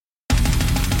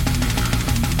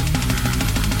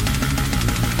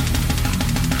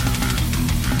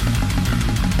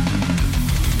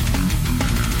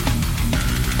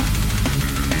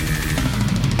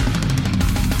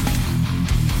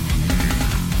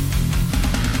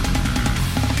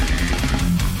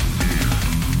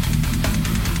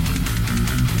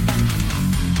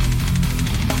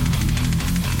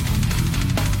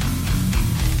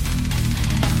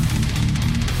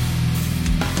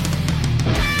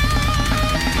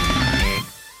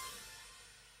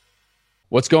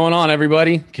What's going on,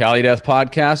 everybody? Cali Death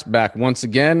Podcast back once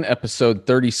again, episode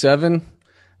 37.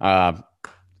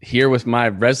 Here with my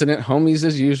resident homies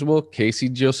as usual, Casey,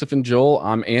 Joseph, and Joel.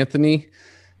 I'm Anthony.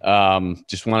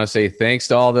 Just want to say thanks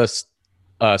to all the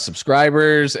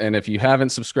subscribers. And if you haven't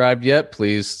subscribed yet,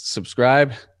 please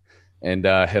subscribe and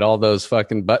hit all those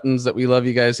fucking buttons that we love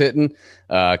you guys hitting.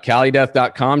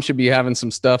 CaliDeath.com should be having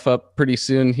some stuff up pretty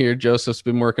soon here. Joseph's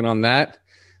been working on that.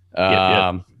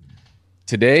 Yep.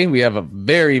 Today we have a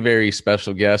very, very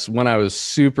special guest, one I was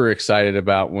super excited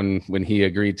about when he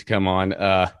agreed to come on.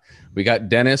 We got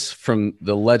Dennis from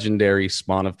the legendary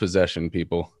Spawn of Possession,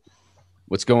 people.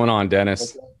 What's going on,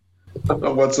 Dennis?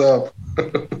 What's up?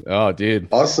 Oh, dude.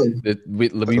 Awesome.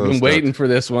 We've been waiting for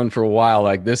this one for a while.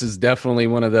 Like, this is definitely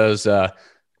one of those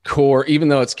core, even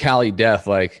though it's Cali Death,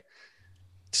 like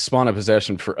Spawn of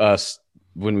Possession for us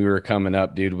when we were coming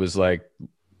up, dude, was like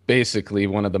basically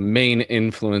one of the main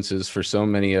influences for so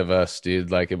many of us,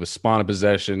 dude. Like, it was Spawn of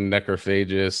Possession,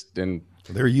 Necrophagist, and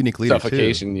they're a unique leader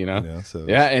Suffocation, too. you know? Yeah, so.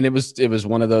 Yeah, and it was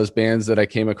one of those bands that I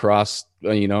came across,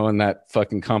 you know, in that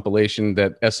fucking compilation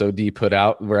that SOD put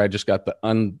out, where I just got the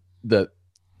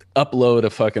upload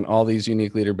of fucking all these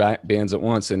unique leader bands at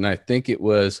once. And I think it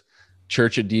was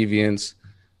Church of Deviants.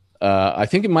 I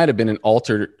think it might have been an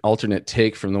alternate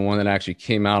take from the one that actually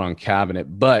came out on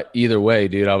Cabinet. But either way,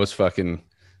 dude, I was fucking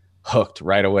hooked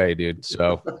right away, dude.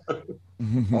 So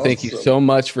thank you so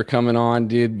much for coming on,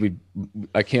 dude.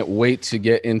 I can't wait to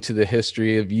get into the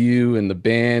history of you and the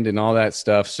band and all that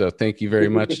stuff. So thank you very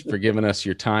much for giving us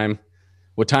your time.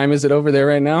 What time is it over there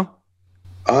right now?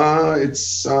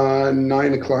 It's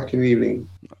 9 o'clock in the evening.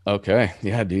 Okay.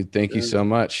 Yeah, dude. Thank you so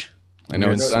much. I know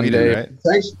You're it's in Sunday. Sweden,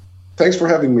 right? Thanks for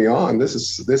having me on. This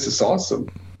is awesome.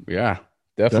 Yeah,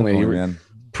 definitely. Man.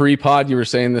 Pre-pod, you were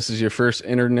saying this is your first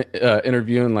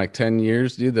interview in like 10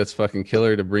 years, dude. That's fucking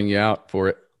killer to bring you out for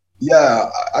it. Yeah,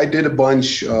 I did a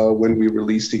bunch when we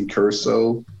released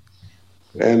Incurso,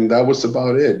 and that was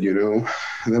about it, you know.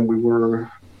 And then we were,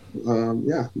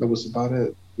 that was about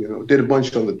it. You know, did a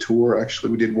bunch on the tour.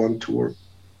 Actually, we did one tour.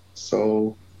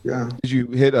 So, yeah. Did you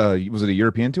hit, was it a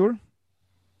European tour?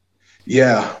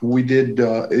 Yeah, we did.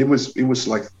 It was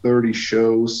like 30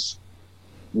 shows.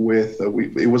 With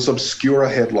it was Obscura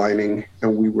headlining,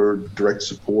 and we were direct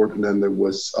support, and then there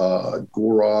was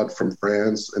Gorod from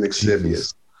France and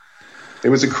Exvius. It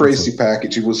was a crazy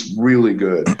package. It was really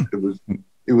good.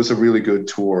 It was a really good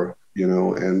tour, you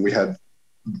know, and we had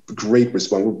great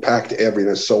response. We packed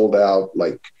everything, sold out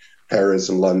like Paris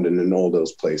and London and all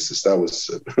those places. That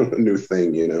was a new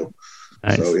thing, you know.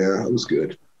 Nice. So yeah, it was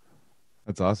good.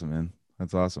 That's awesome, man.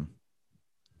 That's awesome.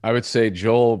 I would say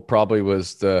Joel probably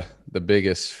was the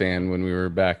biggest fan when we were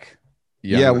back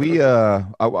young. Yeah,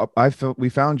 we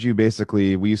found you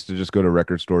basically. We used to just go to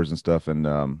record stores and stuff,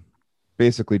 and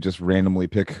basically just randomly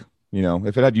pick. You know,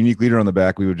 if it had Unique Leader on the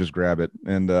back, we would just grab it.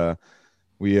 And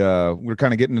we're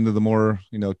kind of getting into the more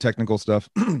technical stuff.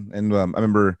 And I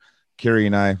remember Carrie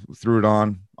and I threw it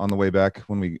on the way back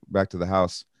back to the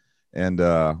house. And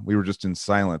we were just in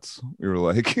silence. We were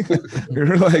like,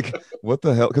 what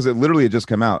the hell? Because it literally had just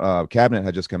come out. Cabinet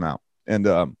had just come out. And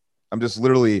I'm just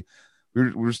literally,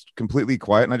 we were just completely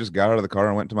quiet. And I just got out of the car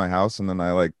and went to my house. And then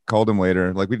I like called him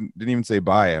later. Like we didn't even say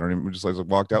bye. We just like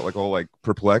walked out like all like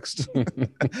perplexed. and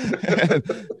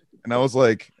I was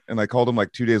like, and I called him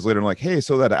like 2 days later. I'm like, hey,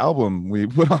 so that album we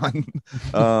put on,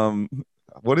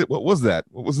 what was that?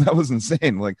 That was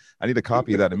insane. Like I need a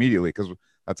copy of that immediately because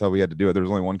that's how we had to do it. There was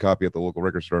only one copy at the local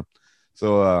record store.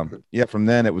 So, from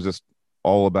then it was just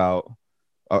all about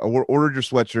ordered your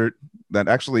sweatshirt that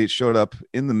actually showed up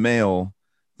in the mail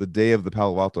the day of the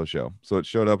Palo Alto show. So it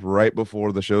showed up right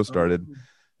before the show started.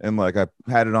 And like, I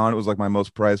had it on. It was like my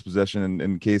most prized possession.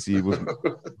 And Casey was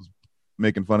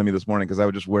making fun of me this morning because I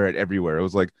would just wear it everywhere. It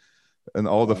was like, and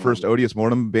all the first Odious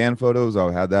Mortem band photos,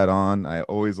 I had that on. I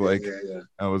always like,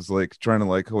 I was like trying to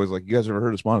like, always like, you guys ever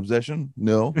heard of Spawn of Possession?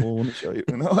 No. Well, let me show you.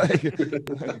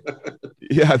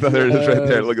 Yeah, there it is right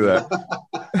there. Look at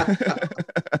that.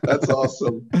 That's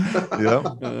awesome. Yeah.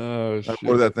 Oh, I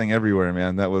wore that thing everywhere,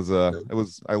 man. That was,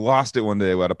 I lost it one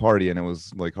day at a party and it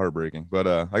was like heartbreaking, but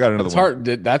I got another one.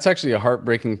 That's actually a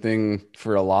heartbreaking thing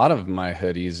for a lot of my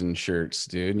hoodies and shirts,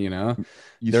 dude, you know?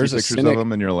 There's pictures of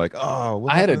them and you're like, oh,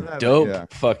 I had a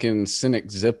dope fucking Cynic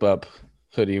zip up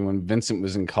hoodie when Vincent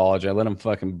was in college. I let him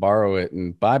fucking borrow it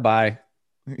and bye.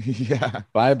 Yeah.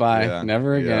 Bye. Yeah.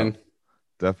 Never again.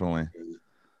 Definitely.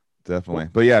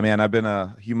 But yeah, man, I've been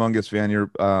a humongous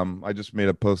fan. I just made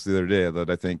a post the other day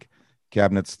that I think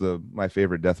Cabinet's my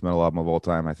favorite death metal album of all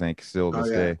time. I think still to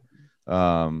this day.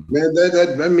 Man,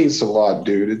 that means a lot,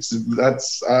 dude.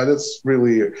 That's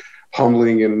really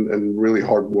humbling and really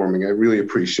heartwarming. I really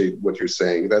appreciate what you're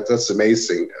saying. That's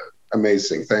amazing.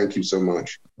 Amazing. Thank you so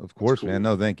much. Of course, cool, man.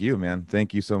 No, thank you, man.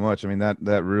 Thank you so much. I mean,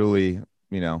 that really,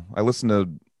 I listened to,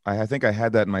 I think I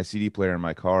had that in my CD player in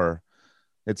my car.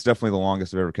 It's definitely the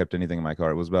longest I've ever kept anything in my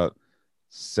car. It was about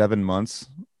 7 months.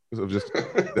 It was just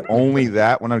only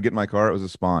that when I would get in my car, it was a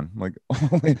Spawn. Like,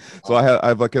 so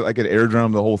I could air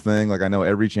drum the whole thing. Like, I know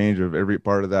every change of every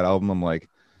part of that album. I'm like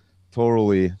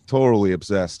totally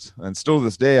obsessed. And still to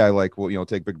this day, I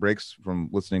take big breaks from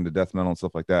listening to death metal and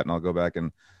stuff like that. And I'll go back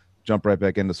and jump right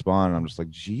back into Spawn. And I'm just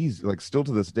like, geez, like still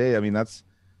to this day. I mean, that's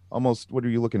almost, what are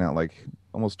you looking at? Like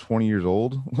almost 20 years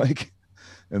old. Like,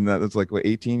 and that's like what,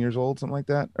 18 years old, something like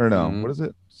that. Or no, what is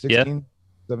it? 16,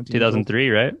 17, 2003,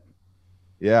 right?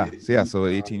 Yeah. So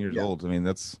 18 years old. I mean,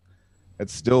 it's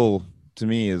still, to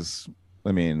me, is,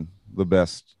 I mean, the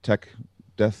best tech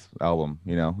death album.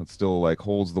 It still like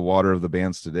holds the water of the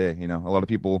bands today. A lot of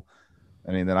people,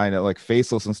 I mean, that I know, like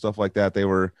Faceless and stuff like that, they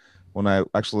were, when I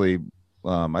actually,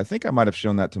 I think I might have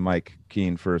shown that to Mike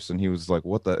Keane first, and he was like,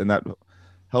 what the, and that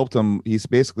helped him. He's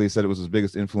basically said it was his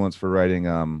biggest influence for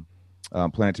writing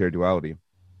Planetary Duality.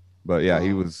 But yeah,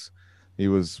 he was,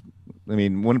 I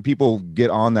mean, when people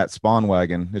get on that Spawn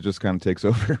wagon, it just kind of takes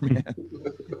over, man.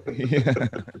 Yeah,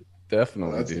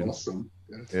 definitely. That's dude. Awesome.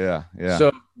 Yeah.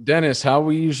 So Dennis, how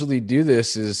we usually do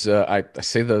this is I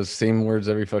say those same words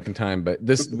every fucking time, but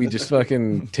we just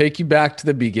fucking take you back to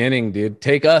the beginning, dude.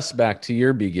 Take us back to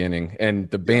your beginning and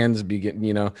the band's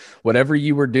whatever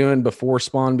you were doing before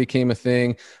Spawn became a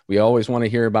thing. We always want to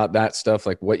hear about that stuff.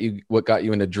 Like what got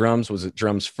you into drums? Was it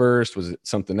drums first? Was it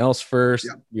something else first?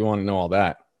 Yeah. We want to know all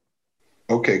that.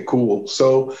 Okay, cool.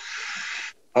 So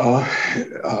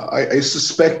I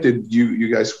suspected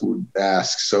you guys would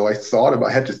ask, so I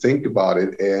had to think about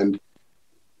it, and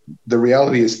the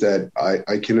reality is that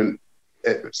I can,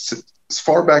 as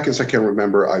far back as I can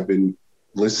remember, I've been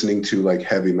listening to like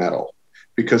heavy metal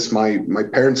because my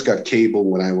parents got cable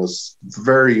when I was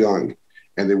very young,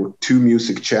 and there were 2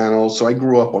 music channels, so I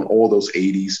grew up on all those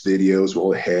 80s videos with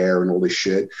all the hair and all this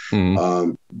shit.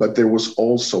 But there was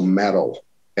also metal.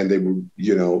 And they were,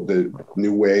 the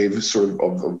new wave sort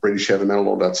of British heavy metal,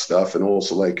 all that stuff. And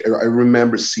also, like, I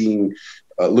remember seeing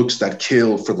Looks That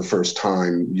Kill for the first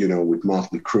time, with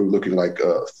Motley Crue looking like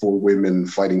 4 women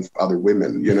fighting other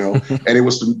women, and it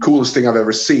was the coolest thing I've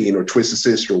ever seen, or Twisted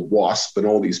Sister, Wasp, and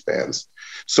all these bands.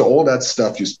 So all that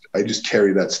stuff, I just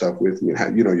carried that stuff with me.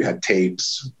 You had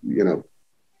tapes,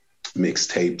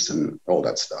 mixed tapes and all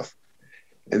that stuff.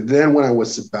 And then when I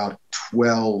was about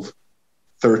 12,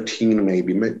 13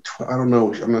 maybe, I don't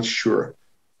know, I'm not sure.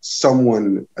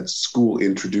 Someone at school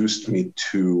introduced me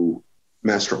to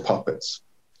Master of Puppets.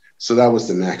 So that was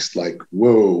the next, like,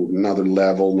 whoa, another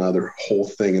level, another whole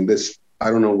thing. And this, I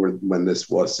don't know when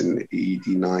this was, in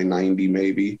 89, 90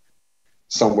 maybe,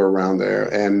 somewhere around there.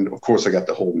 And of course I got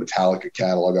the whole Metallica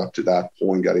catalog up to that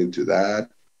point, got into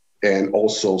that. And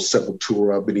also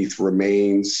Sepultura, Beneath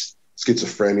Remains,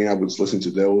 Schizophrenia. I was listening to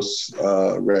those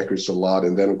records a lot.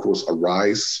 And then, of course,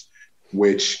 Arise,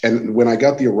 and when I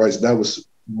got the Arise, that was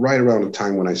right around the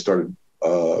time when I started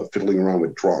fiddling around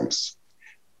with drums.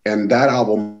 And that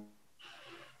album,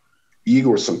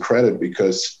 Igor some credit,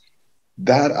 because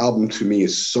that album to me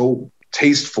is so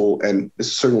tasteful and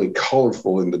is certainly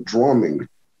colorful in the drumming.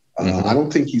 I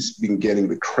don't think he's been getting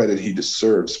the credit he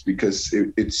deserves, because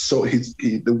it's so,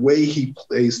 the way he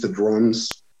plays the drums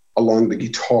along the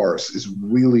guitars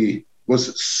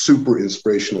was super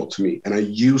inspirational to me. And I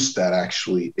used that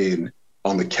actually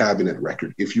on the Cabinet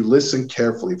record. If you listen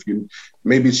carefully,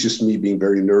 maybe it's just me being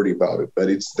very nerdy about it, but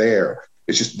it's there.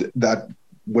 It's just that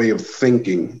way of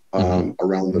thinking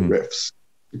around the riffs,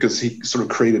 because he sort of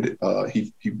created,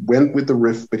 he went with the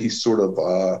riff, but he sort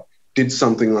of did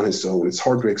something on his own. It's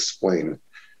hard to explain.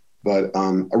 But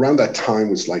around that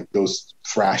time was like those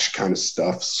thrash kind of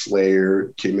stuff.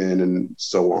 Slayer came in and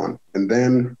so on. And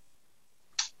then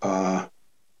a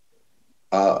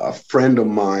friend of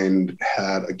mine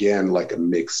had, again, like a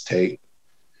mixtape.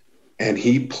 And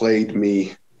he played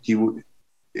me,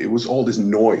 it was all this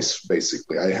noise,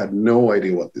 basically. I had no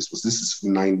idea what this was. This is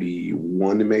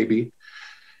 91 maybe.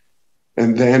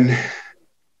 And then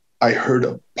I heard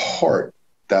a part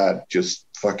that just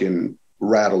fucking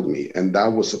rattled me, and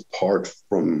that was a part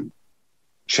from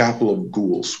Chapel of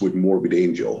Ghouls with Morbid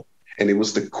Angel, and it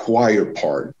was the choir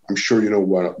part. I'm sure you know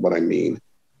what I mean.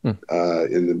 In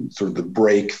the sort of the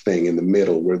break thing in the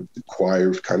middle, where the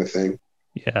choir kind of thing.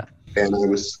 Yeah. And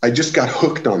I just got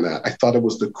hooked on that. I thought it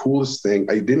was the coolest thing.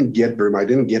 I didn't get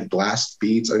blast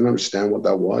beats. I didn't understand what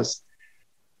that was.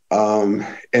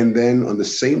 And then on the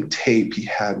same tape, he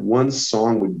had one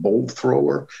song with Bolt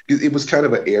Thrower. It was kind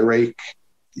of an earache,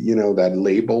 that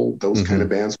label, those kind of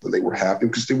bands when they were happening,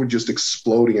 because they were just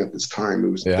exploding at this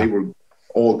time. They were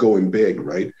all going big,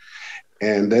 right?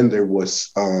 And then there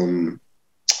was a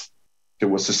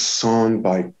song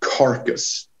by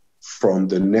Carcass from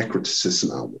the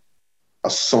Necroticism album, a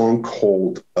song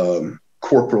called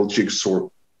Corporal Jigsaw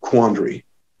Quandary,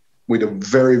 with a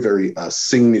very, very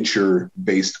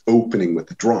signature-based opening with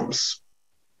the drums.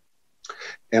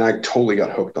 And I totally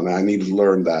got hooked on that. I needed to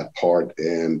learn that part.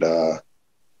 And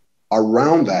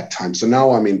around that time, so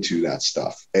now I'm into that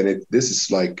stuff. And this is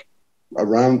like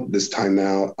around this time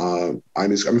now,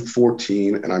 I'm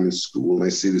 14 and I'm in school, and I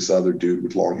see this other dude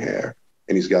with long hair.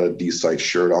 And he's got a D-Side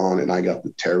shirt on, and I got the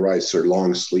Terrorizer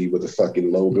long sleeve with the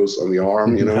fucking logos on the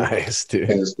arm, Nice, dude.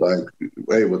 And it's like,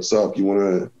 hey, what's up? You want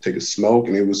to take a smoke?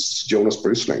 And it was Jonas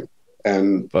Brusling.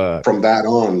 And from that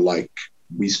on, like,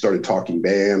 we started talking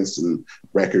bands and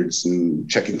records and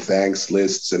checking thanks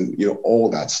lists and, all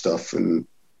that stuff, and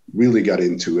really got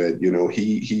into it.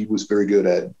 He was very good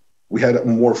at, we had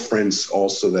more friends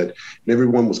also and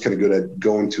everyone was kind of good at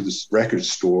going to this record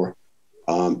store.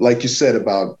 Like you said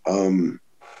about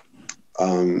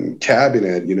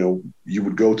Cabinet, you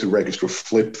would go to the record store,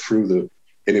 flip through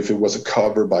and if it was a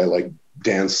cover by like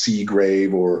Dan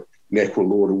Seagrave or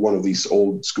Necrolord or one of these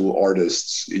old school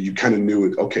artists, you kind of knew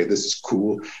it. Okay, this is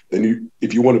cool. Then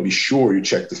if you want to be sure, you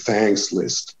check the thanks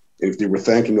list. And if they were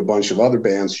thanking a bunch of other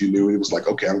bands, you knew it was like,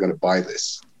 okay, I'm going to buy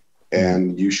this.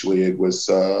 And usually it was,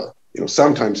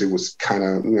 sometimes it was kind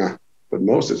of, but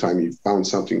most of the time you found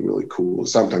something really cool.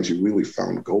 Sometimes you really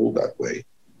found gold that way.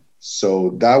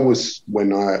 So that was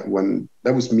that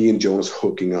was me and Jonas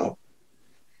hooking up.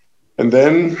 And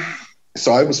then,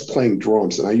 so I was playing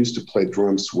drums, and I used to play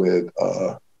drums with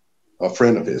a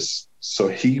friend of his. So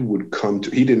he would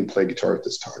he didn't play guitar at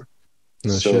this time.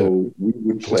 No so shit. We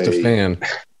would play. Just a fan.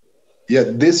 Yeah,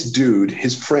 this dude,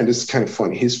 his friend, this is kind of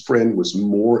funny. His friend was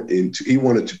he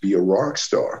wanted to be a rock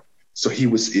star. So he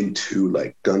was into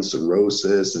like Guns N'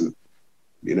 Roses and,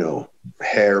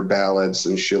 hair ballads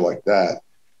and shit like that.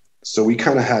 So we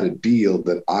kind of had a deal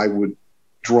that I would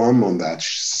drum on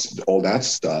all that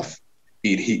stuff.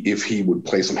 If he would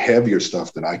play some heavier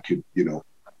stuff that I could,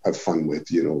 have fun with,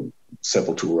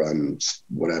 Sepultura and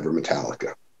whatever,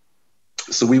 Metallica.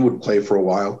 So we would play for a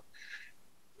while.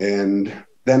 And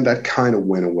then that kind of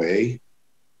went away.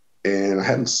 And I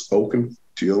hadn't spoken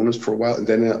to Jonas for a while. And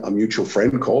then a mutual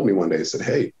friend called me one day and said,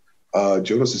 hey,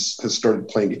 Jonas has started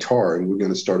playing guitar and we're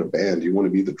going to start a band. Do you want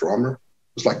to be the drummer?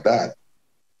 It was like that.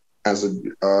 As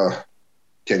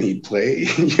can he play?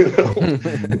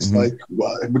 It's like,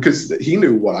 what? Because he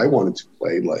knew what I wanted to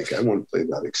play. Like, I want to play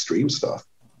that extreme stuff.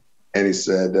 And he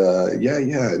said, yeah.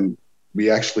 And we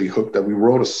actually hooked up. We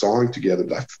wrote a song together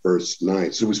that first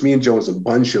night. So it was me and Jonas, a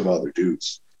bunch of other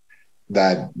dudes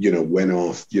that, went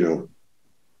off,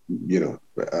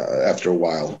 after a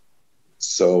while.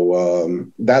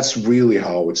 So that's really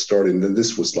how it started. And then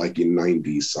this was like in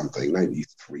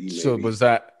 93 maybe. So was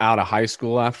that out of high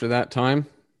school after that time?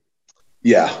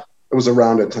 Yeah, it was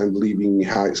around that time, leaving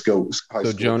high school.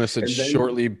 So Jonas had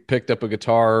shortly picked up a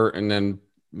guitar, and then,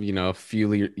 a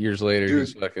few years later,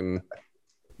 he's fucking...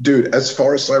 Dude, as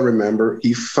far as I remember,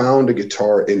 he found a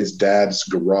guitar in his dad's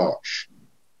garage.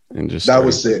 And just that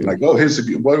was it. Like, oh,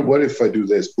 what if I do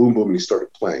this? Boom, boom, and he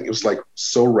started playing. It was like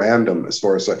so random. As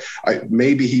far as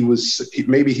maybe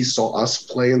he saw us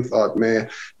play and thought, man,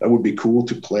 that would be cool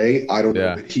to play. I don't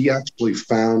know. But he actually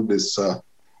found this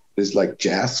like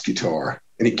jazz guitar,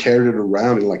 and he carried it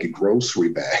around in like a grocery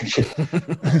bag.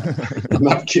 I'm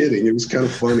not kidding. It was kind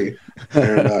of funny.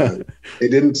 And it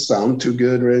didn't sound too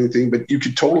good or anything, but you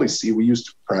could totally see. We used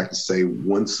to practice, say,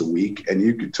 once a week, and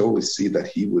you could totally see that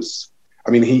he was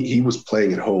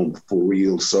playing at home for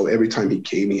real. So every time he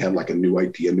came, he had like a new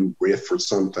idea, a new riff or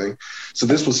something. So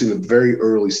this was in the very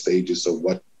early stages of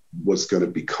what was going to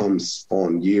become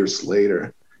Spawn years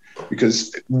later,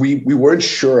 because we weren't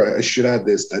sure. I should add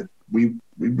this, that we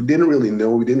didn't really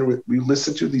know. We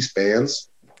listened to these bands,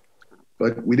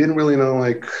 but we didn't really know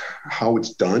like how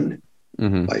it's done.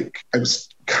 Mm-hmm. Like, I was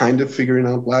kind of figuring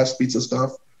out blast beats and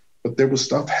stuff, but there was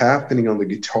stuff happening on the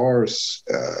guitars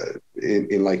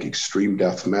in like extreme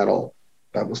death metal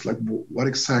that was like, what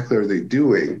exactly are they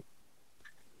doing?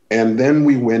 And then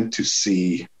we went to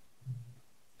see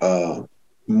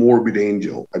Morbid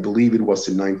Angel. I believe it was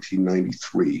in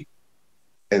 1993,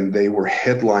 and they were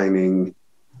headlining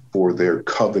for their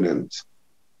Covenant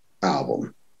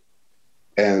album,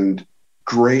 and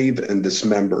Grave and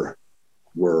Dismember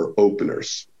were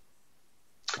openers.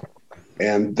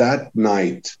 And that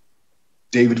night,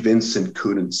 David Vincent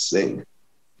couldn't sing.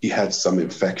 He had some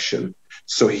infection.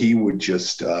 So he would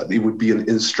just, it would be an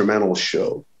instrumental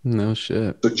show. No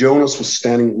shit. So Jonas was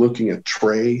standing looking at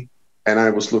Trey, and I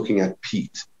was looking at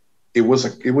Pete. It was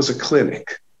a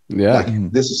clinic. Yeah.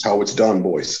 Like, this is how it's done,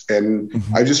 boys. And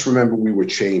I just remember we were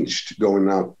changed going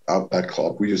out that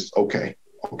club. We just, okay,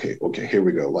 here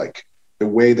we go. Like, the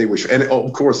way they were, and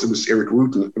of course it was Eric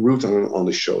Rutan on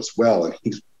the show as well, and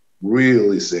he's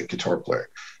really sick guitar player.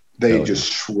 They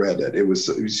just shredded. It was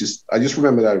just, I just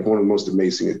remember that as one of the most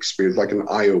amazing experiences, like an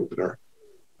eye opener,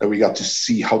 that we got to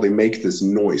see how they make this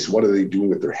noise. What are they doing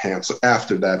with their hands? So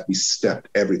after that, we stepped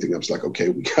everything. I was like, okay,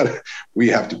 we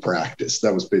have to practice.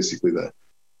 That was basically the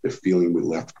feeling we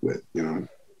left with, you know.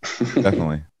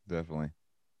 Definitely.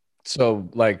 So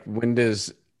like, when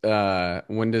does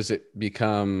it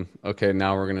become, okay,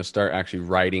 now we're going to start actually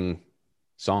writing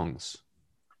songs?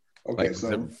 Okay, like,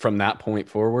 so from that point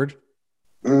forward,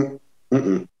 or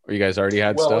you guys already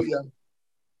had stuff? Yeah.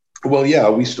 Well, yeah,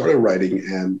 we started writing,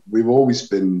 and we've always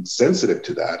been sensitive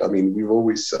to that. I mean, we've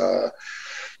always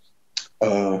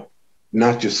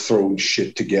not just thrown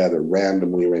shit together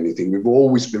randomly or anything. We've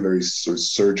always been very sort of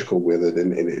surgical with it,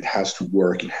 and it has to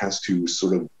work. It has to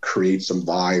sort of create some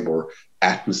vibe or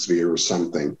atmosphere or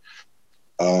something.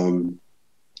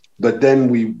 But then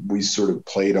we sort of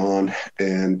played on,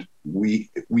 and we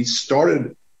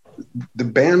started the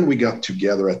band. We got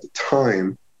together at the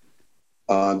time.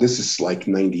 This is like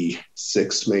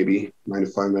 96, maybe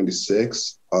 95,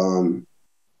 96.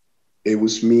 It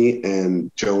was me and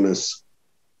Jonas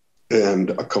and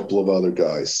a couple of other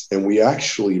guys, and we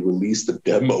actually released a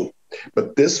demo.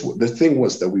 But the thing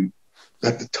was that we,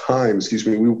 at the time,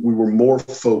 we were more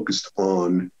focused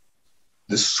on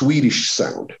the Swedish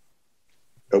sound.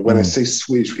 When I say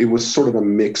Swedish, it was sort of a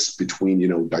mix between, you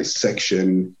know,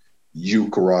 Dissection,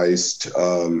 Eucharized,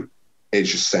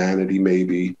 Age of Sanity,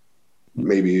 maybe,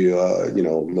 you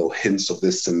know, little hints of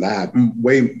this and that.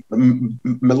 Way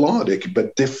melodic,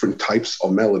 but different types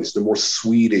of melodies. The more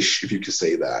Swedish, if you could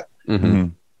say that,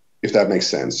 if that makes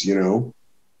sense, you know.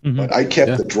 But I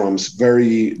kept the drums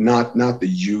very not the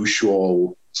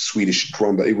usual Swedish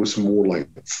drum, but it was more like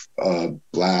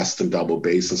blast and double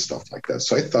bass and stuff like that.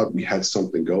 So I thought we had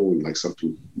something going, like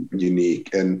something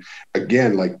unique. And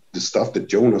again, like the stuff that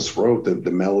Jonas wrote,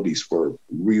 the melodies were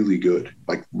really good,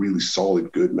 like really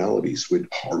solid, good melodies with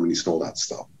harmonies and all that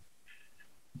stuff.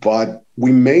 But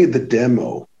we made the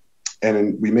demo,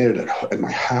 and we made it at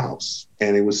my house,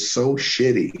 and it was so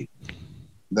shitty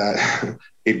that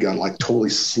it got like totally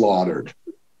slaughtered.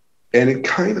 And it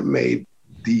kind of made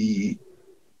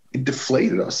it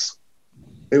deflated us.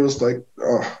 It was like,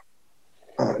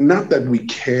 not that we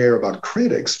care about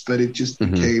critics, but it just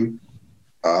became,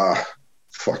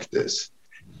 fuck this.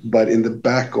 But in the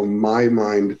back of my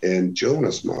mind and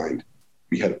Jonah's mind,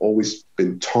 we had always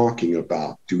been talking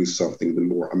about doing something the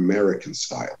more American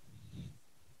style.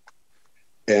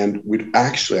 And I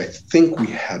think we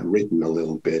had written a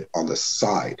little bit on the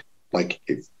side, like,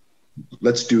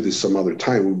 let's do this some other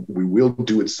time. We will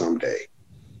do it someday.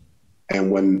 And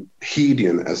when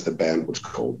Hedon, as the band was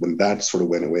called, when that sort of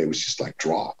went away, it was just like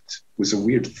dropped. It was a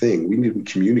weird thing. We didn't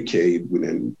communicate,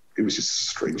 and it was just a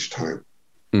strange time.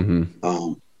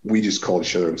 We just called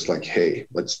each other and was like, hey,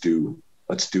 let's do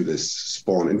this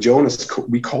Spawn. And Jonas,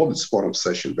 we called it Spawn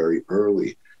Obsession very early.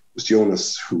 It was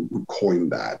Jonas who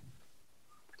coined that.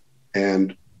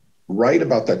 And right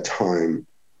about that time,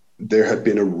 there had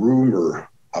been a rumor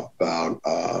about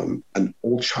an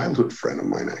old childhood friend of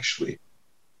mine, actually,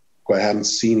 who I hadn't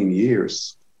seen in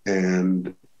years.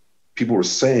 And people were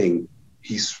saying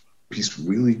he's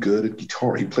really good at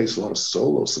guitar. He plays a lot of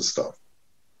solos and stuff.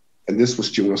 And this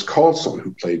was Jonas Karlsson,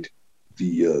 who played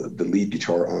the lead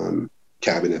guitar on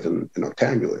Cabinet and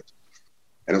Octangular.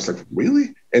 And I was like,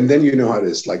 really? And then you know how it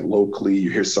is, like locally, you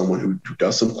hear someone who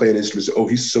doesn't play an instrument, say, oh,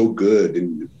 he's so good.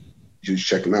 And you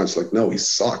check him out. It's like, no, he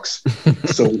sucks.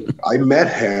 So I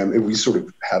met him, and we sort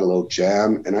of had a little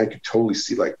jam, and I could totally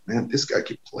see, like, man, this guy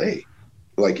could play.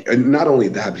 Like, and not only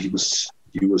that, but he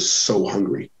was so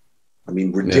hungry. I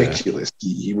mean, ridiculous.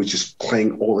 Yeah. He was just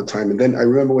playing all the time. And then I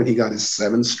remember when he got his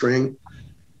 7-string,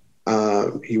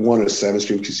 he wanted a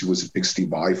 7-string because he was a big Steve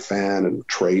Vai fan and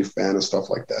Trey fan and stuff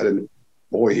like that. And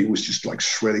boy, he was just like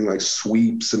shredding like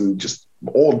sweeps and just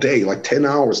all day, like 10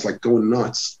 hours, like going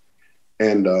nuts.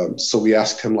 And so we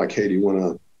asked him, like, hey, do you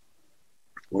want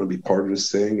to be part of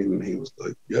this thing? And he was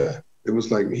like, yeah. It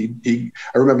was like I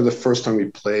remember the first time we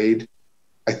played,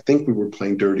 I think we were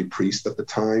playing Dirty Priest at the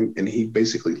time, and he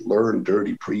basically learned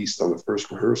Dirty Priest on the first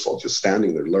rehearsal, just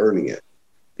standing there learning it.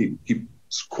 He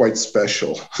was quite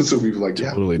special. So we were like,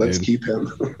 yeah, totally, let's keep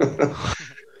him.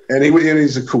 and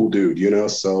he's a cool dude, you know.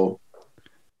 So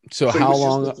how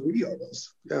long? Just the three of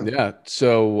us. Yeah.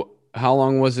 So how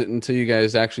long was it until you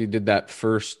guys actually did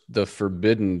the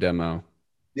Forbidden demo?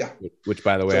 Yeah. Which,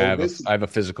 by the way, I have a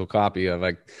physical copy of.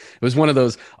 Like, it was one of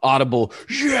those audible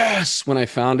yes when I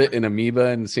found it in Amoeba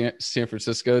in San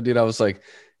Francisco, dude. I was like,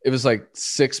 it was like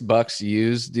 $6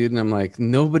 used, dude, and I'm like,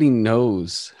 nobody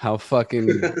knows how fucking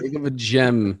big of a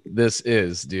gem this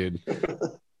is, dude.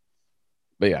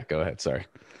 But yeah, go ahead. Sorry.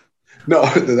 No,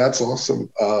 that's awesome.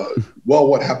 Well,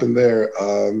 what happened there?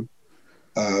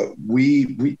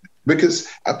 We because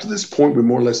up to this point we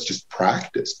more or less just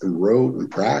practiced and wrote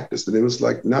and practiced, and it was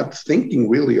like not thinking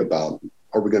really about,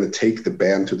 are we going to take the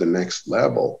band to the next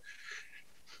level?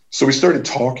 So we started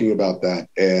talking about that,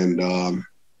 and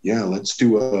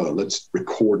let's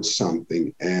record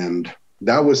something. And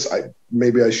that was,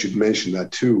 maybe I should mention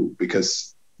that too,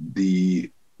 because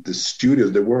the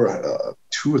studios, there were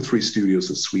 2 or 3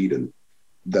 studios in Sweden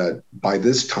that by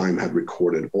this time had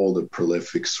recorded all the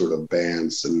prolific sort of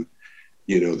bands. And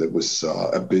there was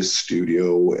Abyss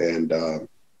Studio, and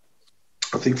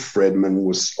I think Fredman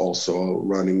was also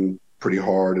running pretty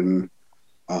hard, and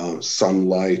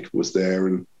Sunlight was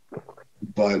there.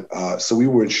 But so we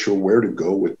weren't sure where to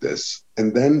go with this.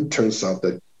 And then turns out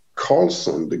that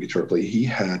Carlson, the guitar player, he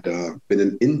had been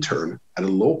an intern at a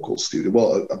local studio,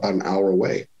 well, about an hour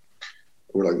away.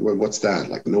 We're like, well, what's that?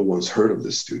 Like, no one's heard of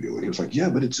this studio. And he was like, yeah,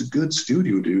 but it's a good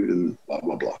studio, dude, and blah,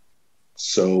 blah, blah.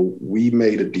 So we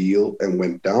made a deal and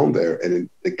went down there, and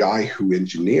the guy who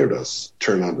engineered us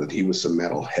turned out that he was a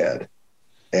metalhead,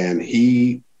 and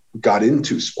he got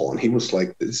into Spawn. He was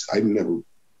like, this, I don't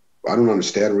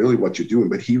understand really what you're doing,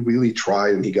 but he really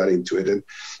tried and he got into it. And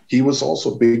he was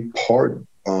also a big part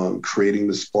creating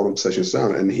the Spawn Obsession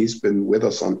sound, and he's been with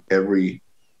us on every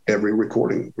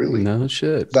recording, really. No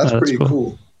shit. That's pretty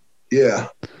cool. Yeah.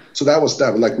 So that was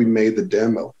that. Like, we made the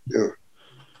demo. Yeah.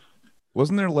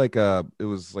 Wasn't there like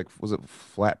was it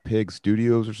Flat Pig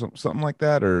Studios or something like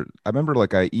that? Or I remember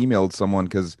like I emailed someone,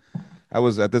 because I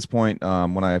was at this point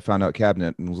when I found out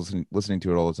Cabinet and was listening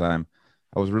to it all the time,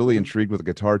 I was really intrigued with the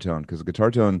guitar tone, because the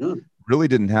guitar tone really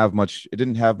didn't have much. It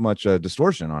didn't have much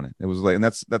distortion on it. It was like, and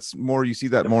that's more, you see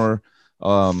that more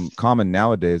common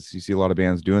nowadays. You see a lot of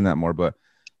bands doing that more, but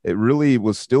it really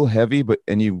was still heavy.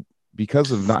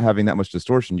 Because of not having that much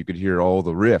distortion, you could hear all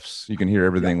the riffs. You can hear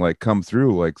everything like come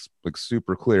through like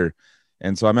super clear.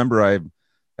 And so I remember I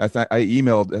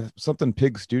emailed something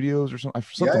Pig Studios or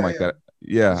something like that.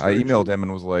 Yeah, I emailed him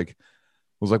and was like,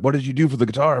 what did you do for the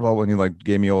guitar? And he like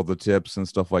gave me all the tips and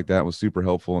stuff like that. It was super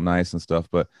helpful and nice and stuff.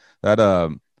 But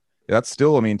that's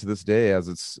still, I mean, to this day, as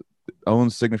its own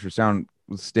signature sound,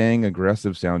 staying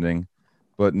aggressive sounding,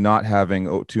 but not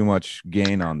having too much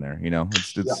gain on there.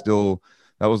 It's still,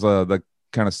 that was the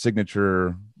kind of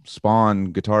signature Spawn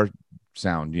guitar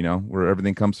sound, where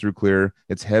everything comes through clear.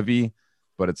 It's heavy,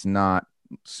 but it's not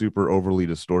super overly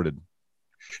distorted.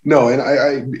 No,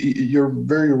 and you're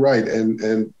very right.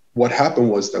 And what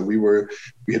happened was that we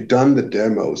had done the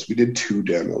demos. We did 2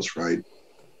 demos, right?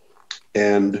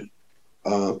 And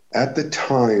at the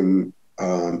time,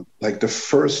 like the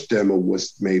first demo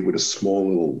was made with a small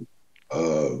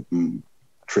little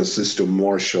transistor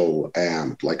Marshall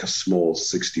amp, like a small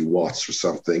 60 watts or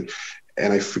something.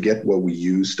 And I forget what we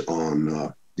used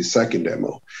on the second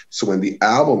demo. So when the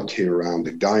album came around,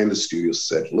 the guy in the studio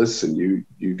said, listen,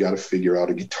 you got to figure out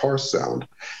a guitar sound.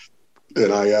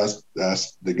 And I asked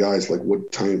the guys, like,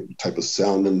 what type of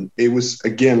sound? And it was,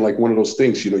 again, like one of those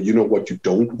things, you know what you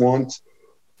don't want,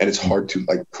 and it's hard to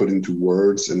like put into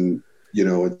words. And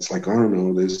it's like, I don't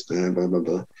know this, blah, blah,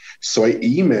 blah. So I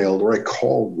emailed, or I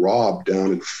called Rob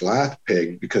down in Flat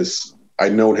Pig, because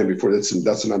I'd known him before.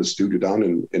 That's another studio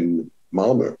down in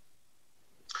Malmö.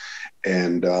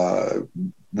 And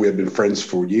we had been friends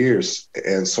for years.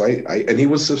 And so and he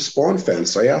was a Spawn fan.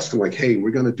 So I asked him, like, hey,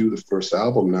 we're going to do the first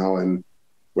album now, and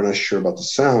we're not sure about the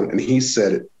sound. And he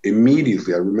said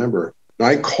immediately, I remember, and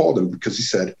I called him because he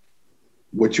said,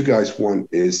 what you guys want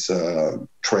is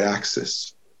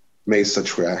Triaxis. Mesa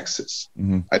Triaxis.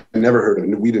 Mm-hmm. I never heard of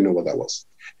it. We didn't know what that was.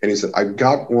 And he said, I've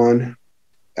got one,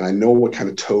 and I know what kind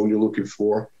of tone you're looking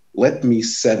for. Let me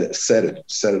set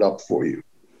it up for you,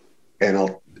 and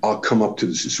I'll come up to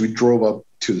the. So we drove up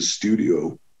to the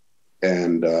studio,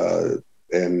 and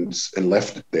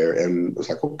left it there, and it was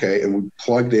like, okay, and we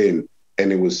plugged in,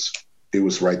 and it was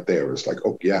right there. It was like,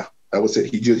 oh yeah, that was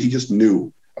it. He just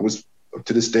knew. I was,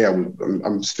 to this day,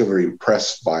 I'm still very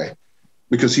impressed by.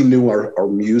 Because he knew our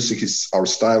music, our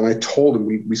style. And I told him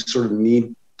we sort of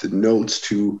need the notes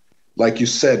to, like you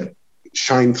said,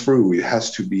 shine through. It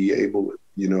has to be able,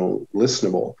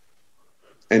 listenable.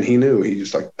 And he knew. He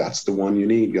just like, that's the one you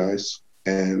need, guys.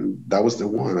 And that was the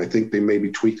one. I think they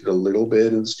maybe tweaked it a little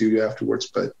bit in the studio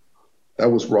afterwards, but that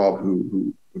was Rob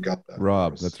who got that.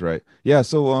 Rob, that's right. Yeah.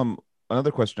 So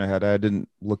another question I had, I didn't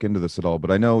look into this at all,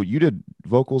 but I know you did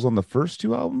vocals on the first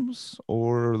two albums,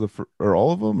 or or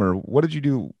all of them, or what did you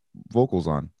do vocals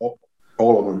on?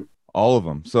 All of them. All of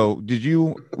them. So did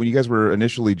you, when you guys were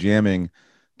initially jamming,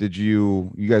 did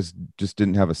you guys just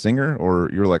didn't have a singer,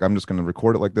 or you're like, I'm just going to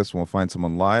record it like this and we'll find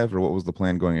someone live, or what was the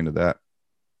plan going into that?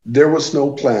 There was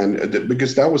no plan,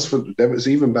 because that was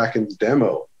even back in the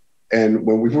demo. And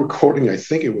when we were recording, I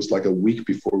think it was like a week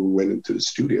before we went into the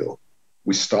studio,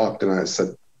 we stopped and I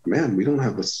said, man, we don't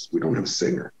have a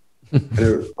singer. And they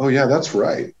were, oh yeah, that's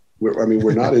right.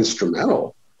 We're not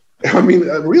instrumental. I mean,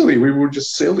 really, we were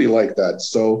just silly like that.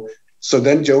 So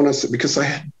then Jonas, because I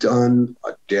had done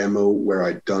a demo where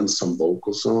I'd done some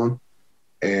vocals on,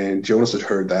 and Jonas had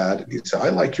heard that, and he said, I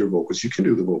like your vocals. You can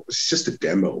do the vocals. It's just a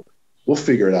demo. We'll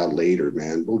figure it out later,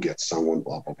 man. We'll get someone,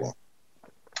 blah, blah, blah.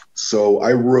 So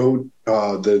I wrote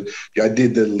I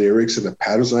did the lyrics and the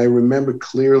patterns. And I remember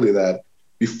clearly that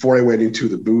before I went into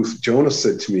the booth, Jonas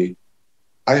said to me,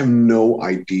 I have no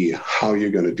idea how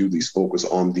you're going to do these vocals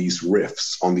on these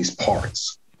riffs, on these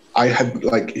parts. I had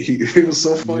like, he was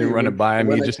so funny. You run it by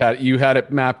him. You had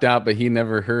it mapped out, but he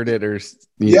never heard it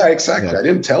Yeah, exactly. Yeah. I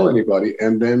didn't tell anybody.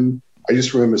 And then I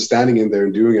just remember standing in there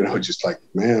and doing it. And I was just like,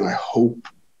 man, I hope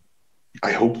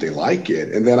they like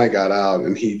it. And then I got out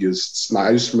and he just smiled.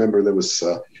 I just remember it was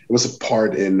a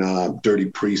part in Dirty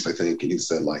Priest, I think. And he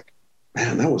said like,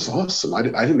 man, that was awesome. I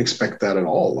didn't expect that at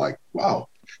all. Like, wow.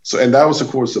 So, and that was of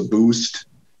course a boost.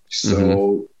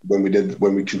 So when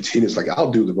we continued, it's like,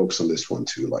 I'll do the vocals on this one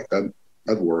too. Like that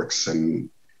works. And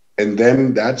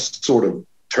then that sort of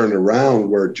turned around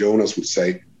where Jonas would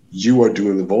say, you are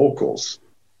doing the vocals.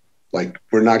 Like,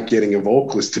 we're not getting a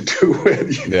vocalist to do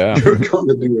it. Yeah. You're going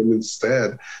to do it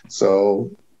instead.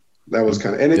 So that was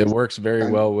kind of, and it works very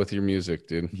well with your music,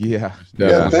 dude. Yeah.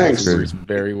 Yeah. Thanks. It works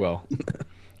very well.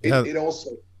 I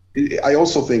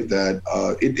also think that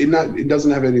it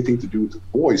doesn't have anything to do with the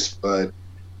voice, but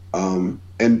and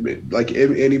like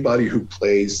anybody who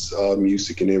plays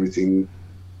music and everything,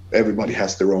 everybody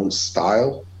has their own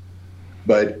style.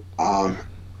 But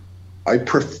I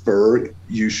prefer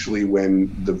usually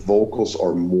when the vocals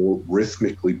are more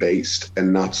rhythmically based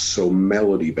and not so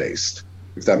melody based,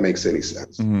 if that makes any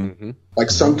sense. Mm-hmm. Like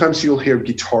sometimes you'll hear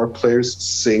guitar players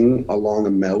sing along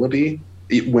a melody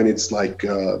when it's like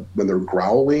when they're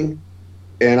growling,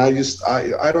 and I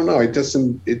don't know,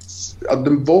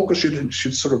 the vocals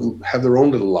should sort of have their own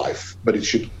little life, but it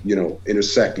should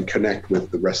intersect and connect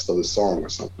with the rest of the song or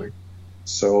something.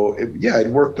 So it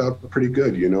worked out pretty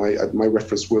good. My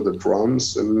reference were the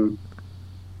drums, and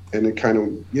it kind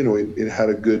of it had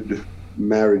a good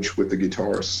marriage with the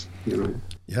guitars.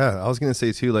 Yeah, I was gonna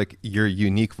say too, like your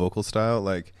unique vocal style,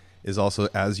 like is also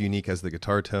as unique as the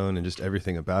guitar tone and just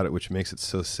everything about it, which makes it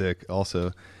so sick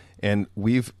also. And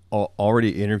we've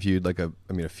already interviewed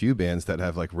a few bands that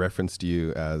have like referenced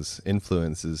you as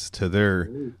influences to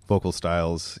their vocal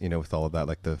styles, with all of that,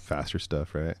 like the faster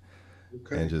stuff, right?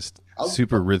 Okay. And just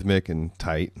super rhythmic and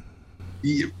tight.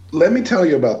 Let me tell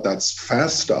you about that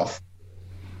fast stuff.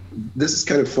 This is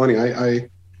kind of funny.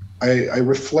 I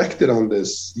reflected on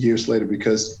this years later,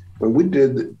 because when we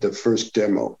did the first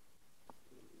demo,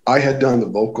 I had done the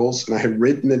vocals and I had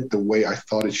written it the way I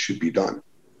thought it should be done.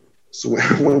 So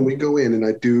when we go in and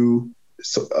I do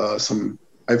some,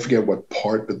 I forget what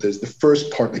part, but there's the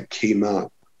first part that came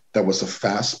out that was a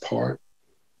fast part.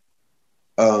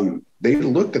 They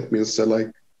looked at me and said like,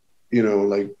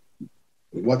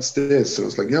 what's this? And I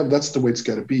was like, yeah, that's the way it's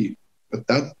got to be. But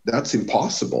that's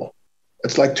impossible.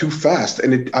 It's like too fast.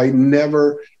 And I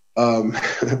never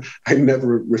reflected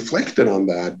on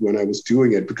that when I was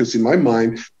doing it, because in my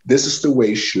mind, this is the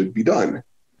way it should be done.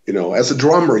 As a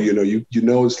drummer,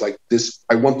 it's like this,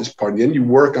 I want this part. And then you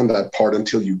work on that part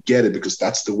until you get it, because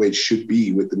that's the way it should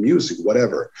be with the music,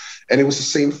 whatever. And it was the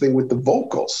same thing with the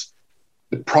vocals.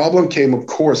 The problem came, of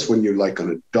course, when you're like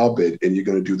going to dub it and you're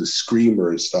going to do the screamer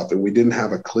and stuff. And we didn't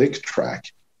have a click track.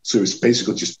 So it's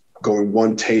basically just going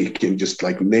one take and just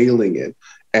like nailing it.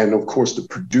 And of course, the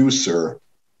producer,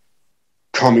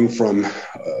 coming from,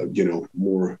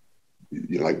 more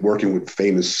like working with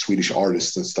famous Swedish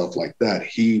artists and stuff like that,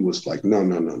 he was like, no.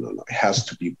 It has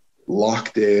to be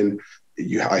locked in.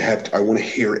 I want to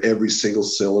hear every single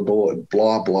syllable and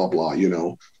blah, blah, blah,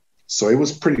 So it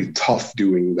was pretty tough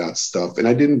doing that stuff. And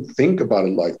I didn't think about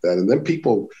it like that. And then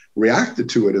people reacted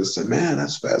to it and said, man,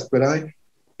 that's fast. But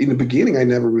in the beginning, I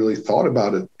never really thought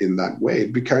about it in that way.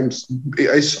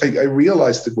 I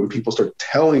realized that when people started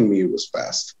telling me it was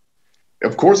fast,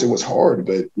 of course it was hard,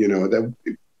 but that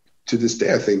to this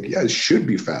day I think it should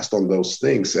be fast on those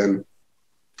things. And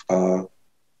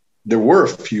there were a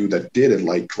few that did it,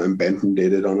 like Clem Benton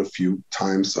did it on a few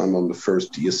times on the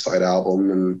first Deicide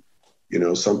album,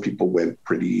 and some people went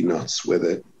pretty nuts with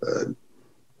it.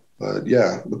 But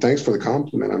thanks for the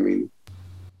compliment. I mean,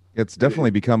 it's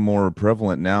definitely become more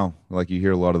prevalent now. Like you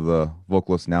hear a lot of the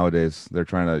vocalists nowadays, they're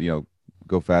trying to,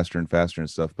 go faster and faster and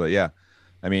stuff. But yeah,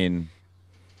 I mean,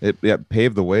 it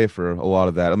paved the way for a lot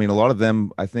of that. I mean, a lot of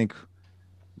them, I think,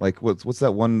 like what's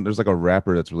that one? There's like a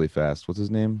rapper that's really fast. What's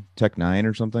his name? Tech-9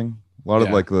 or something. A lot of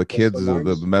like the kids,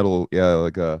 the metal,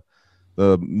 like the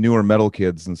newer metal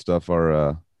kids and stuff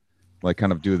are like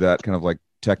kind of do that kind of like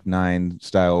Tech-9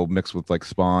 style mixed with like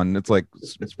Spawn. It's like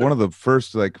it's one of the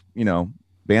first like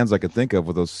bands I could think of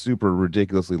with those super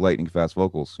ridiculously lightning fast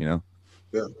vocals. Yeah.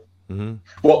 Mm-hmm.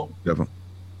 Well, definitely.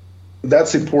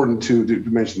 That's important to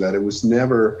mention that there was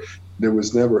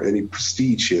never any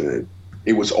prestige in it.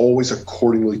 It was always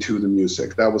accordingly to the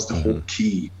music. That was the whole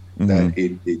key, that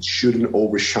it shouldn't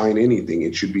overshine anything.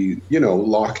 It should be,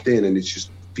 locked in, and it just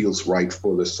feels right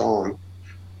for the song.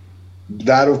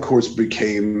 That, of course,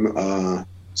 became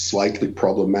slightly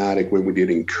problematic when we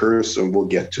did In Curse, and we'll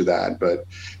get to that. But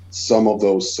some of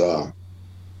that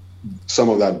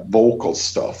vocal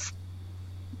stuff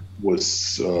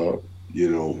was,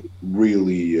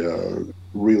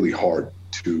 really hard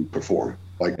to perform.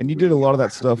 And you did a lot of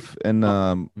that stuff in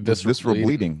Visceral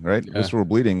Bleeding, right? Yeah. Visceral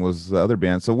Bleeding was the other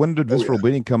band. So when did Visceral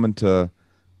Bleeding come into?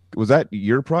 Was that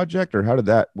your project, or how did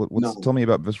that? Tell me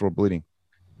about Visceral Bleeding.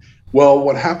 Well,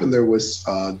 what happened there was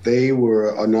they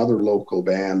were another local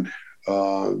band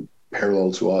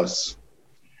parallel to us,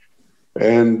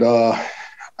 and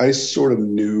I sort of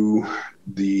knew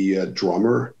the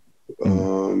drummer.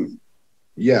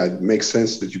 It makes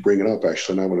sense that you bring it up,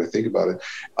 actually, now when I think about it,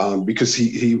 because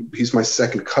he's my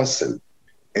second cousin,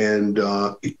 and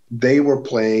they were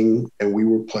playing and we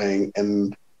were playing,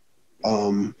 and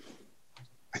I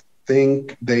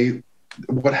think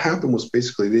what happened was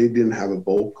basically they didn't have a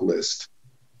vocalist.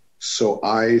 So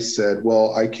I said,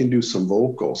 well, I can do some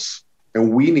vocals,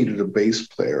 and we needed a bass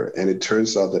player, and it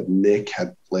turns out that Nick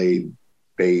had played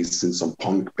bass in some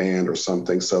punk band or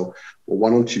something. So, well, why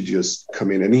don't you just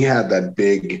come in? And he had that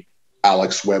big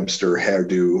Alex Webster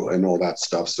hairdo and all that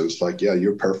stuff. So it's like, yeah,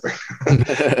 you're perfect. And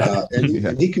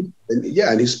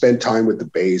he spent time with the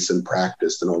bass and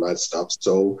practiced and all that stuff.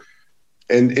 So,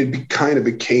 and it kind of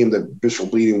became that Visceral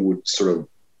Bleeding would sort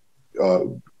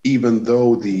of, even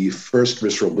though the first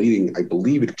Visceral Bleeding, I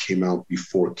believe it came out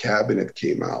before Cabinet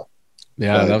came out.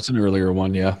 Yeah, that was an earlier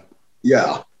one. Yeah.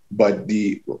 Yeah. But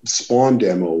the Spawn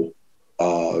demo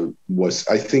was,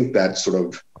 I think that sort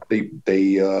of they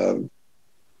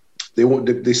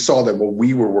saw that what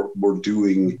we were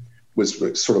doing was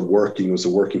sort of working, was a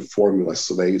working formula.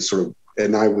 So they sort of,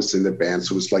 and I was in the band,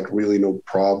 so it was like really no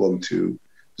problem to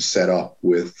set up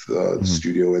with the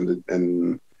studio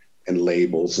and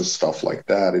labels and stuff like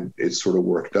that. It sort of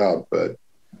worked out, but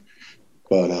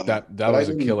that was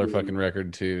a killer fucking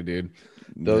record too, dude.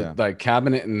 Like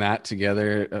Cabinet and that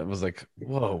together, it was like,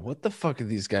 whoa, what the fuck are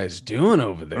these guys doing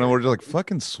over there? No, we're like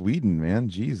fucking Sweden, man.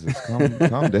 Jesus, calm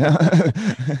down.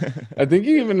 I think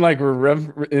you even like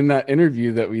were in that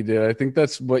interview that we did. I think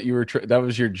that's what you were. That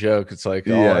was your joke. It's like,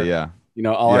 all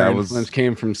our influence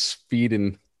came from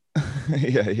Sweden.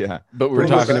 yeah. But we were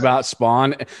talking about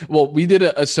Spawn. Well, we did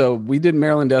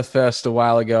Maryland Death Fest a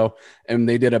while ago, and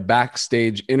they did a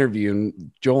backstage interview,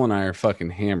 and Joel and I are fucking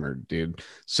hammered, dude.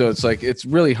 So it's like it's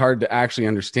really hard to actually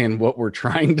understand what we're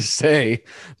trying to say.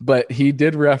 But he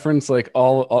did reference like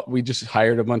all we just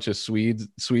hired a bunch of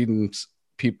Swedish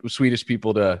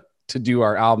people to do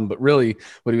our album. But really,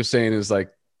 what he was saying is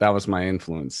like, that was my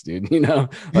influence, dude.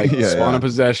 Spawn of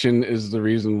Possession is the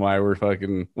reason why we're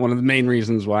fucking one of the main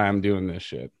reasons why I'm doing this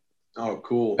shit. Oh,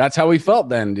 cool. That's how we felt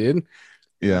then, dude.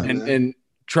 Yeah. And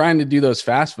trying to do those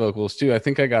fast vocals too. I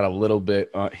think I got a little bit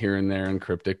here and there in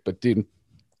Cryptic, but dude,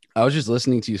 I was just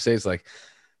listening to you say it's like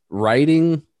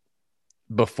writing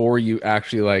before you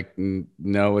actually like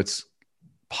know it's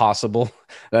possible.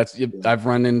 I've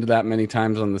run into that many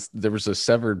times on this. There was a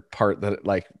severed part that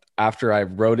like after I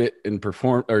wrote it and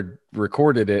performed or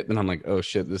recorded it, then I'm like, oh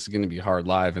shit, this is going to be hard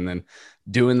live. And then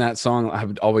doing that song, I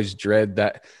would always dread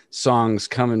that song's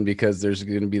coming because there's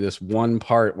going to be this one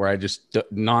part where I just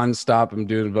nonstop I'm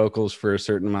doing vocals for a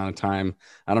certain amount of time.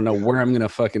 I don't know where I'm going to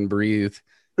fucking breathe.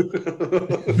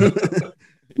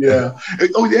 Yeah.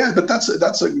 Oh yeah. But that's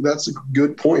a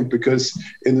good point, because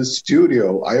in the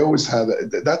studio, I always had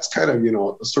that's kind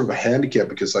of, sort of a handicap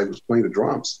because I was playing the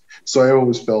drums. So I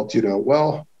always felt,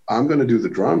 well, I'm going to do the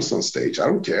drums on stage. I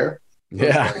don't care.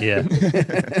 Yeah. Yeah.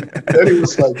 Then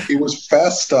it was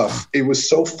fast stuff. It was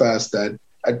so fast that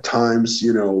at times,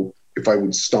 if I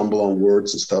would stumble on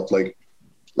words and stuff, like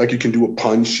you can do a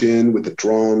punch in with the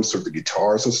drums or the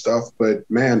guitars and stuff. But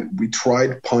man, we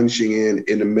tried punching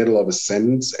in the middle of a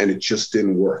sentence and it just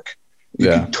didn't work. You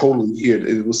could totally hear it.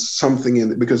 It was something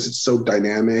in because it's so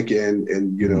dynamic and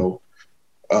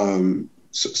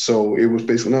so it was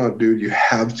basically, no, dude, you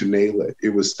have to nail it. It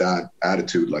was that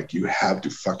attitude, like you have to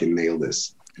fucking nail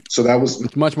this. So that was.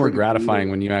 It's much more gratifying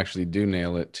when you actually do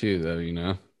nail it too,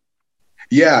 though.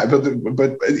 Yeah, but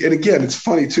and again, it's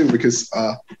funny too because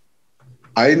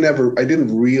I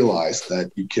didn't realize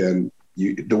that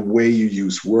the way you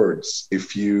use words,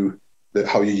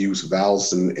 how you use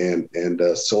vowels and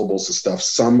syllables and stuff.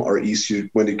 Some are easier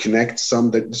when you connect,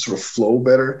 some that sort of flow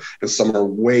better, and some are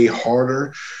way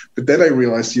harder. But then I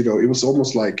realized, it was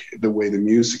almost like the way the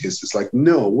music is. It's like,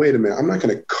 no, wait a minute, I'm not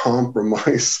going to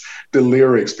compromise the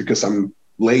lyrics because I'm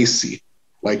lazy.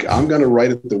 Like I'm going to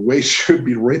write it the way it should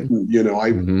be written.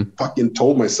 I fucking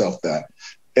told myself that.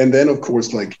 And then, of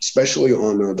course, like especially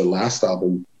on the last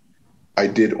album, I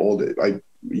did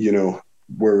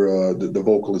where the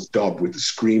vocal is dubbed with the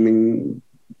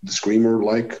screamer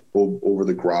like over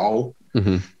the growl.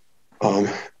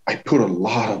 I put a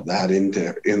lot of that in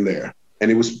there, and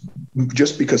it was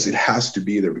just because it has to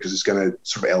be there because it's going to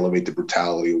sort of elevate the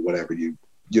brutality or whatever. You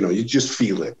just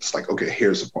feel it. It's like, okay,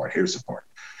 here's a part.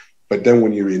 But then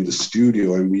when you're in the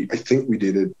studio, and I think we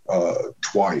did it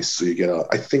twice, so you get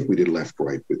I think we did left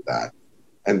right with that,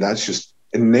 and that's just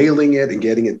nailing it and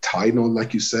getting it tight on,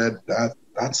 like you said, that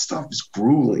stuff is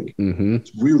grueling.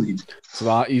 It's really, it's a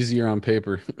lot easier on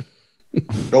paper.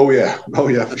 oh yeah,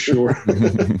 for sure.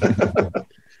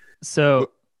 So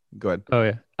go ahead. Oh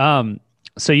yeah.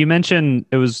 So you mentioned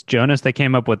it was Jonas that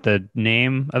came up with the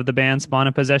name of the band, Spawn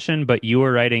of Possession, but you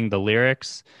were writing the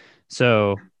lyrics.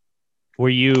 So were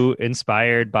you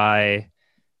inspired by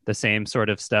the same sort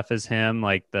of stuff as him,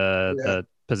 like the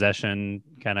possession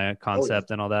kind of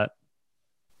concept and all that?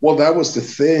 Well, that was the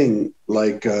thing,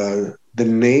 like the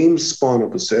name Spawn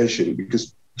of Possession,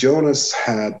 because Jonas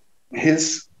had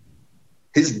his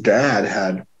dad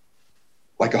had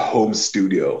like a home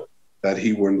studio that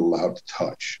he weren't allowed to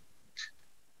touch,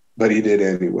 but he did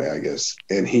anyway, I guess.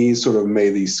 And he sort of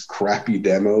made these crappy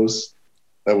demos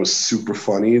that was super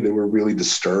funny. They were really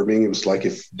disturbing. It was like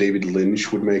if David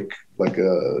Lynch would make like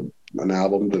an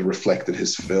album that reflected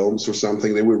his films or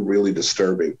something. They were really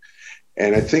disturbing.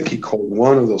 And I think he called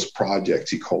one of those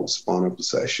projects, he called Spawn of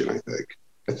Possession,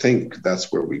 I think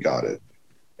that's where we got it.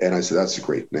 And I said, that's a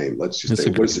great name. Let's just say,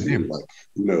 what's the name like?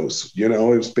 Who knows? It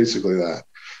was basically that.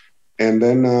 And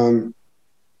then,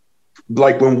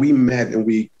 like when we met and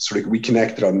we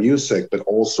connected on music, but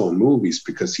also on movies,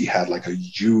 because he had like a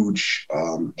huge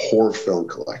horror film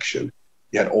collection.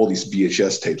 He had all these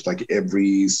VHS tapes, like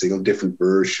every single different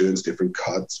versions, different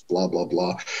cuts, blah, blah,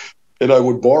 blah. And I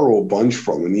would borrow a bunch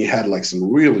from him. He had like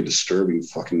some really disturbing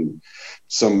didn't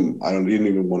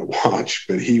even want to watch,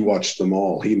 but he watched them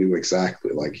all. He knew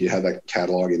exactly, like he had that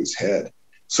catalog in his head.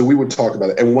 So we would talk about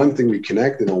it. And one thing we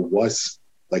connected on was,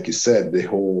 like you said, the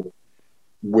whole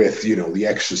with, The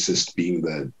Exorcist being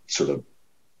the sort of,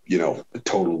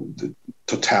 the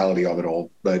totality of it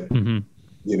all. But, the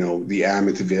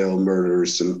Amityville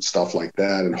murders and stuff like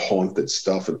that, and haunted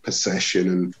stuff and possession.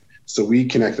 And so we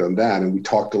connected on that, and we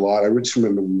talked a lot. I just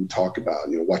remember we would talk about,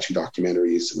 watching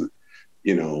documentaries and,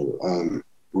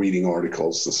 reading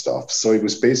articles and stuff. So it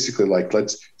was basically like,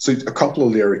 so a couple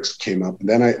of lyrics came up. And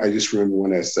then I just remember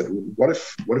when I said, what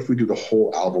if we do the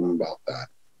whole album about that?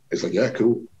 It's like, yeah,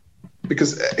 cool.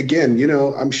 Because again,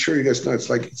 I'm sure you guys know, it's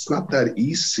like, it's not that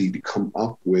easy to come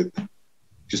up with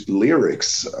just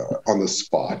lyrics on the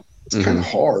spot. It's kind of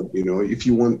hard, if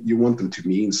you want them to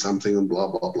mean something and blah,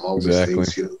 blah, blah, all exactly.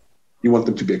 these things, you want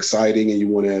them to be exciting and you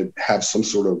want to have some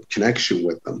sort of connection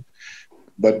with them.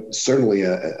 But certainly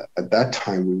at that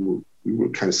time, we were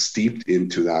kind of steeped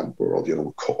into that world,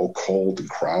 occult and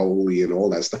Crowley and all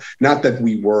that stuff. Not that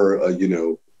we were,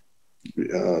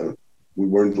 we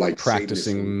weren't like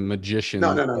practicing Satanism. Magician.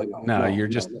 No. You're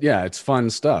just, it's fun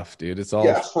stuff, dude. It's all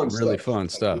really fun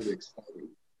stuff. Really,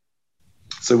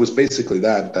 so it was basically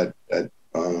that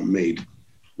made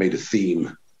a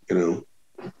theme,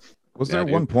 Was there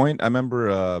one point I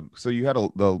remember? So you had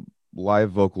the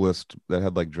live vocalist that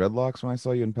had like dreadlocks when I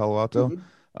saw you in Palo Alto.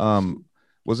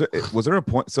 Was there a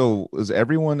point? So was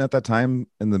everyone at that time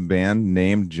in the band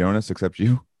named Jonas except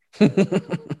you?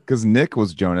 Because Nick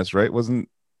was Jonas, right? Wasn't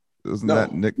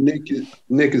that Nick?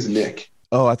 Nick is Nick.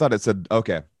 Oh, I thought it said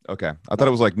okay. I thought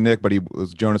it was like Nick, but he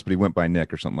was Jonas, but he went by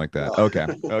Nick or something like that. Okay.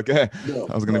 No,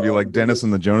 I was gonna be like Dennis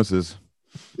and the Jonases.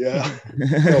 Yeah.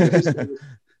 No,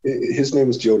 his name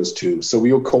was Jonas too. So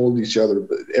we all called each other,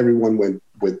 but everyone went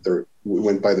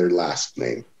by their last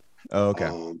name. Oh, okay.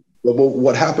 But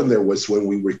what happened there was when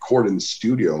we recorded in the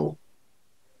studio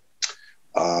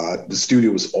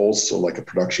was also like a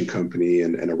production company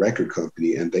and a record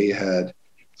company, and they had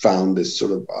found this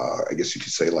sort of, I guess you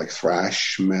could say, like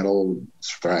thrash metal,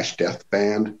 thrash death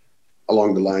band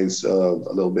along the lines of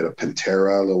a little bit of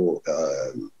Pantera, a little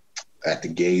At the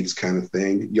Gates kind of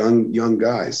thing, young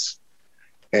guys.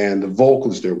 And the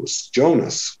vocalist there was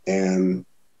Jonas, and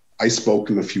I spoke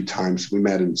to him a few times. We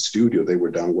met in the studio. They were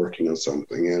down working on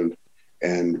something,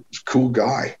 and cool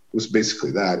guy. It was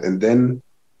basically that. And then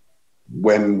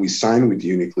when we signed with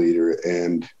Unique Leader,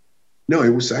 and no, it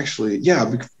was actually, yeah,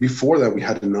 before that we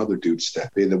had another dude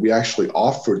step in that we actually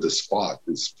offered the spot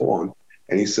in Spawn,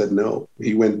 and he said no.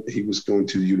 He was going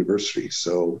to the university,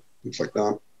 so he was like,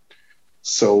 no.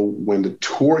 So when the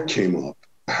tour came up,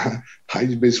 I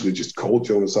basically just called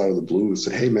Jonas out of the blue and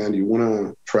said, hey man, do you want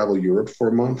to travel Europe for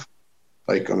a month,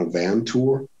 like on a van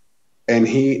tour? And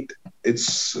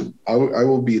I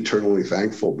will be eternally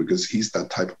thankful, because he's that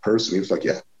type of person. He was like,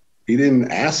 yeah. He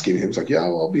didn't ask him. He was like, yeah,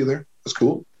 I'll be there. That's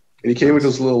cool. And he came with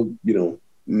his little,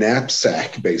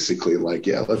 knapsack, basically, like,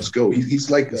 yeah, let's go.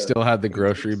 He's like, still had the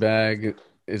grocery bag.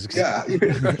 Yeah.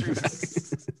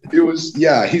 It was,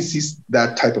 yeah, he's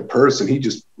that type of person. He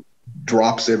just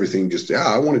drops everything. Just,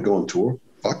 I want to go on tour.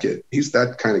 Fuck it. He's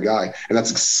that kind of guy. And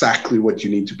that's exactly what you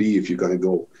need to be if you're going to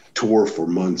go tour for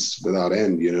months without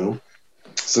end,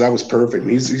 So that was perfect.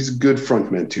 And he's a good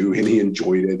frontman too. And he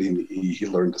enjoyed it. And he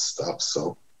learned the stuff.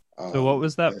 So what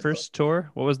was that first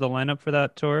tour? What was the lineup for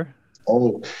that tour?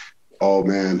 Oh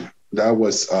man. That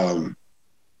was,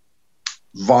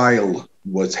 Vile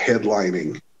was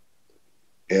headlining.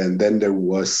 And then there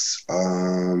was,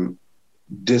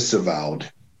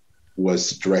 Disavowed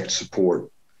was direct support.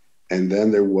 And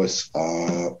then there was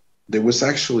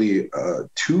actually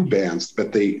two bands,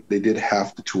 but they did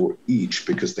half the tour each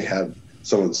because they had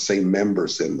some of the same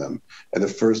members in them. And the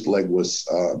first leg was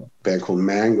a band called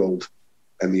Mangled,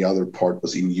 and the other part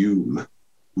was Inhume,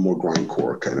 more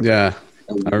grindcore kind of. Yeah,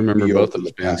 I remember both of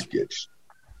the bands.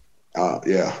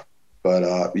 Yeah, but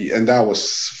and that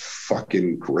was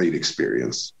fucking great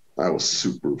experience. That was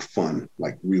super fun,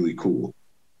 like really cool.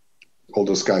 All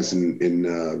those guys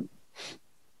in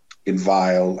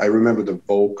Vile. I remember the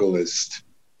vocalist.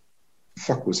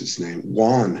 Fuck was his name?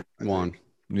 Juan.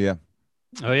 Yeah.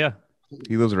 Oh yeah.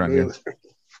 He lives around here.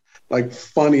 Like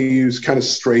funny, he was kind of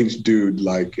strange dude.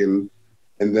 Like and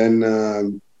then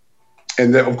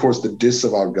of course the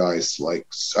Disavowed guys. Like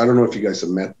I don't know if you guys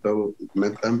have met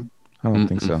them. I don't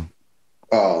think so.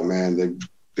 Oh man,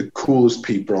 the coolest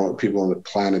people on the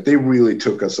planet. They really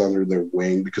took us under their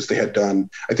wing because they had done.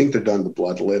 I think they'd done the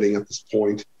Bloodletting at this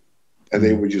point. And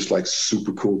they were just like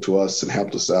super cool to us and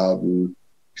helped us out. And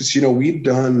because,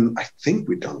 I think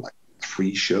we'd done like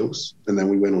 3 shows, and then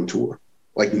we went on tour,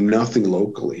 like nothing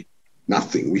locally,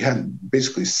 nothing. We had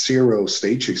basically 0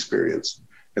 stage experience.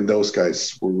 And those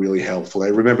guys were really helpful. I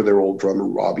remember their old drummer,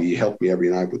 Robbie. He helped me every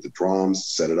night with the drums,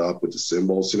 set it up with the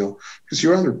cymbals, because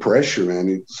you're under pressure, man.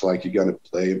 It's like you got to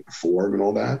play and perform and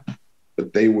all that.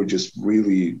 But they were just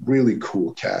really, really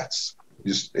cool cats.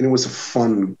 And it was a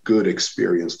fun, good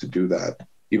experience to do that,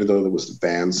 even though there was the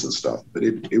bands and stuff. But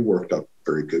it worked out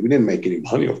very good. We didn't make any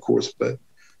money, of course, but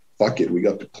fuck it, we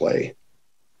got to play.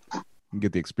 You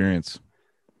get the experience.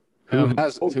 Who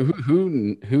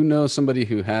knows somebody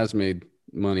who has made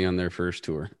money on their first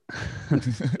tour?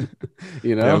 Definitely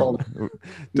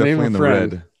in the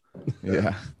red.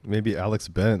 Yeah, maybe Alex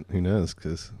Bent. Who knows?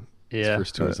 Because his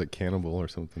first tour was like Cannibal or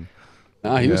something.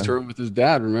 Nah, he was touring with his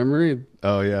dad. Remember?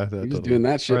 Oh yeah, he was doing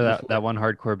that shit. Or that one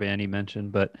hardcore band he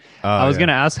mentioned. But I was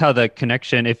gonna ask how the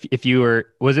connection. If you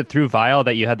was it through Vile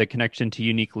that you had the connection to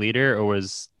Unique Leader, or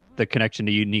was the connection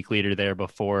to Unique Leader there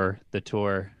before the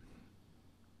tour?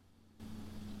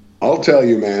 I'll tell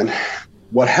you, man.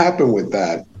 What happened with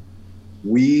that?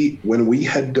 When we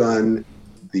had done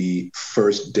the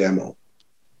first demo,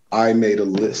 I made a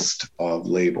list of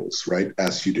labels, right,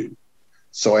 as you do.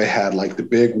 So I had like the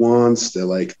big ones,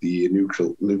 the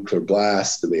Nuclear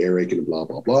Blast and the Eric and blah,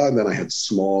 blah, blah. And then I had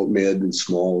small, mid and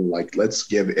small, like let's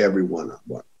give everyone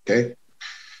one. Okay.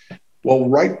 Well,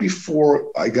 right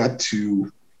before I got to,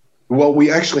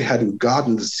 we actually hadn't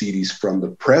gotten the CDs from the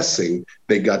pressing.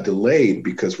 They got delayed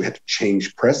because we had to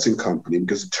change pressing company,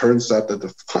 because it turns out that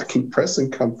the fucking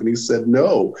pressing company said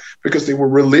no because they were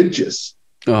religious.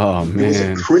 Oh man, it was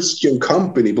a Christian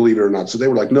company, believe it or not. So they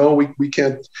were like, "No, we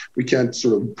can't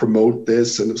sort of promote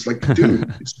this." And it's like,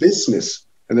 dude, it's business.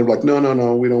 And they were like, "No,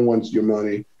 we don't want your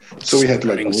money." So we had to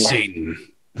like, Satan.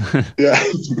 Yeah,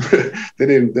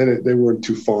 they weren't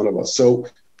too fond of us. So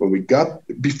before we got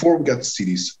the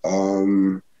CDs,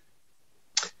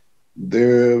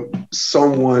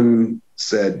 someone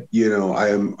said,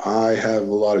 I have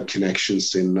a lot of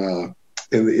connections in the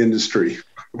industry.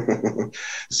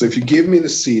 So if you give me the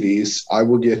CDs, I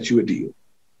will get you a deal.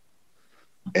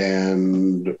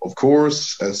 And of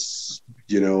course, as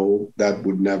you know, that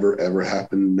would never ever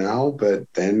happen now, but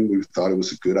then we thought it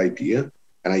was a good idea.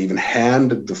 And I even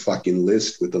handed the fucking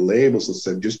list with the labels and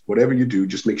said, just whatever you do,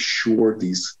 just make sure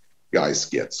these guys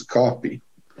gets a copy.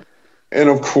 And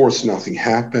of course, nothing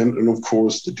happened. And of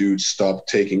course, the dude stopped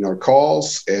taking our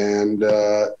calls. And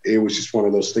it was just one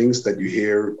of those things that you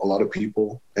hear a lot of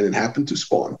people, and it happened to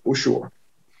Spawn, for sure.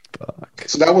 Fuck.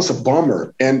 So that was a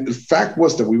bummer. And the fact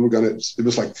was that it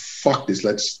was like, fuck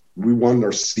this, we want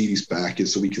our CDs back and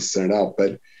so we can send it out.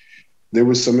 But there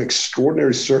was some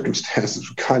extraordinary circumstances,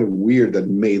 kind of weird, that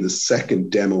made the second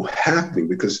demo happening,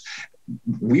 because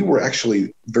we were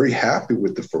actually very happy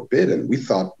with the Forbidden. We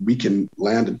thought we can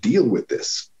land a deal with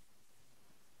this.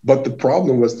 But the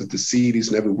problem was that the CDs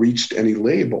never reached any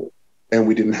label, and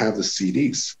we didn't have the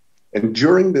CDs. And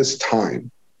during this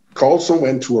time, Carlson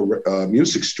went to a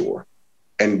music store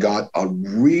and got a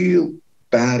real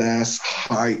badass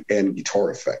high-end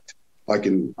guitar effect, like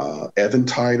in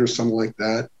Eventide or something like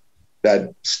that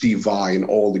Steve Vai and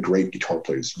all the great guitar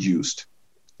players used.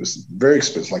 It was very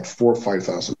expensive, like $4,000 or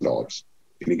 $5,000.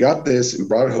 And he got this and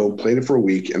brought it home, played it for a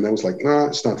week, and then was like, nah,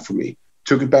 it's not for me.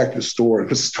 Took it back to the store, and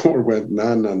the store went,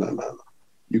 no.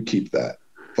 You keep that.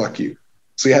 Fuck you.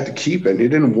 So he had to keep it, and he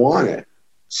didn't want it.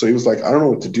 So he was like, I don't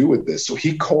know what to do with this. So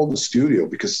he called the studio,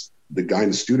 because the guy in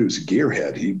the studio is a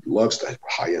gearhead. He loves that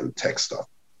high-end tech stuff.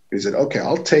 And he said, okay,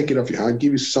 I'll take it off you. I'll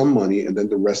give you some money, and then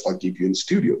the rest I'll give you in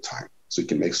studio time, so you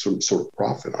can make some sort of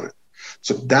profit on it.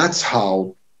 So that's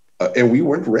how, and we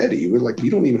weren't ready. We were like, we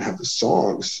don't even have the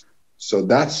songs. So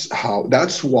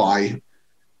that's why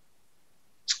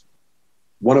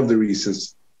one of the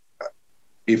reasons,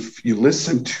 if you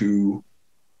listen to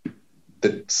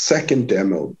the second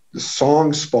demo, the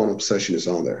song Spawn Obsession is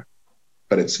on there,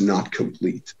 but it's not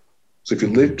complete. So if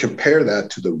you compare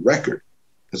that to the record,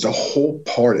 there's a whole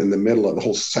part in the middle of the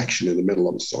whole section in the middle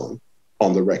of the song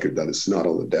on the record that is not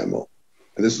on the demo.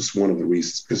 And this was one of the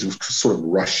reasons, because it was sort of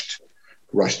rushed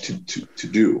to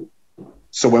do.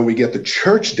 So when we get the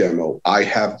church demo,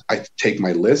 I take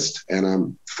my list and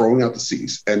I'm throwing out the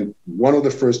CDs. And one of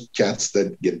the first cats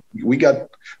we got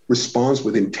response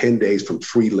within 10 days from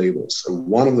 3 labels. And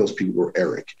one of those people were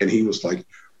Eric. And he was like,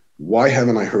 why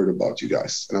haven't I heard about you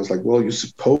guys? And I was like, well, you're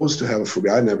supposed to have a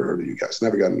Forbidden. I never heard of you guys.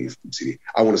 Never got any CD.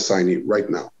 I want to sign you right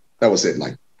now. That was it.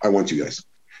 Like, I want you guys.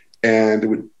 And there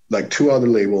were like 2 other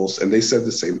labels, and they said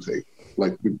the same thing.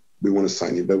 Like, we want to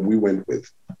sign you. But we went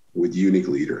with Unique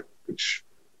Leader, which,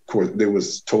 of course, there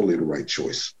was totally the right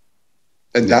choice.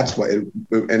 And that's why,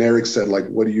 and Eric said, like,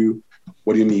 what do you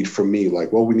need from me?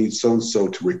 Like, well, we need so-and-so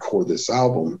to record this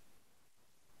album.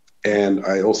 And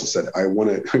I also said,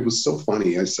 it was so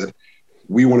funny. I said,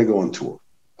 we want to go on tour,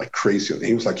 like crazy. And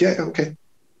he was like, yeah, okay.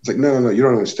 It's like, no, you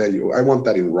don't understand. I want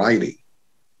that in writing.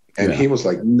 And he was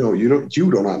like, no, you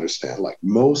don't understand. Like,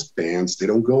 most bands, they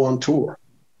don't go on tour.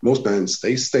 Most bands,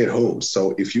 they stay at home.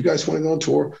 So if you guys want to go on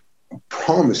tour, I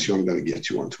promise you I'm going to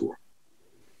get you on tour.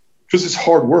 Because it's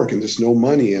hard work and there's no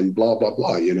money and blah, blah,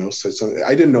 blah, So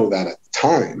I didn't know that at the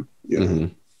time,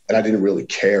 and I didn't really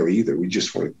care either. We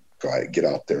just want to try to get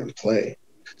out there and play.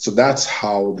 So that's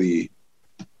how the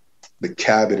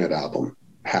Cabinet album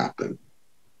happened,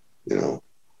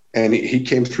 And he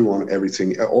came through on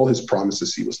everything. All his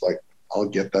promises, he was like, I'll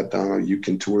get that down. You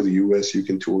can tour the US, you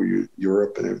can tour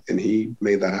Europe. And he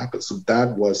made that happen. So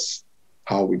that was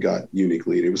how we got Unique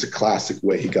Leader. It was a classic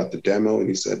way. He got the demo and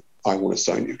he said, I want to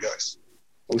sign you guys.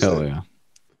 Hell yeah.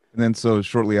 And then so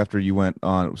shortly after you went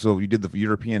on, so you did the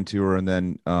European tour, and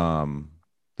then the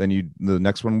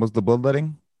next one was the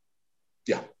Bloodletting?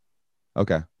 Yeah.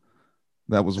 Okay.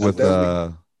 That was with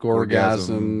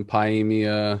Gorgasm,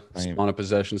 Pyemia, Spawn of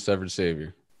Possession, Severed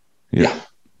Savior. Yeah.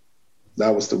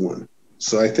 That was the one.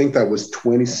 So I think that was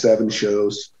 27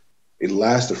 shows. It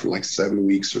lasted for like 7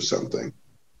 weeks or something.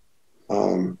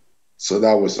 So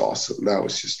that was awesome. That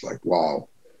was just like, wow.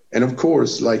 And of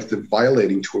course, like the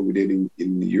Violating tour we did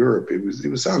in Europe, it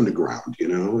was underground, It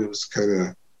was kind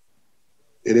of,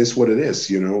 it is what it is,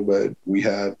 but we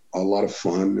had a lot of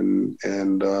fun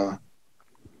and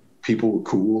people were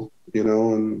cool,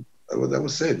 and that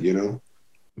was it,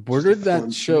 Where did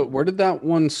that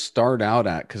one start out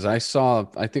at? Because I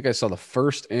think I saw the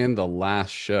first and the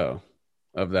last show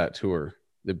of that tour.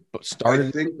 It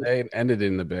started in the Bay and ended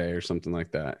in the Bay or something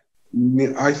like that.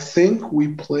 I think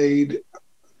we played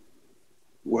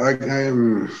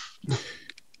Well,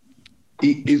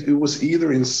 it was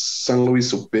either in San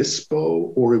Luis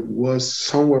Obispo or it was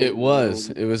somewhere. It was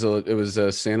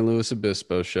a San Luis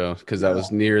Obispo show because that Yeah.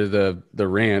 was near the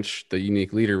ranch, the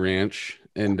Unique Leader Ranch,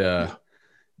 and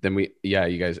then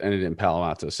you guys ended in Palo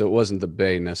Alto, so it wasn't the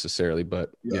Bay necessarily, but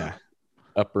yeah,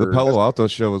 The upper. Palo Alto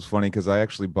show was funny because I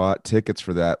actually bought tickets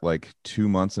for that like 2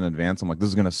 months in advance. I'm like, this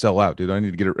is gonna sell out, dude. I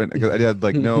need to get it. Because I had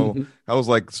like no, I was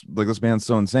like this band's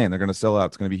so insane. They're gonna sell out.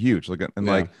 It's gonna be huge. Like and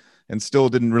Yeah. like and still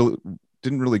didn't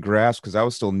really grasp because I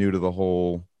was still new to the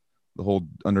whole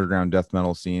underground death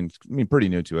metal scene. I mean, pretty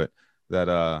new to it.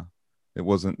 That it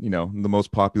wasn't the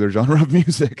most popular genre of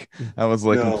music. I was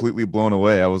like No. completely blown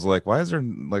away. I was like, why is there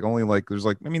like only like there's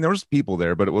like I mean there was people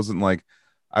there, but it wasn't like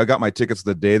I got my tickets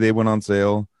the day they went on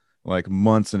sale, like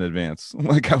months in advance.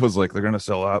 Like I was like, they're gonna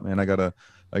sell out, man. I gotta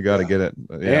get it.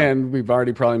 But, yeah. And we've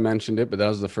already probably mentioned it, but that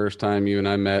was the first time you and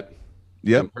I met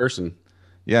in person.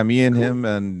 Yeah, me and him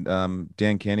and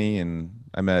Dan Kenny, and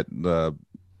I met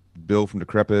Bill from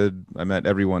Decrepit. I met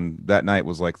everyone that night.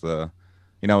 Was like I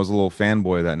was a little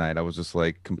fanboy that night. I was just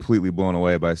like completely blown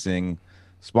away by seeing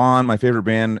Spawn, my favorite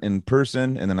band, in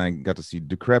person, and then I got to see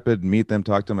Decrepit, meet them,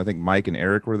 talk to them. I think Mike and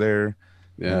Eric were there.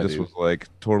 Yeah, And just dude. was like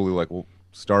totally like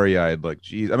starry eyed. Like,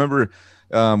 geez, I remember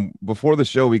before the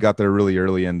show we got there really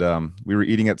early, and we were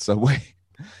eating at Subway,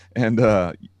 and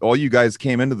all you guys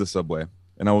came into the Subway,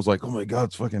 and I was like, oh my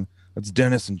god, that's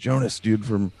Dennis and Jonas, dude,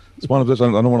 from Spawn of This. I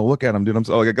don't want to look at him, dude. I'm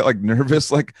so like I got like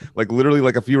nervous, like literally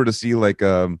like if you were to see like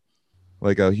a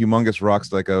humongous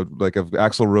rocks like if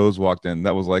Axl Rose walked in,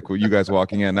 that was like you guys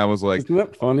walking in. That was like Isn't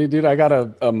that funny, dude? I got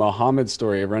a Muhammad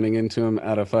story of running into him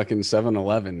at a fucking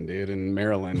 7-Eleven, dude, in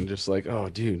Maryland. Just like, oh,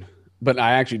 dude. But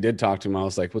I actually did talk to him. I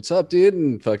was like, what's up, dude?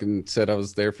 And fucking said I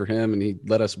was there for him. And he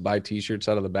let us buy t-shirts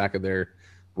out of the back of their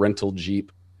rental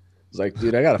Jeep. I was like,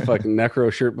 dude, I got a fucking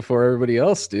Necro shirt before everybody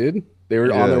else, dude. They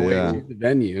were on their way to the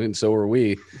venue, and so were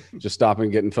we. Just stopping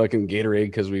and getting fucking Gatorade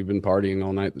because we've been partying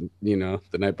all night, the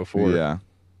night before. Yeah.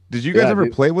 Did you guys ever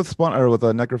dude. play with Spawn or with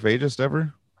a Necrophagist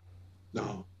ever?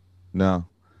 No.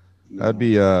 That'd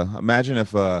be imagine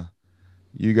if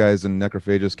you guys and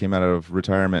Necrophagist came out of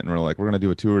retirement and were like, we're gonna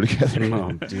do a tour together.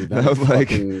 Oh, dude, that would like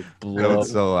fucking that blow would up.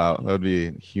 sell out. That would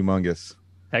be humongous.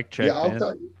 Heck trick, Yeah, I'll man.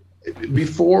 tell you.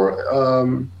 Before,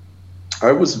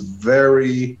 I was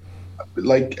very,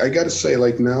 like, I gotta say,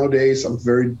 like, nowadays I'm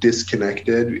very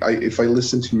disconnected. If I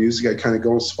listen to music, I kind of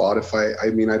go on Spotify. I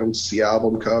mean, I don't see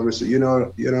album covers,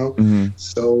 Mm-hmm.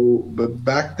 So, but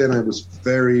back then I was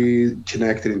very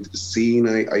connected into the scene.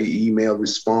 I emailed,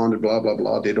 responded, blah, blah,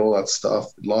 blah, did all that stuff.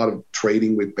 A lot of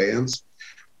trading with bands.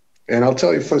 And I'll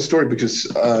tell you a fun story because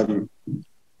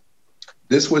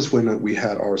this was when we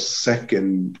had our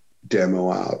second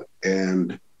demo out,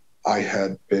 and I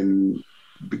had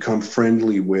become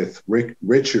friendly with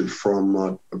Richard from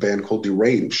a band called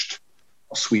Deranged,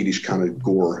 a Swedish kind of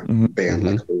gore band,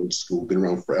 like old school, been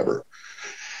around forever.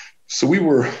 So we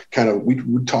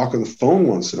would talk on the phone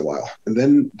once in a while. And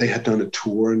then they had done a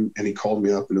tour, and he called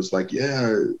me up and was like,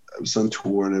 yeah, I was on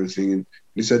tour and everything. And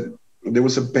he said, there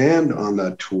was a band on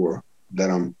that tour that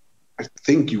I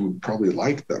think you would probably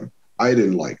like them. I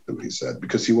didn't like them, he said,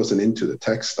 because he wasn't into the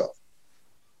tech stuff.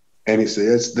 And he said,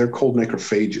 yes, they're called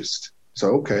Necrophagist.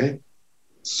 So, okay.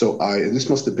 So this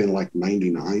must have been like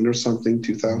 99 or something,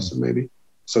 2000 maybe.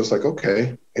 So it's like,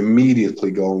 okay,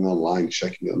 immediately going online,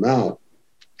 checking them out.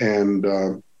 And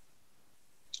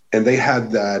they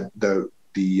had the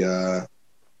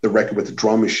record with the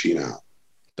drum machine out.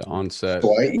 The onset.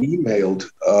 So I emailed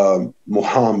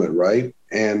Mohammed, right?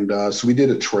 And so we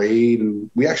did a trade, and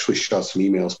we actually shot some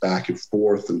emails back and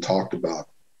forth and talked about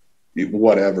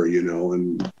whatever,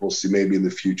 and we'll see maybe in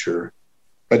the future.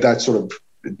 But that sort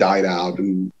of died out,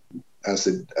 and as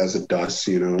it does,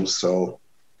 So,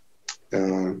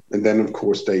 and then of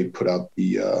course they put out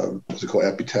the what's it called,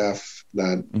 Epitaph,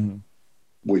 that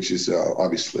which is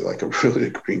obviously like a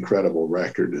really incredible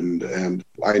record, and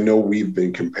I know we've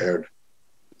been compared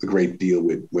a great deal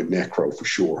with Necro for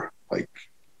sure, like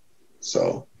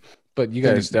so. But you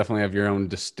guys definitely have your own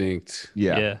distinct.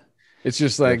 Yeah. It's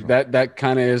just like that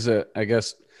kind of is I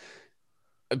guess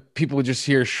people would just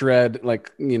hear shred, like,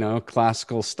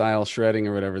 classical style shredding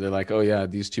or whatever. They're like, oh yeah,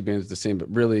 these two bands are the same, but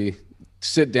really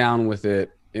sit down with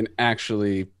it and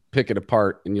actually pick it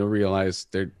apart, and you'll realize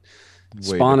they're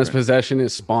Spawn of Possession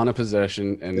is Spawn of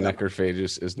Possession, and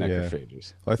Necrophagist is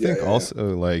Necrophagist. Well, I think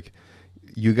also like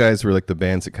you guys were like the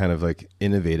bands that kind of like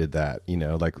innovated that,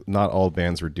 like not all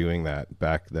bands were doing that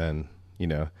back then, you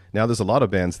know. Now there's a lot of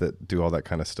bands that do all that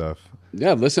kind of stuff.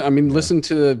 Yeah, listen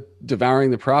to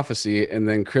Devouring the Prophecy and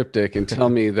then Cryptic, and tell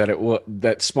me that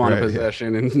that Spawn of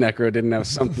Possession and Necro didn't have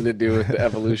something to do with the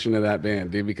evolution of that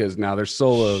band, dude. Because now there's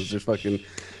solos, there's fucking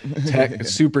tech,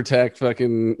 super tech,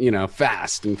 fucking, you know,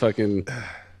 fast and fucking.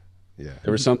 Yeah,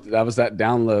 there was something that was that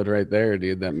download right there,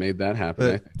 dude, that made that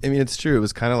happen. But, I mean, it's true. It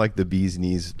was kind of like the bee's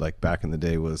knees, like back in the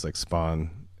day, was like Spawn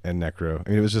and Necro. I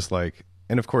mean, it was just like,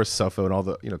 and of course Suffo and all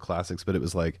the, you know, classics. But it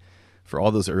was like, for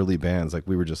all those early bands, like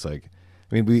we were just like,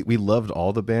 I mean, we loved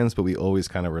all the bands, but we always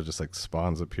kind of were just like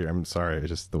Spawns up here. I'm sorry, it's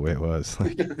just the way it was.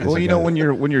 Like, well, you know, when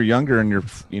you're younger and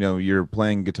you're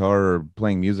playing guitar or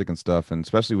playing music and stuff, and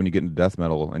especially when you get into death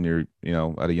metal and you're, you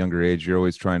know, at a younger age, you're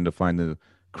always trying to find the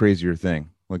crazier thing.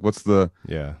 Like, what's the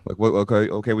like what?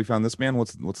 Okay, we found this band.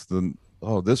 What's the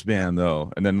this band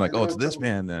though? And then like, it's this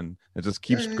band. Then it just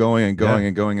keeps going and going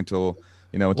and going until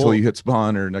you hit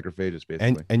Spawn or Necrophagus,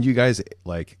 basically. And you guys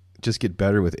like just get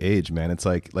better with age, man. It's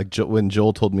like when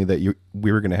Joel told me that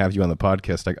we were going to have you on the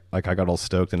podcast, I got all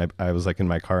stoked, and I was like in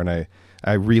my car and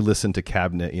I re-listened to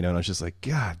Cabinet, you know, and I was just like,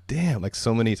 God damn, like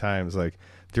so many times, like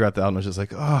throughout the album, I was just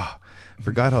like, I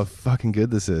forgot how fucking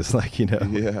good this is, like, you know.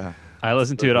 Yeah. I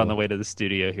listened to it on the way to the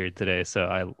studio here today,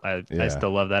 so I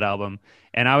still love that album.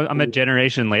 And I'm a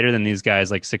generation later than these guys,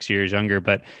 like 6 years younger,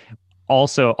 but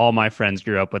also all my friends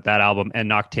grew up with that album and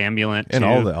Noctambulant and too.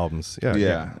 all the albums. And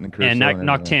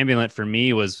Noctambulant for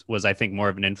me was I think more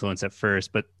of an influence at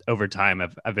first, but over time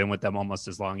I've been with them almost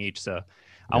as long each. So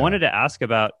I wanted to ask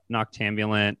about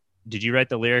Noctambulant. Did you write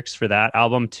the lyrics for that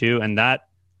album too? And that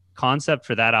concept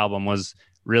for that album was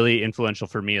really influential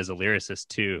for me as a lyricist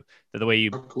too. The way you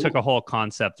took a whole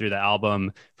concept through the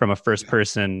album from a first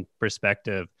person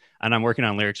perspective. And I'm working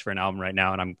on lyrics for an album right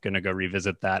now, and I'm going to go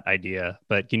revisit that idea.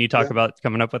 But can you talk about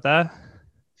coming up with that?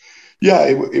 Yeah,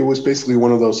 it was basically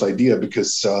one of those ideas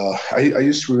because I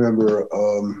used to remember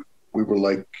we were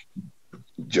like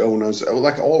Jonas,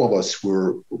 like all of us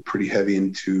were pretty heavy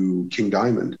into King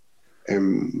Diamond,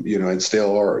 and you know, and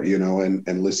still are, you know,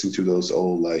 and listening to those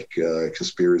old like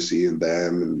Conspiracy and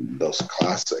Them and those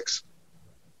classics,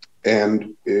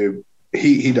 and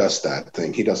he does that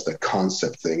thing. He does the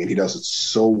concept thing, and he does it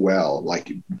so well. Like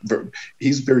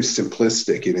he's very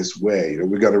simplistic in his way. You know,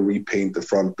 we got to repaint the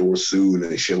front door soon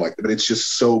and shit like that. But it's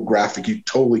just so graphic. You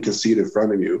totally can see it in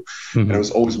front of you. Mm-hmm. And I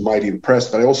was always mighty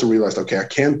impressed. But I also realized, okay, I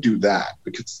can't do that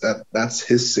because that's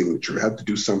his signature. I have to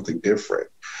do something different.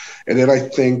 And then I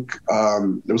think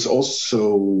there was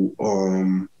also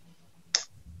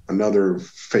another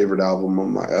favorite album of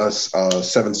my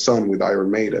Seventh Son with Iron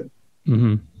Maiden.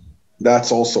 Mm-hmm.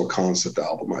 That's also a concept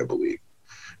album, I believe.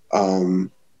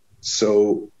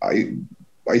 So I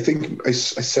think I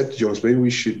said to Jones, maybe we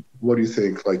should. What do you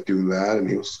think? Like doing that? And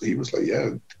he was like,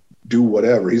 yeah, do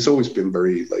whatever. He's always been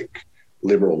very like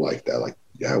liberal like that. Like,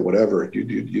 yeah, whatever, you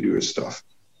do your stuff.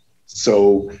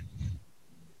 So,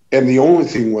 and the only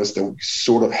thing was that we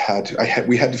sort of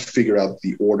we had to figure out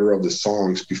the order of the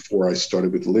songs before I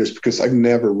started with the lyrics, because I've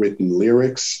never written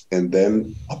lyrics and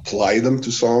then apply them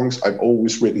to songs. I've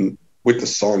always written with the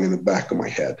song in the back of my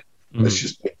head.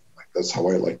 Mm-hmm. That's how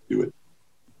I like to do it.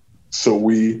 So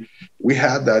we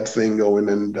had that thing going,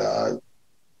 and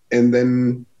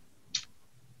then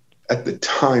at the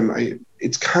time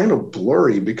it's kind of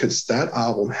blurry because that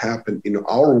album happened in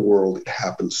our world. It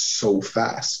happened so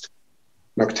fast.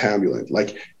 Noctambulant,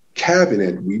 like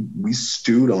Cabinet, we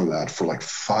stewed on that for like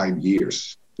 5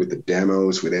 years with the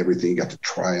demos, with everything, got to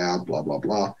try out, blah blah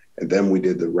blah, and then we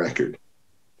did the record.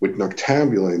 With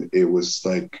Noctambulant, it was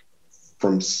like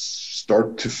from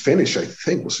start to finish, I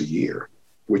think was a year,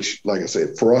 which, like I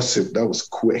said, for us, that was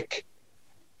quick.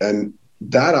 And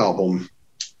that album,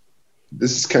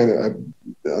 this is kind of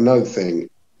another thing,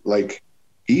 like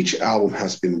each album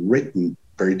has been written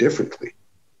very differently.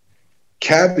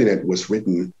 Cabinet was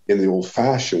written in the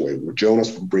old-fashioned way, where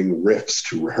Jonas would bring riffs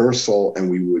to rehearsal, and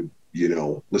we would, you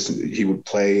know, listen. He would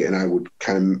play, and I would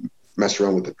kind of mess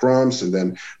around with the drums, and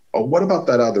then, oh, what about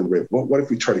that other riff? What if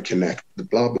we try to connect the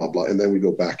blah, blah, blah, and then we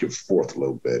go back and forth a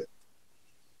little bit.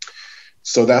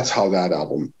 So that's how that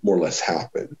album more or less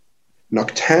happened.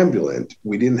 Noctambulant,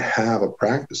 we didn't have a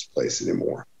practice place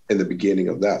anymore in the beginning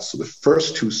of that. So the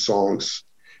first two songs,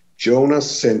 Jonas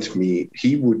sent me,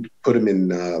 he would put them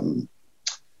in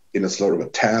a sort of a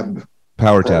tab.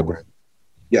 Power program. tab.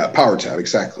 Yeah, Power tab,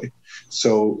 exactly.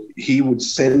 So he would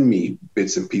send me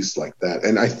bits and pieces like that.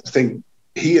 And I think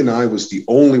he and I was the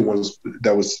only ones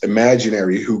that was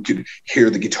imaginary who could hear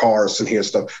the guitars and hear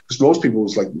stuff. Because most people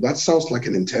was like, that sounds like a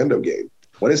Nintendo game.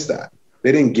 What is that?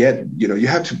 They didn't get, you know, you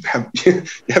have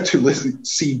to listen,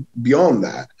 see beyond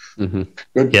that. Mm-hmm.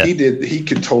 But he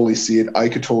could totally see it. I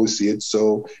could totally see it.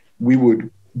 So we would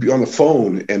be on the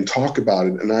phone and talk about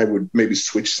it. And I would maybe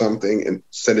switch something and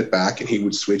send it back, and he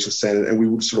would switch and send it. And we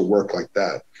would sort of work like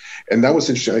that. And that was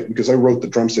interesting because I wrote the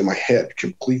drums in my head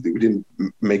completely. We didn't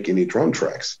make any drum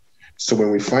tracks. So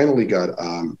when we finally got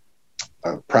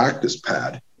a practice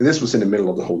pad, and this was in the middle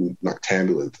of the whole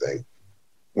Noctambulant thing.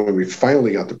 When we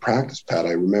finally got the practice pad,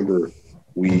 I remember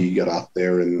we got out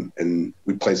there and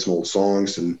we played some old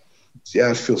songs, and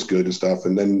yeah, it feels good and stuff.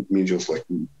 And then me and Joe was like,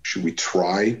 should we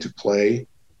try to play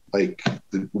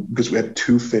because we had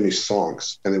 2 finished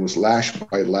songs, and it was Lash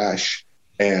by Lash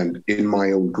and In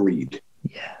My Own Greed.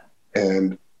 Yeah.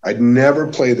 And I'd never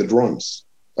played the drums,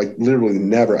 like literally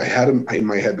never. I had them in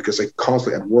my head because I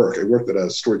constantly at work. I worked at a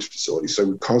storage facility, so I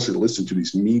would constantly listen to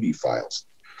these MIDI files.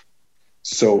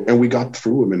 So, and we got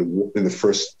through them in the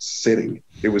first sitting.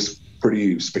 It was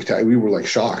pretty spectacular. We were like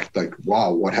shocked, like,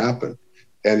 wow, what happened?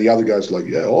 And the other guys were like,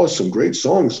 yeah, oh, some great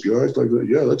songs, guys. Like,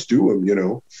 yeah, let's do them, you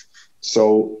know.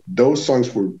 So those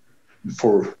songs were,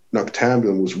 for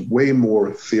Noctambulant, was way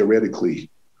more theoretically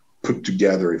put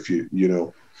together. If you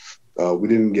know, we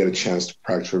didn't get a chance to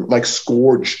practice. Like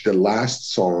Scourge, the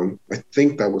last song, I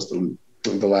think that was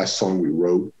the last song we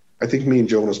wrote. I think me and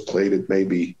Jonas played it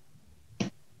maybe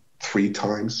 3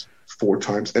 times, 4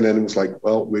 times, and then it was like,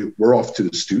 well, we're off to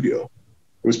the studio.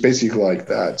 It was basically like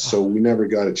that. So we never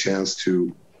got a chance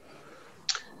to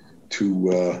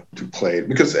play it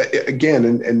because, again,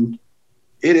 and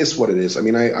it is what it is. I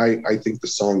mean, I think the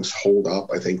songs hold up.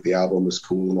 I think the album is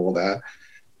cool and all that.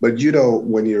 But you know,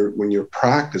 when you're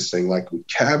practicing, like with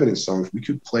cabinet songs, we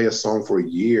could play a song for a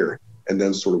year and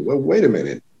then sort of, well, wait a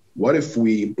minute, what if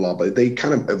we blah blah? They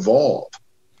kind of evolve.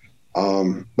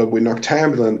 But with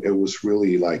Noctambulant, it was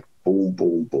really like boom,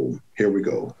 boom, boom. Here we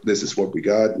go. This is what we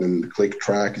got, and then the click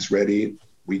track is ready.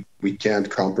 We can't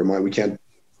compromise. We can't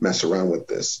mess around with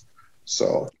this.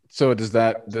 So does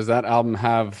that album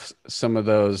have some of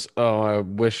those? Oh, I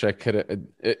wish I could.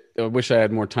 I wish I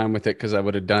had more time with it because I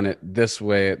would have done it this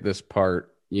way at this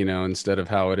part, you know, instead of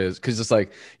how it is. Because it's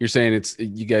like you're saying,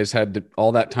 you guys had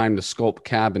all that time to sculpt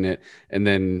Cabinet, and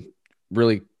then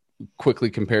really quickly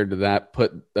compared to that,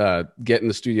 get in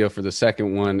the studio for the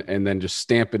second one, and then just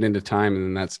stamp it into time, and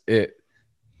then that's it.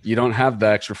 You don't have the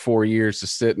extra 4 years to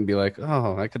sit and be like,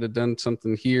 oh, I could have done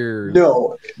something here.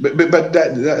 No, but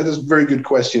that is a very good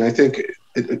question. I think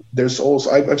there's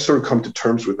also, I've sort of come to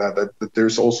terms with that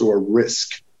there's also a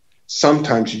risk.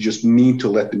 Sometimes you just need to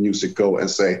let the music go and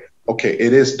say, okay,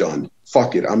 it is done.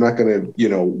 Fuck it. I'm not going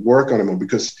to, work on it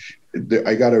because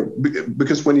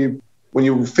because when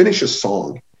you finish a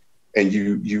song and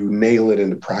you nail it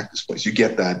in the practice place, you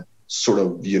get that sort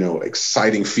of,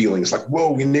 exciting feeling. It's like,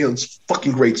 whoa, we nailed this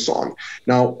fucking great song.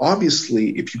 Now,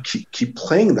 obviously, if you keep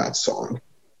playing that song,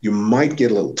 you might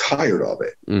get a little tired of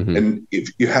it. Mm-hmm. And if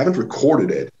you haven't recorded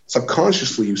it,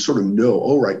 subconsciously, you sort of know,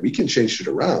 all right, we can change it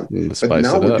around. But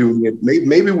now we're doing it.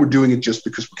 Maybe we're doing it just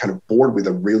because we're kind of bored with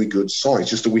a really good song. It's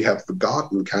just that we have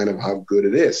forgotten kind of how good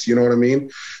it is. You know what I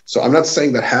mean? So I'm not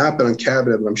saying that happened on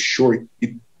Cabinet, but I'm sure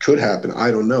it could happen.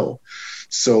 I don't know.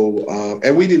 So,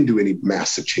 and we didn't do any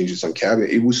massive changes on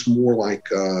Cabinet. It was more like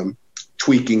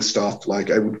tweaking stuff.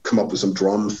 Like I would come up with some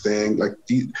drum thing.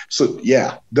 So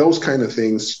yeah, those kind of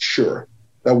things, sure,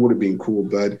 that would have been cool.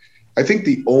 But I think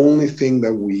the only thing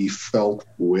that we felt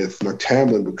with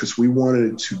Noctambulant, because we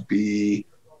wanted it to be,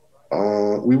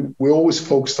 we always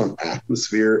focused on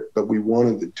atmosphere, but we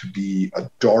wanted it to be a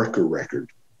darker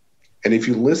record. And if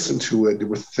you listen to it, there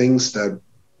were things that,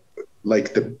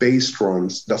 like the bass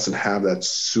drums doesn't have that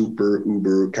super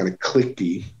uber kind of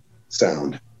clicky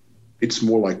sound. It's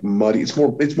more like muddy. It's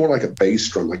more like a bass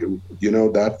drum, like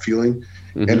that feeling.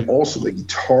 Mm-hmm. And also the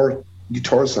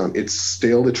guitar sound. It's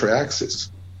still the Triaxis.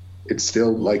 It's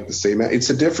still like the same.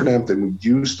 It's a different amp than we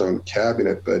used on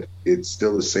Cabinet, but it's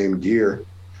still the same gear.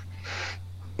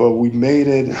 But we made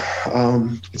it.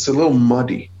 It's a little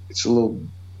muddy. It's a little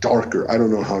darker. I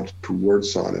don't know how to put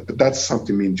words on it, but that's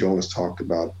something me and Jonas talked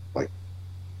about. Like,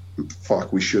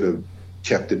 fuck, we should have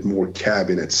kept it more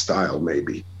Cabinet style,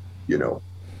 maybe,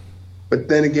 But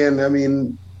then again, I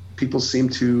mean, people seem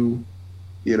to,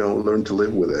 learn to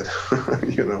live with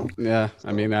it, Yeah,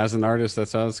 I mean, as an artist,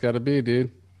 that's how it's got to be,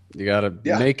 dude. You got to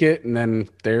make it, and then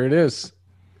there it is.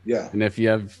 Yeah. And if you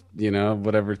have,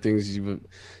 whatever things you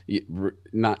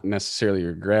not necessarily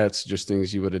regrets, just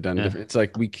things you would have done different. It's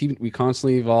like we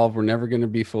constantly evolve. We're never going to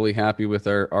be fully happy with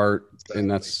our art, and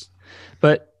that's.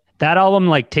 But that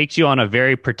album takes you on a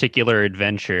very particular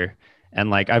adventure,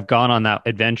 and I've gone on that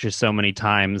adventure so many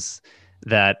times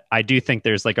that I do think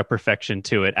there's a perfection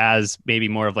to it, as maybe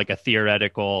more of a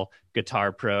theoretical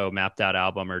Guitar Pro mapped out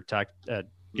album or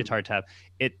guitar tab,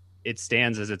 it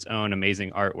stands as its own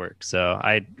amazing artwork. So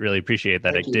I really appreciate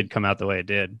that it did come out the way it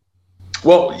did.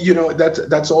 Well,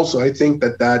 that's also, I think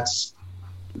that's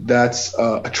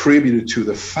attributed to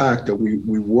the fact that we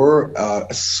were,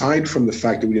 aside from the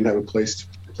fact that we didn't have a place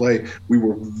to play, we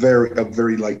were a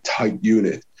very like tight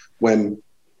unit.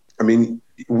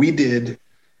 We did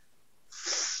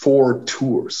 4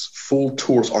 tours, full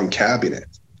tours on Cabinet.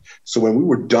 So when we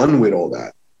were done with all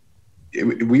that,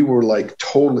 we were like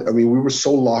totally, we were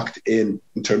so locked in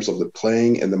terms of the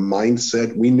playing and the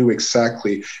mindset. We knew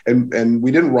exactly, and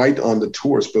we didn't write on the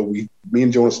tours, but me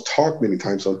and Jonas talked many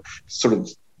times on sort of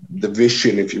the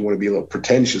vision, if you want to be a little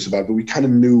pretentious about it, but we kind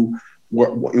of knew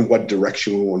in what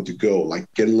direction we wanted to go, like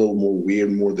get a little more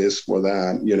weird, more this, more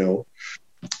that,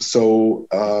 So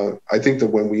I think that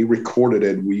when we recorded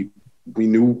it, we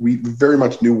very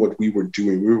much knew what we were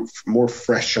doing. We were more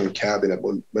fresh on Cabinet.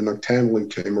 When Noctambulin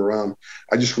came around,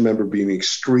 I just remember being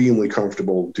extremely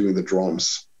comfortable doing the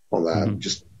drums on that,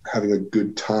 just having a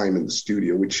good time in the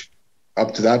studio, which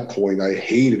up to that point, I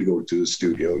hated to go to the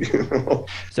studio.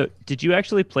 So did you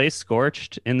actually play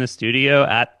Scorched in the studio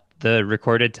at the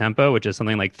recorded tempo, which is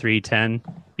something like 310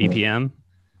 BPM?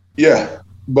 Yeah,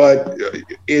 but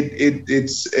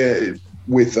it's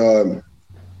with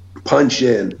Punch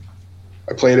In.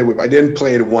 I played it I didn't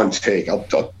play it one take.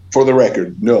 For the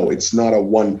record, no, it's not a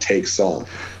one take song.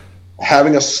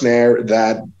 Having a snare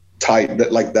that tight,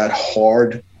 that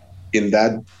hard in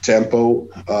that tempo,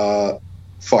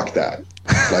 fuck that.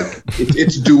 Like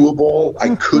it's doable.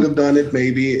 I could have done it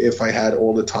maybe if I had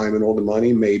all the time and all the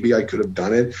money. Maybe I could have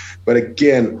done it. But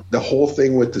again, the whole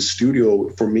thing with the studio,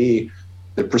 for me,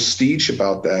 the prestige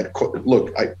about that.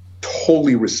 Look, I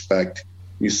totally respect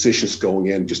musicians going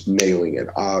in just nailing it.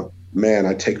 Man,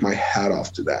 I take my hat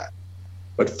off to that.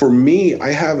 But for me,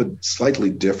 I have a slightly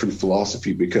different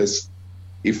philosophy, because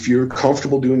if you're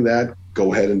comfortable doing that,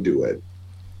 go ahead and do it.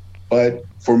 But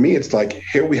for me, it's like,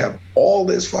 here we have all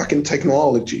this fucking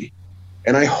technology,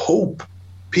 and I hope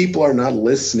people are not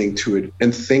listening to it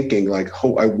and thinking like,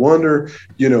 oh, I wonder,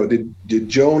 did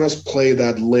Jonas play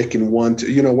that lick in one,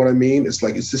 you know what I mean? It's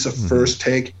like, is this a first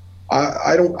take?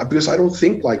 I don't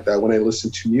think like that when I listen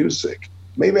to music.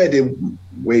 Maybe I did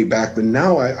way back, but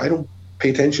now I don't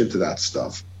pay attention to that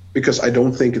stuff because I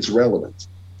don't think it's relevant.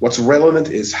 What's relevant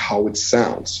is how it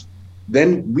sounds.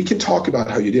 Then we can talk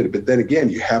about how you did it, but then again,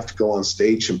 you have to go on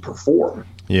stage and perform.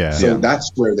 Yeah. So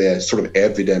that's where the sort of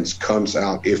evidence comes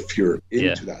out if you're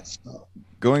into that stuff.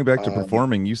 Going back to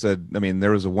performing, you said,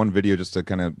 there was one video just to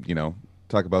kind of,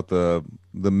 talk about the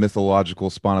mythological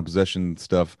Spawn of Possession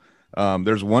stuff.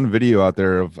 There's one video out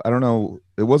there of, I don't know,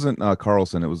 it wasn't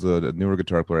Carlson, it was a newer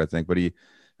guitar player, I think, but he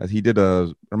did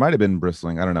or might have been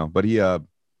Bristling, I don't know, but he did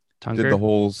the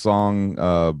whole song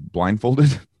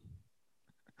blindfolded.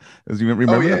 As you remember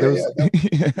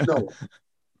that? No,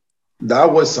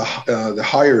 that was the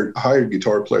hired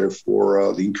guitar player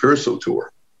for the Incurso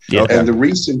tour. Yeah. And the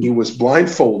reason he was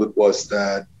blindfolded was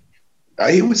that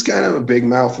he was kind of a big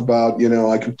mouth about,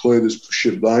 I can play this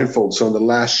shit blindfold. So on the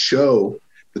last show,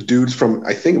 the dudes from,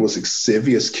 I think it was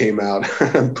Exvius, came out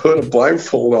and put a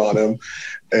blindfold on him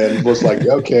and was like,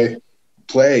 okay,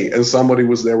 play. And somebody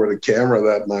was there with a camera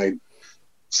that night.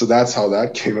 So that's how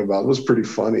that came about. It was pretty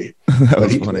funny. That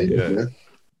was funny.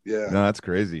 Yeah. No, that's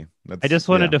crazy. I just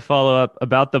wanted to follow up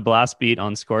about the blast beat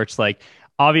on Scorch. Like,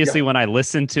 obviously, when I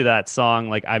listen to that song,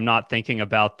 like, I'm not thinking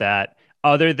about that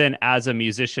other than as a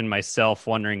musician myself,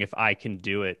 wondering if I can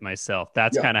do it myself.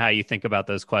 That's kind of how you think about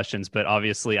those questions. But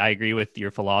obviously, I agree with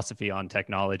your philosophy on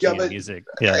technology and music.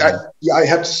 I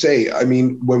have to say,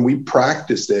 when we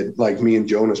practiced it, like me and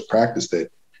Jonas practiced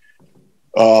it,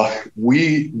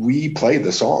 we played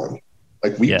the song,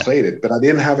 like we played it, but I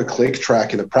didn't have a click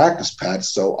track and a practice pad.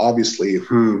 So obviously,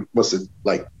 was it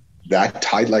like that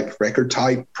tight, like record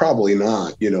tight? Probably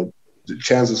not, the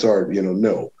chances are,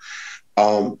 no.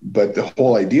 But the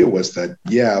whole idea was that,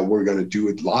 we're going to do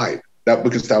it live.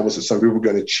 Because that was a song we were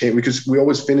going to change, because we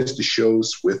always finished the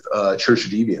shows with Church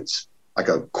of Deviants, like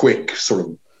a quick sort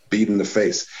of beat in the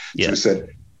face. So we said,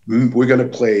 we're going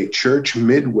to play Church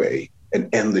midway and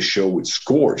end the show with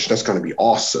Scorch. That's going to be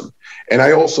awesome. And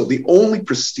the only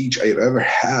prestige I've ever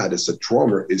had as a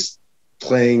drummer is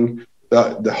playing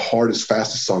the hardest,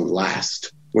 fastest song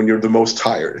last, when you're the most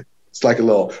tired. It's like a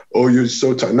little, oh, you're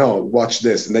so tired. No, watch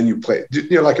this. And then you play,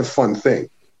 like a fun thing.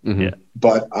 Mm-hmm. Yeah.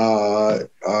 But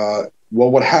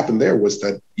what happened there was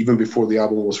that even before the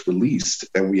album was released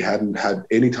and we hadn't had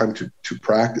any time to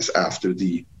practice after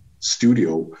the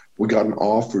studio, we got an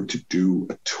offer to do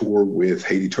a tour with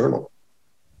Hate Eternal.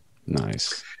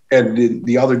 Nice. And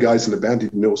the other guys in the band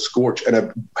didn't know Scorch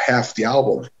and half the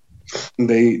album.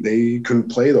 they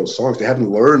couldn't play those songs. They hadn't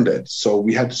learned it, so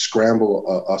we had to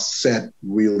scramble a set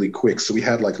really quick. So we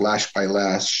had like Lash by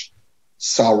Lash,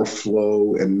 Sour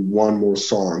Flow, and one more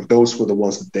song. Those were the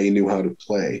ones that they knew how to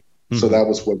play. So that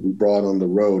was what we brought on the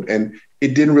road. And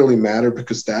it didn't really matter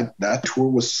because that tour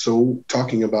was so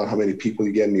talking about how many people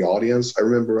you get in the audience. I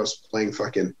remember us playing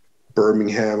fucking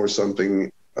Birmingham or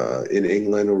something in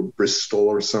England, or Bristol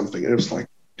or something. And it was like,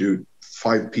 dude,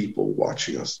 5 people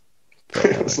watching us.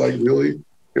 It was like, really?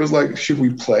 It was like, should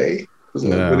we play?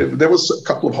 There was a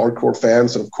couple of hardcore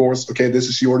fans. And of course, okay, this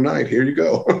is your night. Here you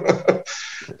go.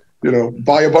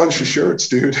 Buy a bunch of shirts,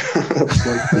 dude.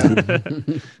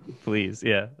 Please.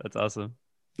 Yeah, that's awesome.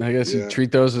 I guess you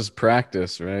treat those as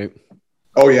practice, right?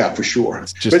 Oh, yeah, for sure.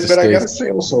 But I got to say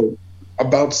also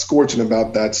about Scorch and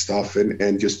about that stuff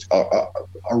and just our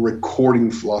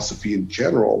recording philosophy in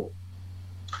general.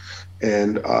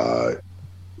 And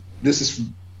this is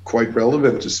quite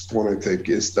relevant to Spawn, I think,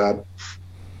 is that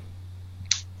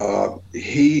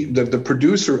the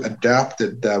producer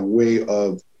adapted that way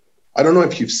of, I don't know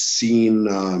if you've seen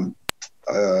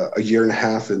A Year and a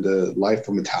Half in the Life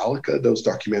of Metallica, those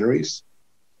documentaries.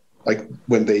 Like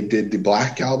when they did the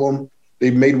Black album, they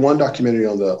made one documentary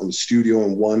on the studio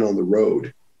and one on the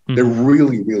road. They're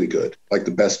really, really good. Like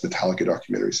the best Metallica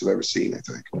documentaries I've ever seen, I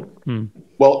think.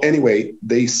 Well, anyway,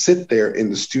 they sit there in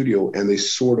the studio and they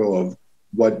sort of,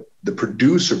 what the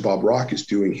producer, Bob Rock, is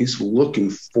doing, he's looking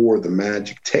for the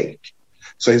magic take.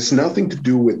 So it's nothing to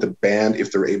do with the band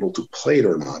if they're able to play it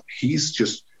or not.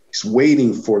 He's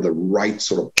waiting for the right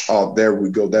sort of, oh, there we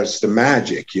go. That's the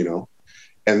magic,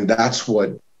 And that's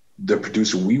what the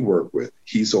producer we work with,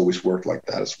 he's always worked like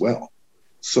that as well.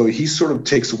 So he sort of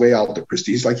takes away all the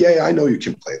prestige. He's like, yeah, I know you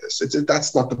can play this.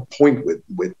 That's not the point with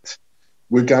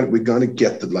we're gonna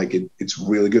get it's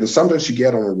really good. And sometimes you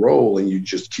get on a roll and you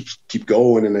just keep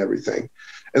going and everything.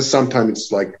 And sometimes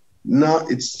it's like, no,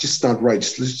 it's just not right.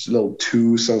 Just a little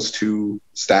sounds too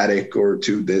static or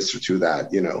too this or too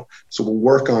that, So we'll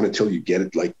work on it till you get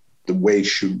it like the way it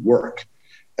should work.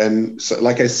 And so,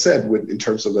 like I said, in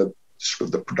terms of the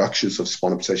productions of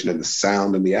Spawn Obsession and the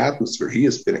sound and the atmosphere, he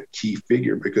has been a key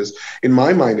figure, because in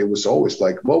my mind it was always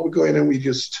like, well, we go in and we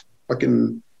just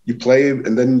fucking, you play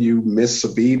and then you miss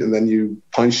a beat and then you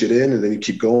punch it in and then you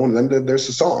keep going and then there's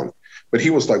a song. But he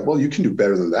was like, well, you can do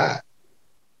better than that.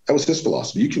 That was his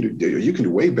philosophy. You can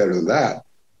do way better than that.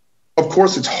 Of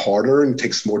course, it's harder and it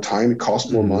takes more time, it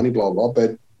costs more money, blah, blah,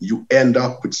 but you end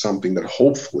up with something that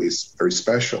hopefully is very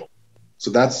special.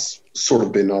 So that's sort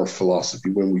of been our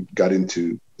philosophy when we got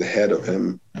into the head of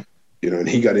him, and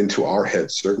he got into our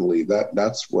head. Certainly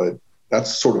that's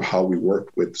sort of how we work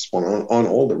with Spawn on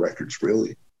all the records,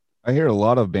 really. I hear a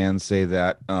lot of bands say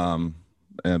that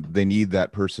they need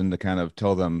that person to kind of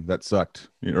tell them that sucked,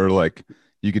 or like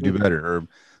you could do better, or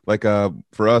like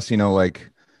for us,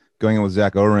 like going in with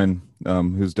Zach Oren,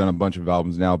 who's done a bunch of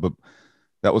albums now, but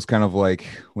that was kind of like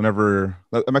whenever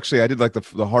I did like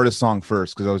the hardest song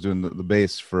first, because I was doing the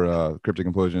bass for Cryptic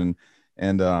Implosion,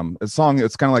 and a song,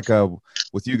 it's kind of like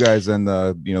with you guys and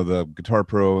the Guitar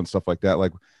Pro and stuff like that.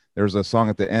 Like there was a song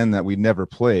at the end that we never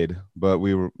played, but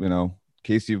we were,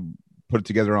 Casey put it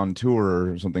together on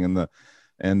tour or something,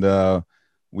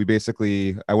 we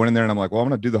basically, I went in there and I'm like, well, I'm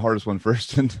going to do the hardest one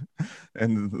first. And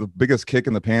the biggest kick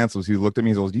in the pants was he looked at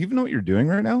me and he goes, do you even know what you're doing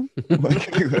right now? He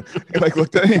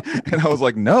looked at me and I was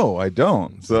like, no, I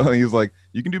don't. So he was like,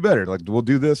 you can do better. Like, we'll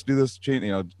do this change.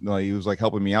 He was like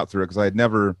helping me out through it, because I had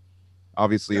never,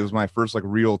 obviously it was my first like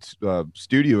real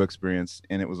studio experience,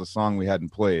 and it was a song we hadn't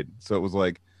played. So it was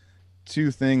like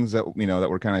two things that, that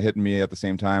were kind of hitting me at the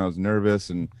same time. I was nervous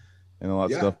and a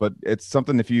lot of stuff, but it's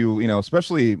something if you,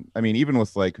 especially, I mean, even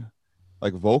with like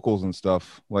vocals and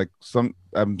stuff, like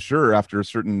I'm sure after a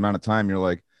certain amount of time, you're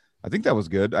like, I think that was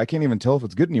good. I can't even tell if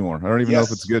it's good anymore. I don't even know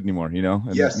if it's good anymore, And you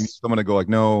need someone to go like,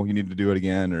 no, you need to do it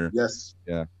again, or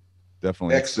yeah,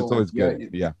 definitely. It's always good.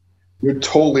 Yeah. You're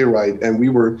totally right. And we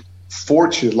were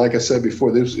fortunate, like I said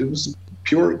before, it was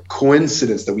pure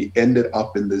coincidence that we ended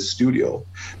up in this studio,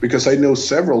 because I know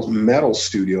several metal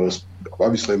studios.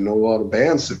 Obviously, I know a lot of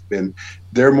bands have been.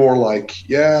 They're more like,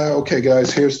 yeah, okay,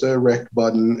 guys, here's the rec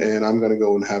button, and I'm going to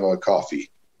go and have a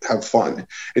coffee, have fun.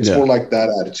 It's more like that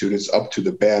attitude. It's up to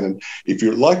the band. And if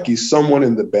you're lucky, someone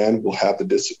in the band will have the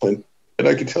discipline. And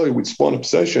I can tell you with Spawn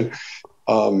Obsession,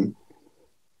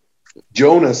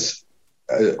 Jonas,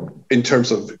 in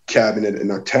terms of Cabinet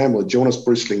and Noctambula, Jonas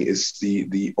Brisling is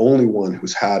the only one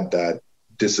who's had that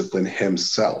discipline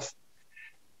himself.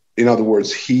 In other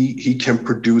words, he can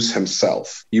produce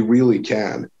himself. He really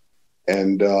can.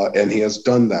 And he has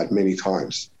done that many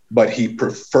times. But he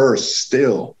prefers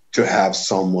still to have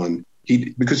someone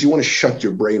because you want to shut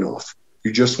your brain off.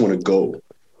 You just want to go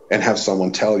and have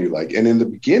someone tell you, like, and in the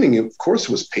beginning, of course, it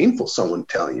was painful. Someone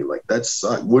telling you, like, that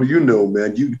sucked. What do you know,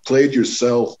 man? You played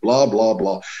yourself, blah, blah,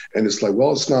 blah. And it's like,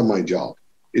 well, it's not my job.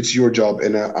 It's your job.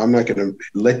 And I'm not going to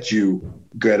let you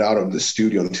get out of the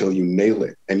studio until you nail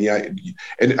it. And yeah,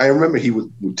 and I remember he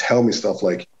would tell me stuff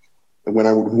like, when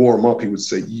I would warm up, he would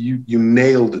say, you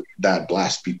nailed that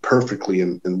blast beat perfectly.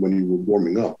 And when you were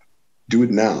warming up, do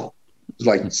it now.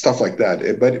 Like stuff like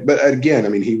that. But again, I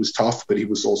mean, he was tough, but he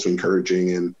was also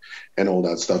encouraging and all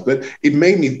that stuff. But it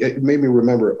made me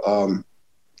remember on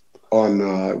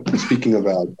speaking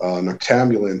about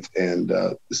Noctambulant and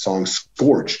the song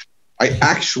Scorched. I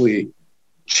actually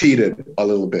cheated a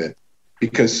little bit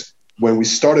because when we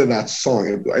started that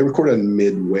song, I recorded it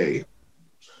midway,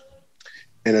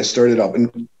 and I started up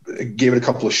and gave it a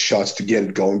couple of shots to get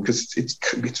it going because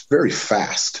it's very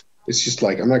fast. It's just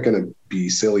like, I'm not going to be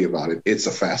silly about it. It's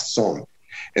a fast song.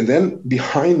 And then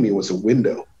behind me was a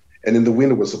window. And in the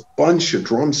window was a bunch of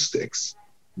drumsticks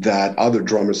that other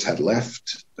drummers had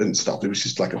left and stuff. It was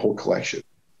just like a whole collection.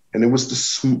 And it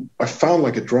was I found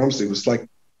like a drumstick. It was like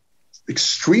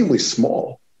extremely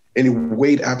small and it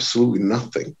weighed absolutely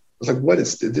nothing. I was like, what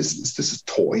is this? Is this a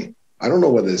toy? I don't know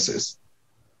what this is.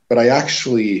 But I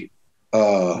actually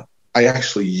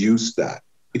used that.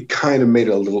 It kind of made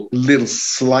it a little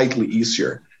slightly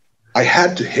easier. I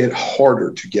had to hit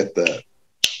harder to get the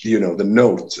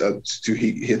notes to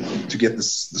get the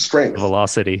strength,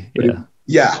 velocity.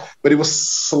 But it was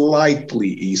slightly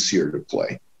easier to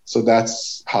play. So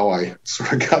that's how I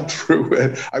sort of got through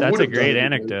it. That's a great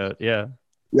anecdote. Yeah.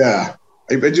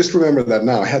 I just remember that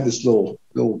now. I had this little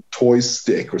toy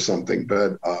stick or something,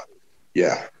 but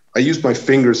I use my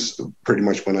fingers pretty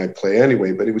much when I play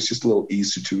anyway, but it was just a little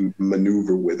easier to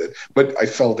maneuver with it. But I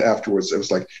felt afterwards, I was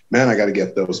like, man, I got to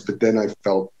get those. But then I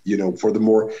felt, for the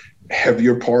more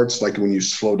heavier parts, like when you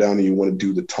slow down and you want to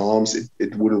do the toms,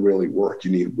 it wouldn't really work.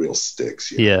 You need real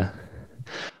sticks. Yeah.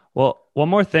 Well, one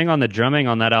more thing on the drumming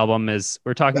on that album is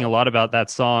we're talking a lot about that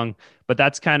song, but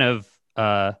that's kind of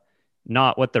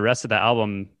not what the rest of the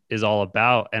album is all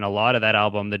about. And a lot of that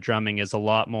album, the drumming is a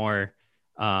lot more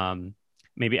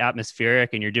maybe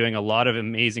atmospheric, and you're doing a lot of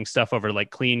amazing stuff over like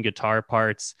clean guitar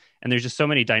parts. And there's just so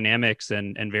many dynamics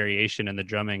and variation in the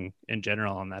drumming in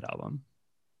general on that album.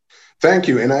 Thank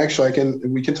you. And actually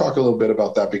we can talk a little bit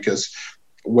about that because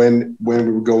when we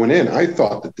were going in, I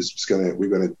thought that this was we're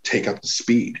going to take up the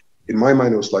speed. In my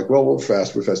mind, it was like, well, we're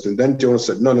fast. And then Jonas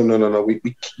said, no,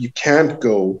 you can't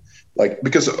go like,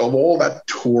 because of all that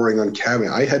touring on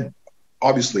Cameo, I had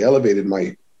obviously elevated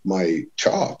my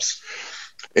chops.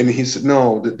 And he said,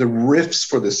 no, the riffs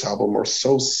for this album are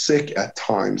so sick at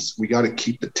times. We got to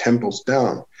keep the tempos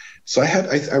down. So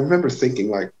I remember thinking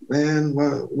like, man,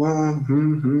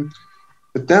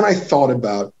 But then I thought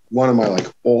about one of my like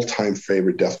all-time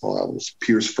favorite death metal albums,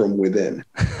 Pierce from Within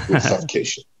with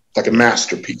Suffocation. It's like a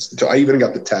masterpiece. So I even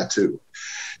got the tattoo.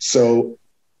 So,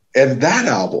 and that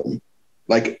album,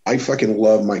 like I fucking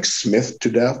love Mike Smith to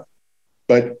death,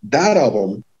 but that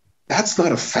album, that's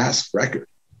not a fast record.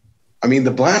 I mean,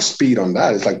 the blast speed on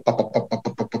that is like,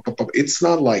 it's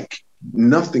not like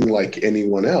nothing like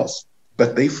anyone else,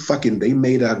 but they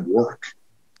made that work.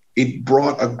 It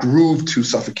brought a groove to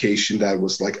Suffocation that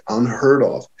was like unheard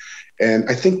of. And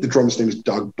I think the drummer's name is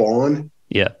Doug Bond.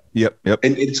 Yeah. Yep.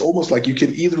 And it's almost like you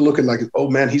can either look at like, oh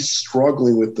man, he's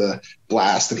struggling with the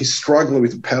blast and he's struggling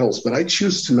with the pedals, but I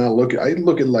choose to not look at, I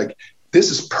look at like,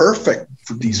 this is perfect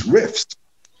for these riffs.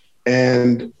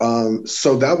 And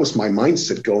so that was my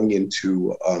mindset going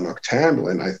into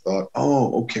Noctambulant. I thought,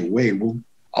 oh, okay, wait, well,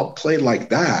 I'll play like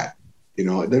that.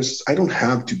 I don't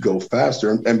have to go faster.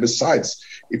 And besides,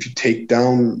 if you take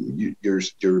down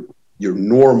your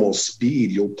normal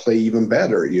speed, you'll play even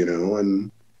better,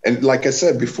 And like I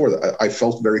said before, I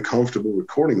felt very comfortable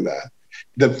recording that.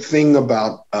 The thing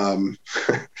about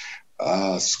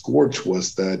Scorch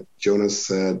was that Jonas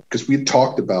said, because we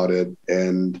talked about it,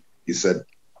 and he said,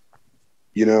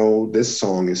 this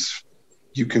song is,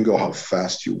 you can go how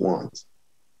fast you want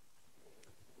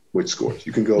with Scorch.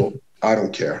 You can go, I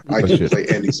don't care. I can play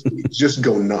any speed. Just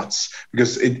go nuts,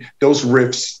 because those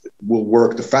riffs will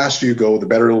work. The faster you go, the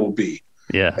better it will be.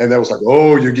 Yeah. And that was like,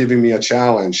 oh, you're giving me a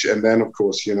challenge. And then, of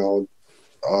course,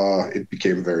 it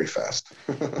became very fast.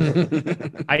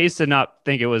 I used to not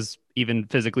think it was even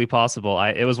physically possible.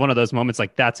 It was one of those moments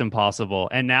like, that's impossible.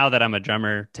 And now that I'm a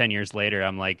drummer 10 years later,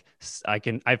 I'm like,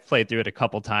 I've played through it a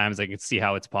couple times. I can see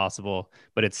how it's possible,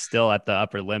 but it's still at the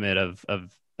upper limit of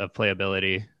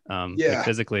playability, like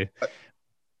physically.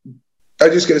 I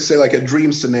was just gonna say, like, a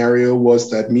dream scenario was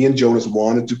that me and Jonas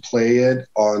wanted to play it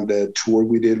on the tour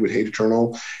we did with Hate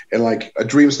Eternal, and like a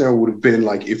dream scenario would have been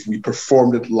like if we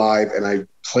performed it live and I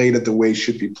played it the way it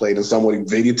should be played, and somebody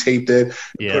videotaped it,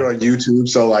 put it on YouTube.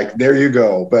 So like, there you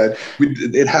go. But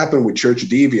it happened with Church of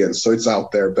Deviants, so it's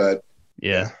out there. But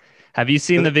yeah. Have you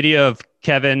seen the video of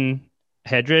Kevin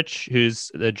Hedrich,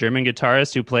 who's the German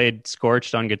guitarist who played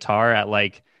Scorched on guitar at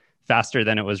like faster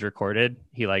than it was recorded?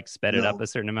 He like sped it up a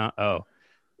certain amount. Oh,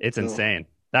 it's insane.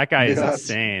 That guy is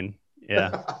insane.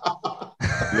 Yeah.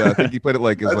 Yeah, I think he played it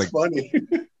like that's funny.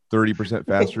 30%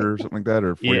 faster or something like that,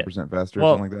 or 40% faster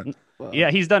or something like that. Wow.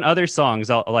 Yeah, he's done other songs.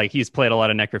 Like he's played a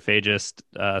lot of Necrophagist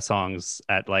songs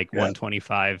at like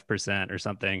 125% or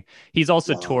something. He's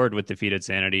also toured with Defeated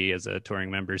Sanity as a touring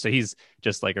member, so he's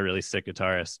just like a really sick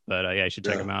guitarist. But yeah, you should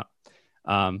check him out.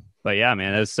 But yeah,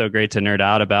 man, it was so great to nerd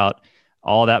out about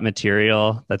all that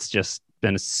material that's just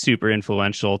been super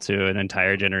influential to an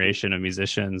entire generation of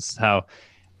musicians.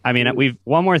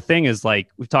 One more thing is like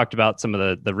we've talked about some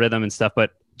of the rhythm and stuff,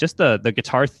 but just the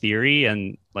guitar theory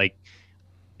and like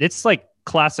it's like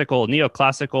classical,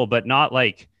 neoclassical, but not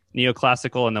like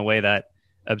neoclassical in the way that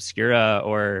Obscura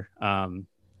or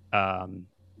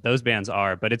those bands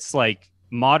are, but it's like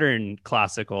modern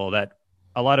classical that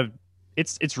a lot of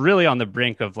it's really on the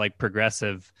brink of like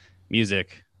progressive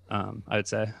music. I would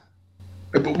say.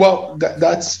 Well,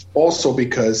 that's also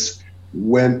because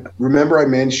remember I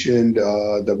mentioned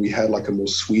that we had like a more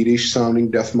Swedish sounding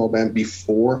death metal band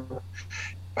before,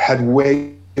 had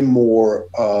way more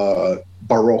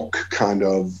Baroque kind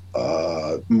of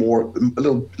a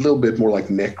little bit more like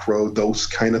Necro, those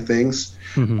kind of things,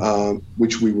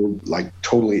 which we were like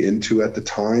totally into at the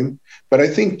time. But I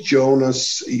think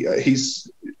Jonas,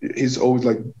 he's always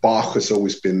like Bach has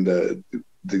always been the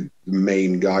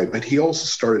main guy, but he also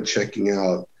started checking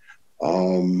out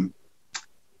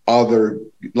other,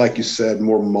 like you said,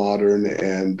 more modern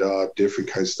and different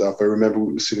kind of stuff. I remember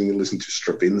we were sitting and listening to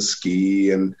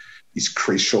Stravinsky and these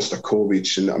crazy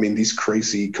Shostakovich, and I mean these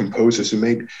crazy composers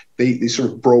who they sort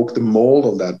of broke the mold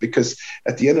on that, because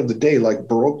at the end of the day, like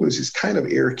Baroque music is kind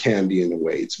of air candy in a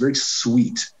way. It's very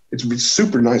sweet. It's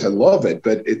super nice. I love it,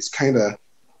 but it's kind of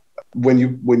when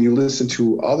you listen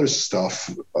to other stuff,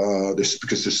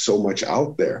 because there's so much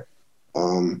out there,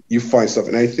 you find stuff.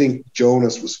 And I think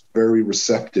Jonas was very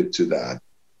receptive to that,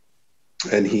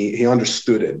 and he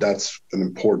understood it. That's an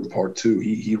important part too.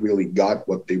 He really got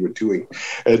what they were doing.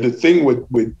 And the thing with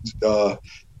we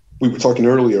were talking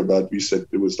earlier about, you said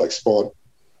it was like Spawn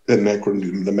and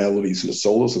Necron, the melodies and the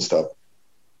solos and stuff.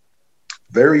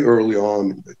 Very early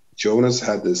on, Jonas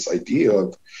had this idea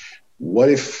of, what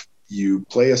if you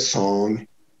play a song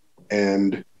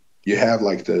and you have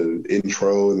like the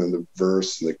intro and then the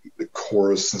verse and the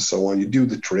chorus and so on. You do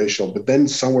the traditional, but then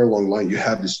somewhere along the line, you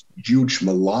have this huge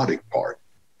melodic part,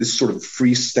 this sort of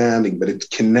freestanding, but it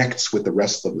connects with the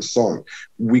rest of the song.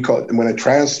 We call it, and when I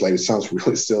translate, it sounds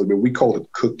really silly, but we call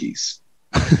it cookies.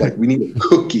 Like, we need a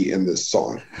cookie in this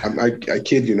song. I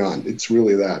kid you not. It's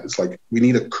really that. It's like, we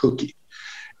need a cookie.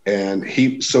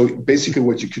 And so basically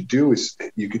what you could do is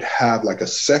you could have like a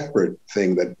separate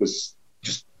thing that was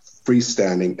just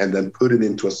freestanding, and then put it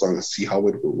into a song and see how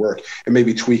it would work, and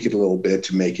maybe tweak it a little bit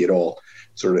to make it all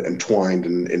sort of entwined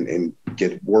and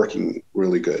get it working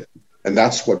really good. And I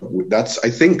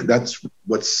think that's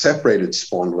what separated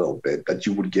Spawn a little bit, that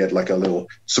you would get like a little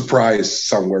surprise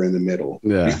somewhere in the middle,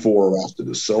 before or after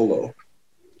the solo.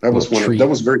 That was that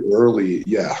was very early.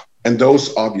 Yeah. And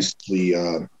those obviously,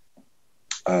 they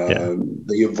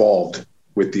evolved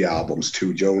with the albums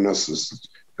too. Jonas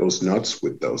goes nuts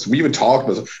with those. We even talked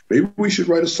about, maybe we should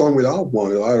write a song without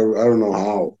one. I don't know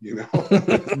how, you know.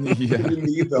 We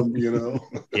need them, you know.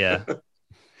 Yeah.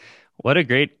 What a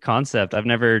great concept. I've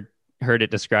never heard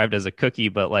it described as a cookie,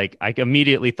 but like I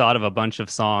immediately thought of a bunch of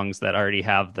songs that already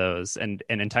have those, and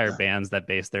entire bands that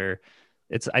base their.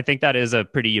 I think that is a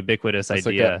pretty ubiquitous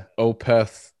idea. Like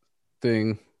Opeth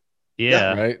thing.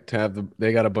 Yeah. Right.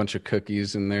 They got a bunch of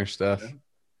cookies in their stuff.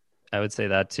 I would say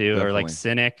that too. Definitely. Or like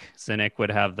Cynic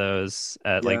would have those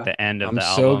at like the end of the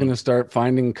album. I'm so gonna start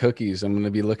finding cookies. I'm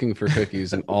gonna be looking for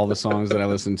cookies in all the songs that I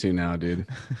listen to now, dude.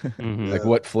 Mm-hmm. Like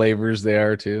what flavors they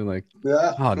are too. Like,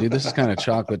 oh, dude, this is kind of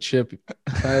chocolate chip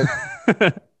type.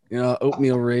 You know,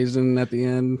 oatmeal raisin at the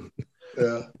end.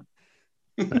 Yeah.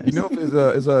 You know,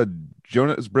 is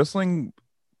Jonas Bristling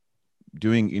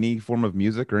doing any form of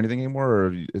music or anything anymore,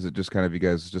 or is it just kind of you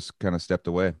guys just kind of stepped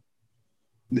away?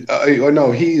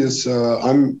 No, he is.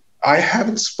 I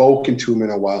haven't spoken to him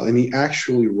in a while, and he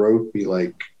actually wrote me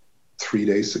like 3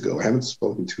 days ago. I haven't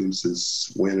spoken to him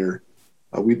since winter,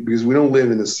 because we don't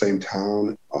live in the same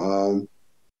town.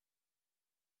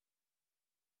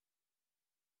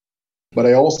 But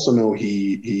I also know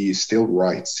he still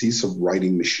writes. He's a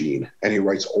writing machine, and he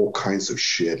writes all kinds of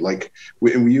shit. Like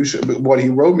we usually, but what he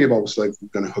wrote me about was like, we're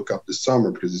gonna hook up this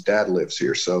summer because his dad lives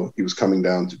here, so he was coming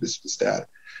down to visit his dad.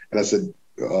 And I said,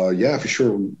 yeah, for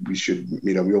sure, we should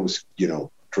meet up. We always,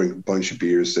 drink a bunch of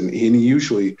beers, and he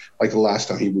usually, like the last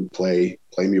time, he would play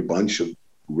me a bunch of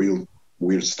real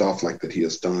weird stuff like that he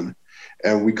has done.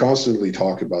 And we constantly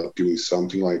talk about doing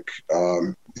something like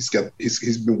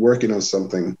he's been working on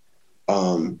something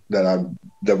that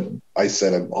I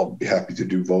said I'll be happy to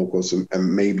do vocals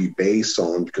and maybe bass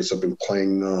on, because I've been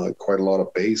playing quite a lot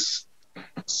of bass.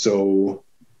 So,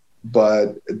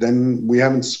 but then we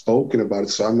haven't spoken about it,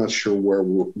 so I'm not sure where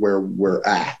we're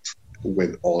at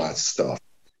with all that stuff.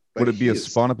 But would it be a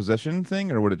Spawn of Possession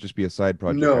thing, or would it just be a side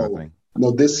project kind of thing?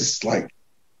 No, this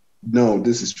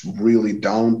is really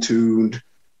down-tuned,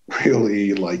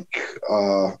 really like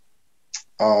I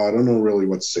don't know really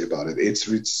what to say about it.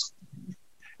 It's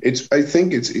I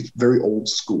think it's very old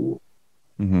school,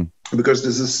 because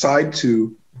there's a side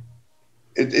to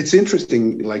it. It's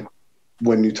interesting, like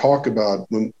when you talk about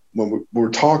when we're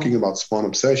talking about Spawn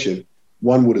Obsession,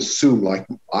 one would assume, like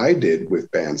I did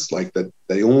with bands, like that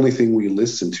the only thing we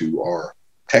listen to are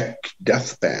tech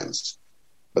death bands.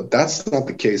 But that's not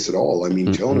the case at all. I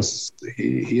mean, Jonas,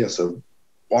 he has a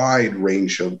wide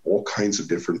range of all kinds of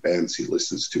different bands he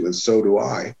listens to, and so do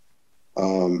I.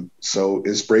 So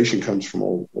inspiration comes from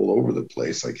all over the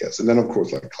place, I guess. And then, of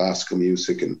course, like classical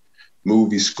music and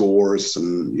movie scores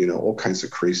and, all kinds of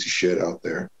crazy shit out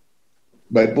there.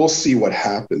 But we'll see what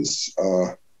happens.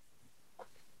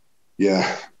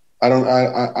 Yeah, I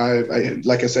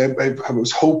like I said, I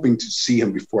was hoping to see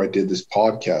him before I did this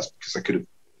podcast, because I could have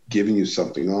given you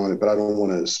something on it, but I don't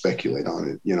want to speculate on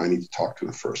it. I need to talk to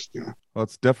him first, Well,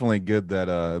 it's definitely good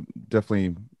that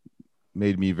definitely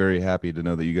made me very happy to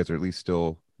know that you guys are at least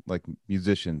still like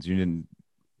musicians. You didn't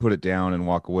put it down and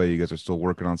walk away. You guys are still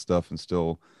working on stuff and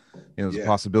still, there's a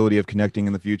possibility of connecting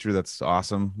in the future. That's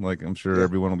awesome. Like, I'm sure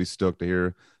everyone will be stoked to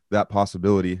hear that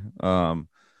possibility.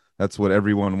 That's what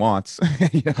everyone wants.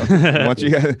 Want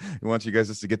you guys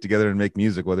just to get together and make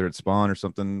music, whether it's Spawn or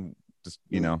something. Just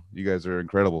you guys are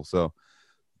incredible. So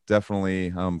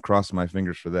definitely cross my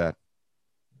fingers for that.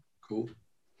 Cool.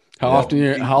 How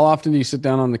often do you sit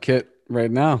down on the kit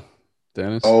right now,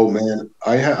 Dennis? Oh man,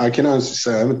 I can honestly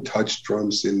say I haven't touched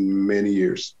drums in many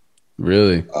years.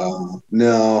 Really?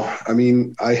 No, I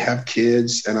mean, I have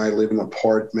kids and I live in an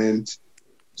apartment.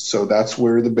 So that's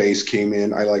where the bass came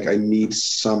in. I need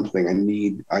something.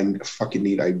 I'm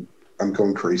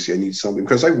going crazy. I need something,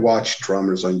 because I watch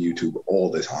drummers on YouTube all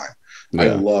the time. Yeah.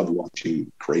 I love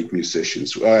watching great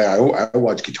musicians. I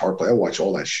watch guitar play. I watch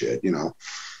all that shit,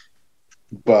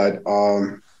 But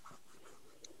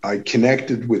I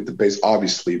connected with the bass,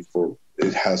 obviously, for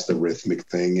it has the rhythmic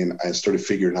thing. And I started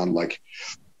figuring out, like,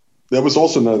 that was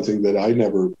also another thing that I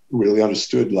never really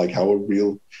understood, like how a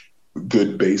real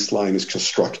good bass line is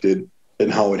constructed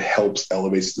and how it helps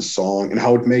elevates the song and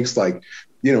how it makes, like,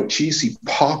 cheesy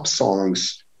pop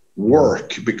songs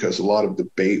work, because a lot of the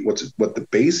bass, what the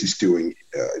bass is doing,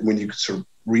 when you sort of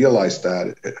realize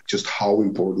that, just how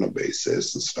important a bass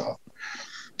is and stuff.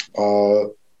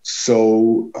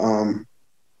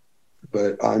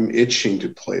 But I'm itching to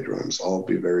play drums. I'll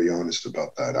be very honest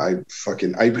about that. I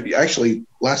actually,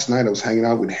 last night I was hanging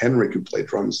out with Henrik, who played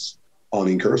drums on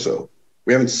Incurso.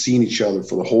 We haven't seen each other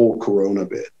for the whole Corona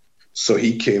bit. So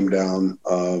he came down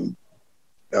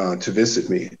to visit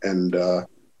me. And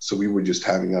so we were just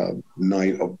having a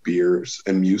night of beers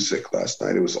and music last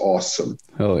night. It was awesome.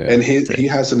 Hell yeah. And he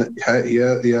has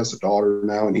a daughter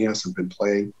now, and he hasn't been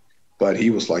playing. But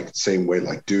he was like the same way,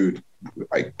 like, dude,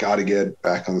 I got to get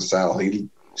back on the saddle. He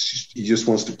just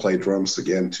wants to play drums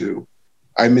again, too.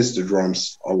 I miss the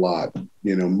drums a lot,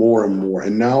 more and more.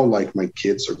 And now, like, my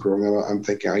kids are growing up, I'm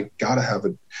thinking I got to have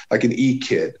an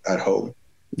e-kit at home.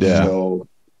 Yeah.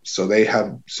 So they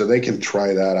can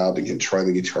try that out. They can try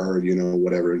the guitar,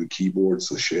 whatever, the keyboards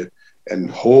and shit.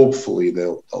 And hopefully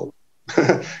they'll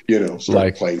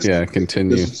start playing. Yeah,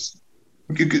 continue.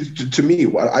 To me,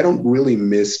 I don't really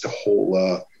miss the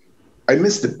whole I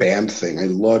miss the band thing. I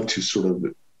love to sort of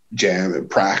jam and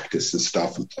practice and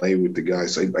stuff and play with the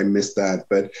guys. I miss that.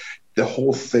 But the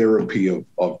whole therapy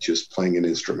of just playing an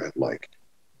instrument, like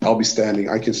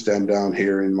I can stand down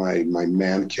here in my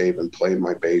man cave and play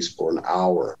my bass for an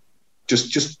hour,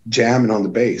 just jamming on the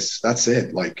bass. That's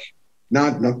it. Like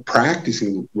not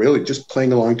practicing, really, just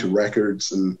playing along to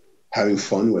records and having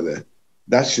fun with it.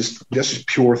 That's just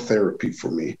pure therapy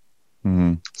for me.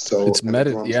 Mm-hmm. So it's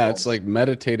it's like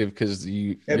meditative, because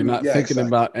you're not thinking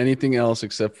about anything else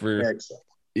except for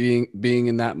being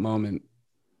in that moment.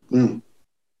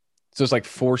 So it's like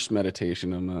forced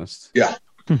meditation almost. Yeah,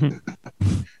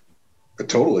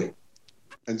 totally.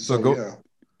 And so,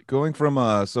 going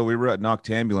from so we were at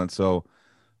Noctambulance. So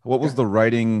what was the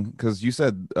writing? Because you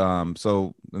said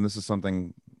so, and this is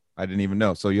something I didn't even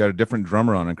know. So you had a different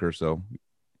drummer on Incurso.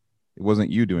 It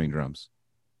wasn't you doing drums.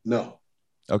 No.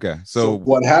 Okay. So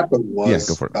what happened was,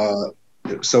 go for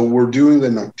it. So we're doing the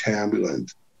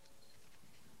Noctambulant,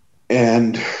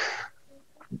 and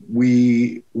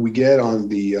we get on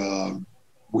the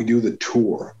we do the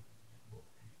tour,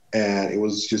 and it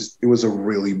was a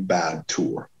really bad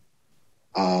tour.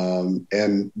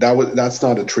 And that's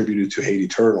not attributed to Hate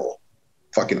Eternal.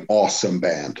 Fucking awesome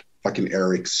band. Fucking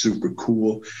Eric, super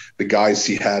cool. The guys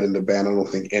he had in the band, I don't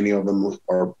think any of them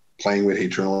are playing with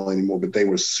Hate Eternal anymore, but they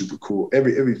were super cool.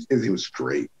 Everything was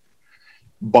great.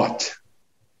 But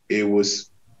it was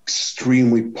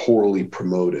extremely poorly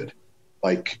promoted.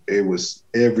 Like, it was,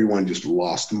 everyone just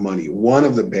lost money. One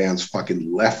of the bands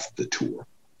fucking left the tour.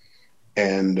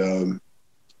 And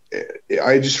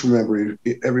I just remember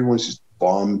everyone's just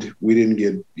bummed. We didn't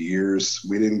get beers.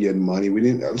 We didn't get money.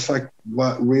 I was like,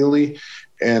 what, really?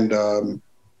 And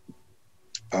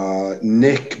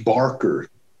Nick Barker,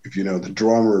 if you know, the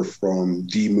drummer from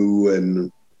Demu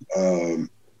and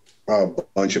a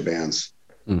bunch of bands.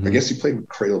 Mm-hmm. I guess he played with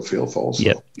Cradle of Filth also.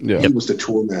 Yep. He was the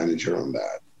tour manager on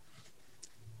that.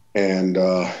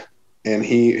 And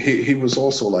he was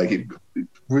also like a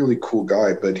really cool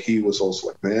guy, but he was also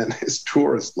like, man, his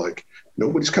tour is like,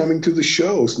 nobody's coming to the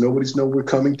shows. Nobody's know we're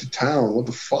coming to town. What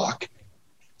the fuck?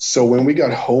 So when we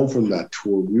got home from that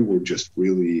tour, we were just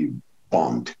really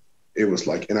bummed. It was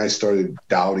like, and I started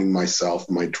doubting myself,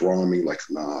 my drumming, like,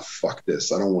 nah, fuck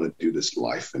this. I don't want to do this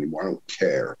life anymore. I don't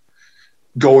care.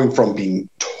 Going from being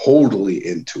totally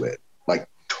into it, like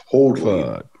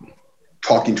totally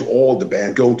talking to all the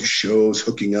band, going to shows,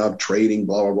 hooking up, trading,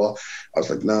 blah, blah, blah. I was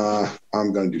like, nah,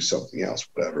 I'm going to do something else,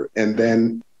 whatever. And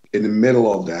then in the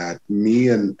middle of that, me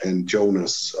and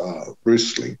Jonas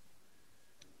Brusling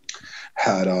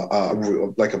had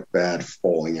like a bad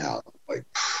falling out. Like,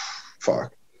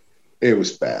 fuck. It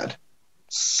was bad.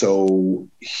 So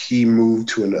he moved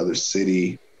to another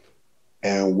city,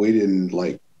 and we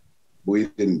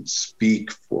didn't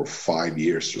speak for 5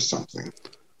 years or something.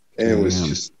 And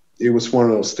it was one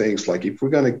of those things, like, if we're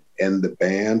going to end the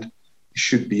band, it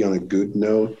should be on a good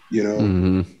note, you know?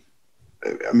 Mm-hmm.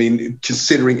 I mean,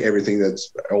 considering everything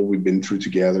that's all we've been through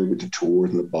together with the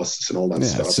tours and the buses and all that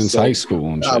stuff. Since high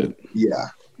school and shit. Yeah,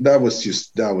 that was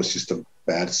just a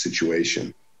bad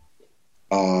situation.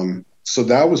 So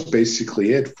that was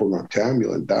basically it for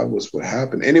Noctambulant. That was what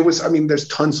happened. And it was, I mean, there's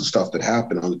tons of stuff that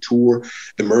happened on the tour.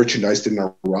 The merchandise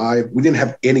didn't arrive. We didn't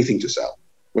have anything to sell.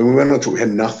 When we went on tour, we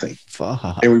had nothing.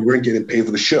 Fuck. And we weren't getting paid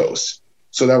for the shows.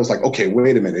 So that was like, okay,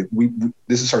 wait a minute.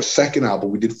 This is our second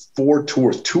album. We did 4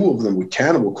 tours, 2 of them with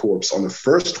Cannibal Corpse on the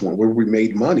first one, where we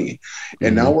made money.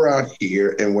 And now we're out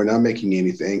here and we're not making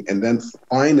anything. And then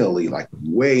finally, like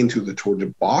way into the tour,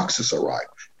 the boxes arrived.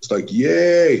 It's like,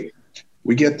 yay.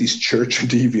 We get these Church of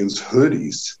Deviants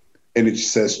hoodies, and it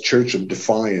says Church of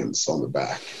Defiance on the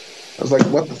back. I was like,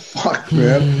 what the fuck,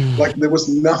 man? Like, there was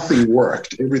nothing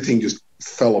worked. Everything just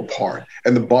fell apart.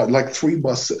 And like 3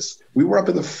 buses. We were up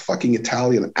in the fucking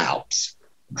Italian Alps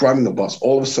driving the bus.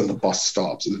 All of a sudden, the bus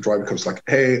stops, and the driver comes like,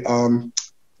 hey,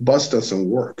 bus doesn't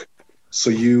work.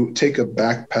 So you take a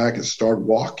backpack and start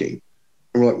walking.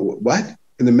 And we're like, what?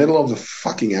 In the middle of the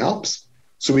fucking Alps?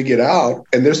 So we get out,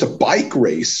 and there's a bike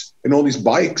race, and all these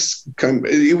bikes come.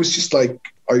 It was just like,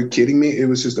 are you kidding me? It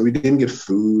was just that we didn't get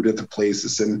food at the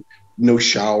places and no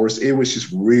showers. It was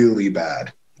just really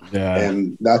bad. Yeah.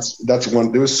 And that's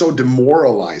one. It was so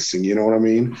demoralizing. You know what I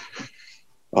mean?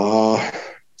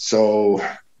 So,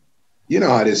 you know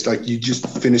how it is. Like, you just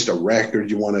finished a record.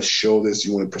 You want to show this.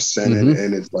 You want to present it,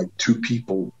 and it's like 2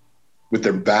 people with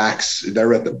their backs.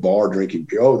 They're at the bar drinking.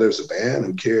 Oh, there's a band.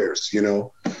 Who cares? You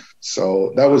know.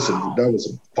 So that was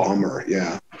a bummer,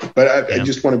 yeah. But I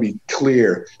just want to be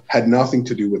clear, had nothing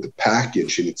to do with the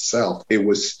package in itself. It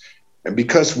was, and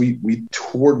because we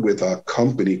toured with a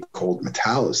company called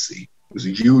Metallicy. It was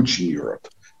huge in Europe.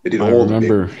 They did all the big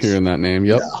ones. Hearing that name.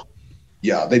 Yep.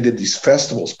 Yeah, they did these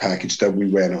festivals package that we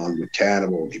went on with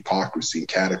Cannibal and Hypocrisy and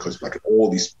Cataclysm, like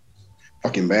all these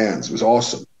fucking bands. It was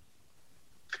awesome.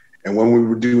 And when we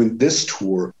were doing this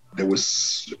tour, there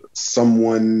was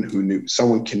someone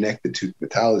connected to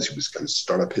Metallica who was going to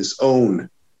start up his own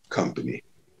company.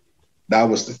 That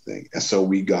was the thing. And so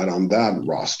we got on that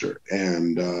roster.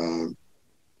 And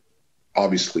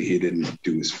obviously he didn't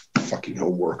do his fucking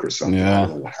homework or something. Yeah. I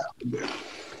don't know what happened there.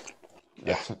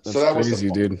 Yeah. That's so that crazy,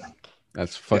 was dude.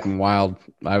 That's fucking wild.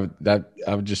 I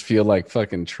would just feel like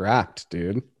fucking trapped,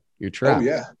 dude. you're trapped. Oh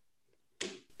yeah.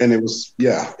 And it was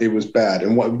bad.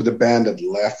 And what the band that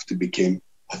left, it became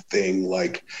a thing.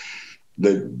 Like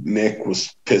the Nick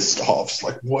was pissed off. It's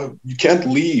like, what? You can't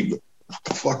leave. What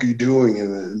the fuck are you doing?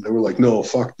 And they were like, no,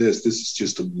 fuck this. This is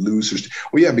just a loser's.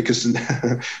 Well, yeah, because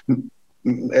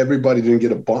everybody didn't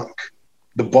get a bunk.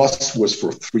 The bus was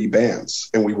for 3 bands,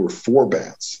 and we were 4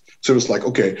 bands. So it was like,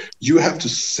 okay, you have to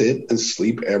sit and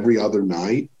sleep every other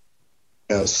night,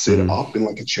 sit up in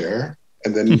like a chair.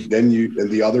 And then you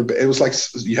and the other, it was like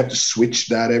you have to switch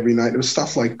that every night. It was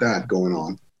stuff like that going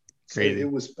on. Crazy.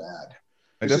 It was bad.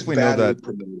 I definitely know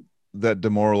that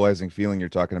demoralizing feeling you're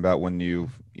talking about when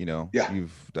you've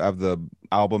have the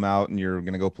album out and you're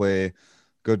gonna go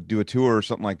do a tour or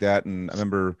something like that. And I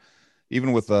remember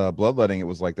even with Bloodletting, it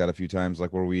was like that a few times,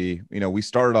 like where we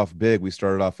started off big. We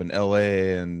started off in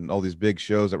LA and all these big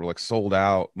shows that were like sold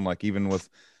out, and like even with.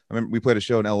 I remember we played a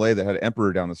show in LA that had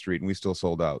Emperor down the street and we still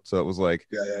sold out. So it was like,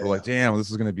 we're like, damn, this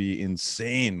is going to be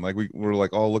insane. Like we're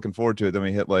like all looking forward to it. Then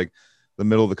we hit like the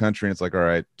middle of the country and it's like, all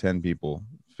right, 10 people.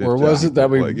 Or was it that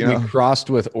we crossed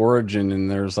with Origin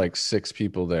and there's like 6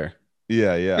 people there?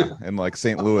 Yeah. And like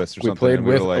St. Louis or something. We played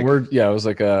with, it was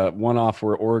like a one-off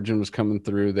where Origin was coming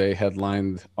through. They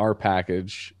headlined our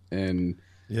package and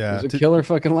yeah, it was a killer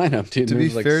fucking lineup, dude. To be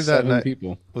like fair, that 7 night,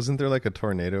 people. Wasn't there like a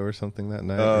tornado or something that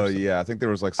night? Oh yeah, I think there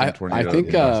was like some tornado. I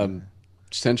think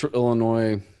Central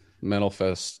Illinois Metal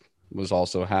Fest was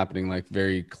also happening like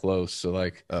very close. So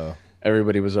like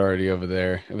everybody was already over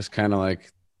there. It was kind of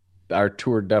like our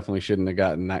tour definitely shouldn't have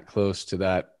gotten that close to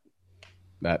that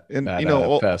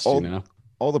fest.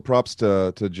 All the props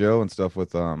to Joe and stuff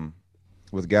with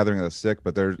Gathering of the Sick,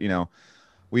 but there's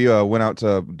we went out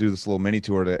to do this little mini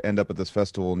tour to end up at this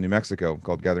festival in New Mexico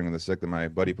called Gathering of the Sick that my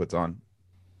buddy puts on.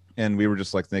 And we were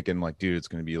just like thinking like, dude, it's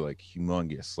going to be like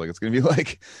humongous. Like it's going to be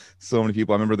like so many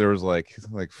people. I remember there was like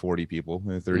 40 people,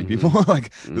 maybe 30 people,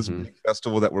 like this big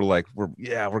festival that we're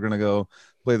going to go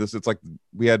play this. It's like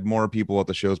we had more people at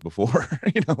the shows before,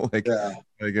 like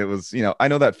it was, I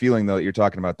know that feeling though that you're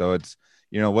talking about though. It's,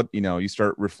 you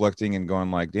start reflecting and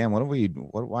going like, damn,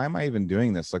 why am I even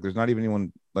doing this? Like, there's not even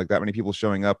anyone like that many people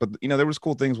showing up. But, there was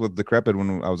cool things with Decrepit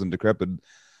when I was in Decrepit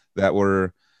that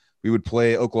we would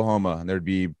play Oklahoma and there'd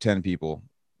be 10 people,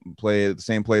 play at the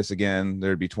same place again.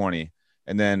 There'd be 20.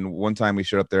 And then one time we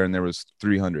showed up there and there was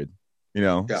 300,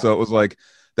 So it was like,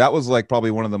 that was like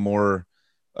probably one of the more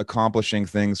accomplishing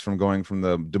things from going from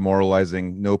the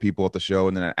demoralizing no people at the show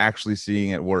and then actually seeing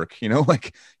it work,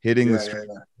 like hitting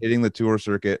the tour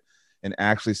circuit and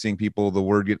actually seeing people, the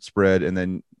word get spread. And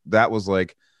then that was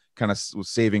like kind of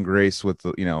saving grace with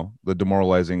the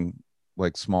demoralizing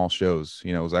like small shows,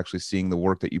 it was actually seeing the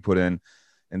work that you put in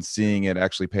and seeing it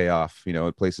actually pay off,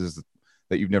 at places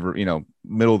that you've never,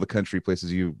 middle of the country,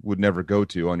 places you would never go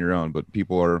to on your own, but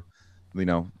people are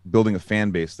building a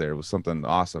fan base there was something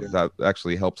awesome. That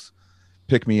actually helps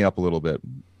pick me up a little bit.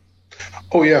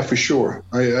 Oh yeah, for sure.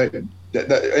 I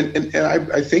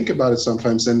think about it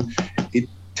sometimes, and it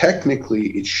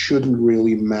technically shouldn't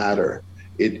really matter.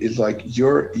 It's like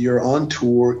you're on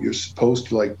tour, you're supposed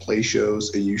to like play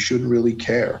shows, and you shouldn't really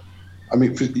care. I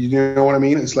mean, you know what I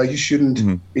mean? It's like you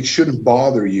shouldn't. It shouldn't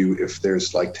bother you if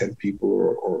there's like 10 people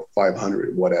or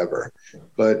 500, whatever.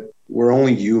 But we're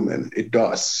only human. It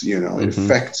does, it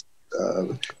affects.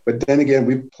 But then again,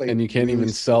 we play, and you can't even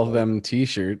sell them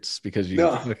T-shirts because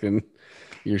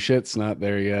your shit's not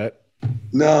there yet.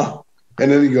 No,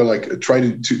 and then you go like try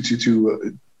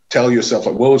to tell yourself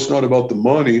like, well, it's not about the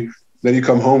money. Then you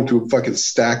come home to a fucking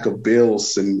stack of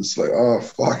bills, and it's like, oh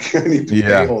fuck, I need to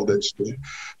pay all that shit.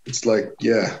 It's like,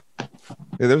 yeah.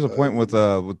 There was a point with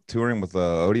touring with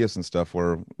Odious and stuff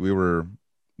where we were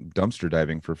dumpster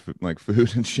diving for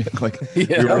food and shit. Like we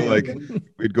were like,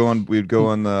 we'd go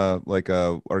on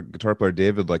our guitar player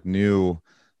David like knew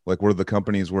like where the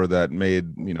companies were that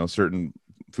made certain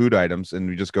food items, and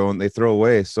we just go and they throw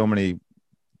away so many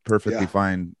perfectly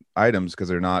fine items because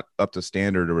they're not up to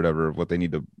standard or whatever of what they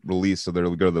need to release. So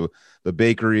they'll go to the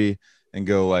bakery and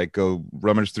go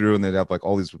rummage through, and they'd have like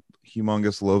all these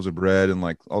humongous loaves of bread and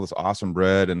like all this awesome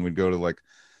bread, and we'd go to like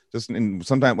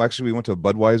sometimes actually we went to a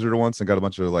Budweiser once and got a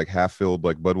bunch of like half-filled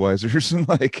like Budweisers and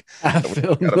like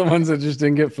half-filled, the ones that just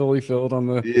didn't get fully filled on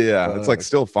the it's like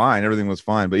still fine, everything was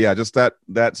fine, but yeah, just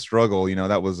that struggle,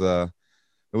 that was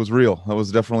it was real. It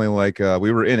was definitely like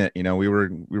we were in it, we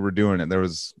were doing it. There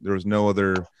was no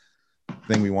other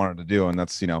thing we wanted to do, and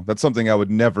that's something I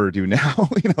would never do now.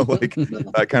 Like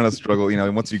that kind of struggle.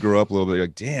 Once you grow up a little bit, you're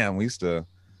like, damn, we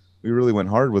really went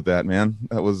hard with that, man.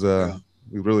 That was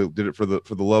we really did it for the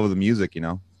love of the music.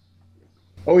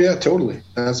 Oh yeah, totally.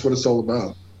 That's what it's all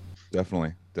about.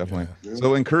 Definitely. definitely. Yeah.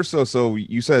 So in Curso, so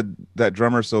you said that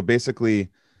drummer. So basically,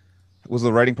 was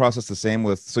the writing process the same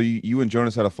with? So you and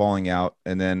Jonas had a falling out,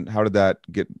 and then how did that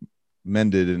get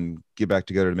mended and get back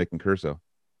together to making Curso?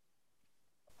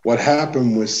 What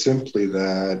happened was simply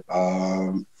that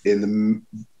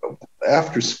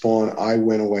after Spawn, I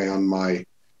went away on my,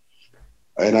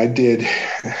 and I did,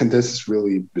 and this is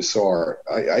really bizarre.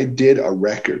 I did a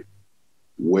record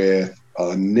with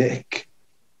Nick,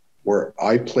 where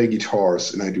I play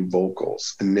guitars and I do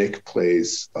vocals, and Nick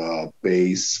plays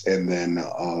bass, and then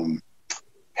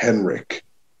Henrik,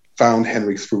 found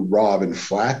Henrik through Rob and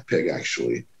Flat Pig,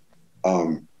 actually.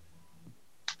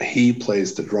 He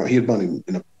plays the drum. He had been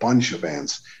in a bunch of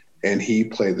bands, and he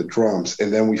played the drums.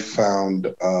 And then we found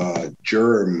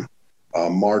Jerm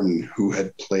Martin, who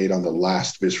had played on the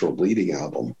last Visceral Bleeding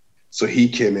album. So he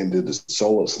came in, did the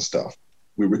solos and stuff.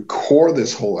 We record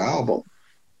this whole album,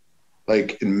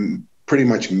 like, and pretty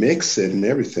much mix it and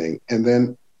everything. And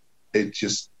then it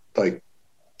just, like,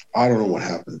 I don't know what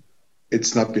happened.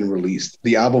 It's not been released.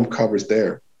 The album cover's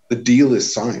there. The deal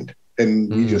is signed.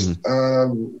 And we just, I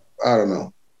don't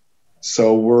know.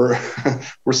 So we're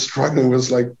struggling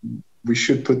with, like, we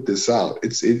should put this out.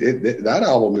 That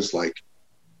album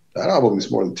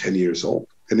is more than 10 years old,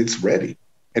 and it's ready,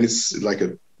 and it's like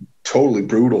a totally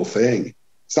brutal thing.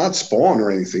 It's not Spawn or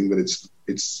anything, but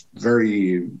it's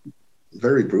very,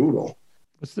 very brutal.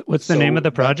 What's the name of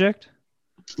the project?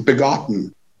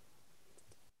 Begotten.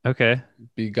 Okay.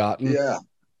 Begotten. Yeah.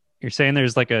 You're saying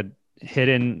there's like a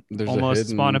hidden, almost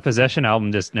Spawn of Possession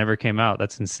album just never came out.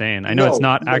 That's insane. I know it's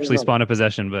not actually Spawn of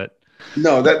Possession, but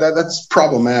no, that's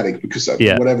problematic because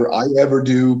whatever I ever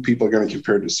do, people are going to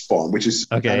compare it to Spawn, which is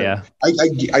okay.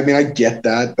 I mean, I get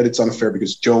that, but it's unfair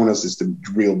because Jonas is the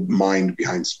real mind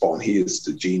behind Spawn. He is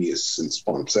the genius in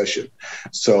Spawn Obsession.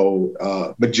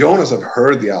 So, but Jonas, I've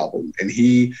heard the album, and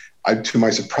to my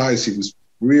surprise, he was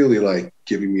really like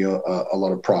giving me a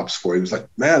lot of props for it. He was like,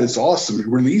 man, it's awesome.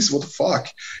 Release, what the fuck?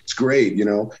 It's great, you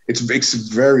know. It's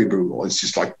very brutal. It's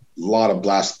just like a lot of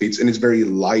blast beats, and it's very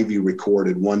lively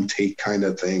recorded, one take kind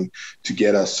of thing to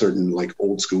get a certain like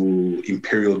old school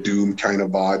Imperial Doom kind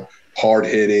of vibe, hard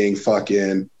hitting,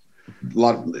 fucking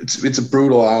it's a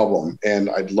brutal album, and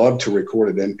I'd love to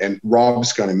record it, and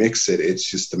Rob's gonna mix it. It's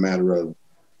just a matter of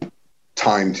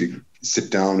time to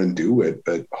sit down and do it,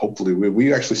 but hopefully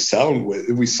we actually signed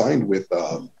with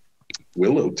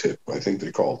Willow Tip, I think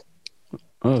they're called.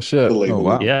 Oh shit! Oh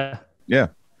wow! Yeah.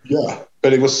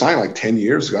 But it was signed like 10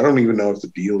 years ago. I don't even know if the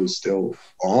deal is still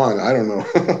on. I don't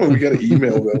know. We got to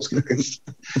email those guys.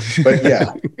 But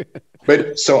yeah.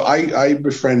 But so I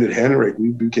befriended Henrik. We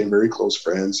became very close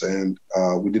friends, and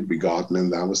we did Begotten,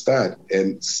 and that was that.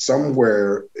 And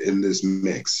somewhere in this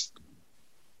mix,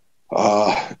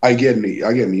 I get an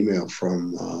email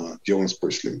from Jonas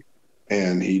Brisling,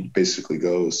 and he basically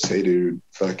goes, "Hey, dude,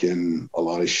 fucking a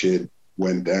lot of shit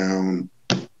went down.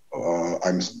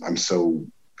 I'm so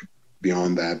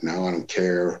beyond that now. I don't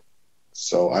care.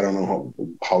 So I don't know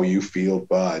how you feel,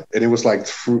 but," and it was like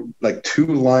two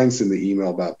lines in the email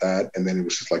about that, and then it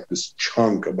was just like this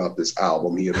chunk about this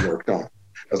album he had worked on.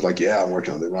 I was like, "Yeah, I'm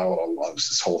working on it. I love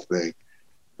this whole thing."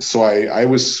 So I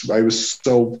was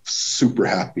so super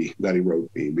happy that he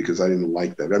wrote me, because I didn't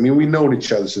like that. I mean, we known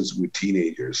each other since we were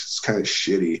teenagers. It's kind of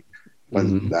shitty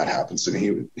when that happens.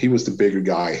 And he was the bigger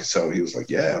guy, so he was like,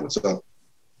 "Yeah, what's up?"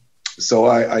 So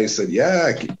I said,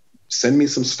 "Yeah, send me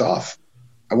some stuff.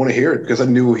 I want to hear it," because I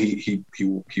knew he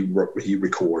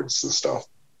records and stuff.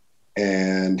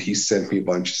 And he sent me a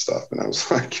bunch of stuff, and I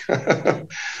was like,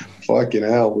 "Fucking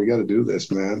hell, we got to do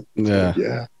this, man."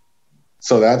 Yeah.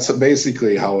 So that's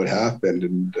basically how it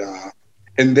happened.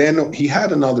 And then he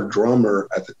had another drummer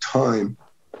at the time,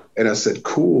 and I said,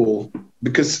 "Cool,"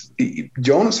 because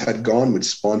Jonas had gone with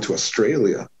Spawn to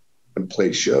Australia and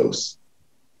played shows,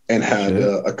 and had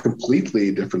a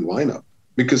completely different lineup.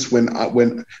 Because when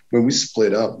we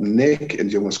split up, Nick and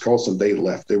Jonas Karlsson, they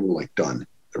left. They were like done.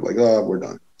 They were like, "Oh, we're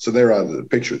done." So they're out of the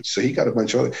picture. So he got a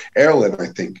bunch of other. Erlen,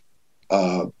 I think,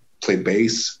 played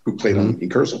bass, who played on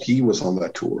Incursion. He was on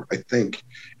that tour, I think.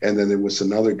 And then there was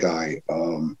another guy,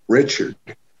 Richard,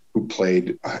 who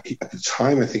played at the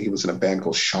time. I think he was in a band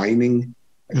called Shining,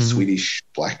 like Swedish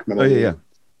black metal. Oh yeah.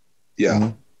 Mm-hmm.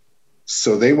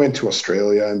 So they went to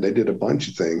Australia and they did a bunch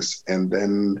of things, and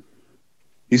then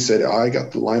he said, "I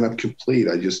got the lineup complete.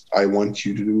 I want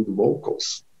you to do the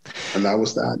vocals," and that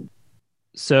was that.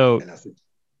 So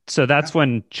that's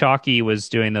when Chalky was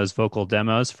doing those vocal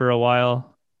demos for a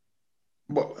while.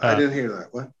 Well, I didn't hear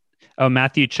that. What? Oh,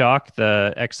 Matthew Chalk,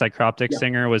 the ex-Psychroptic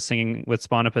singer, was singing with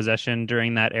Spawn of Possession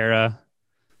during that era.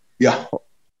 Yeah.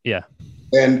 Yeah.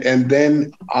 And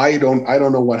then I don't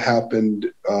know what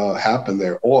happened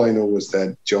there. All I know was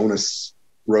that Jonas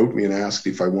wrote me and asked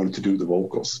if I wanted to do the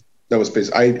vocals. That was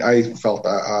basically, I felt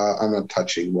I'm not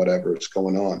touching whatever is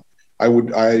going on. I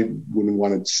wouldn't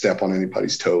want to step on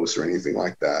anybody's toes or anything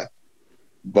like that.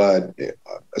 But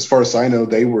as far as I know,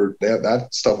 that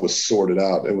stuff was sorted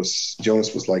out.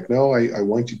 Jonas was like, no, I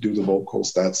want you to do the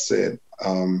vocals. That's it.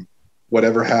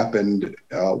 Whatever happened,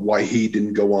 why he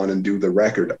didn't go on and do the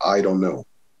record, I don't know.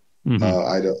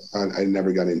 Mm-hmm. I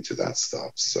never got into that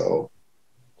stuff. So,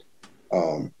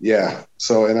 yeah.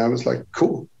 So, and I was like,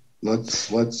 cool,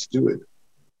 let's do it.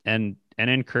 And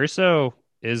Incurso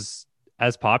is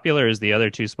as popular as the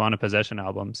other two Spawn of Possession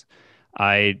albums.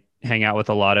 I hang out with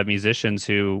a lot of musicians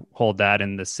who hold that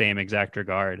in the same exact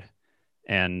regard.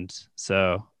 And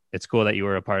so it's cool that you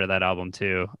were a part of that album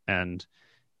too. And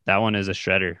that one is a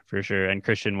shredder for sure. And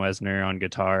Christian Wesner on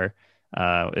guitar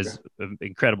is an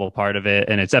incredible part of it.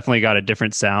 And it's definitely got a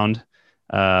different sound,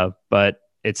 but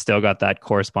it's still got that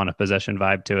core Spawn of Possession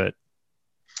vibe to it.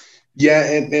 Yeah,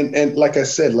 and like I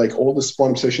said, like all the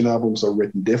Spawn of Possession albums are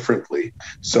written differently.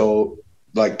 So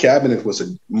like Cabinet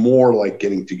was more like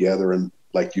getting together and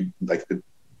like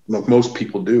most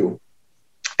people do.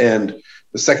 And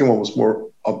the second one was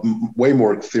way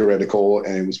more theoretical,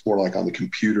 and it was more like on the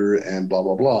computer and blah,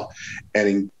 blah, blah.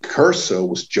 And Incurso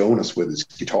was Jonas with his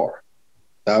guitar.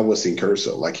 That was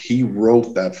Incurso. Like he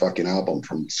wrote that fucking album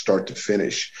from start to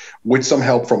finish with some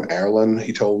help from Erlen,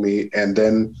 he told me. And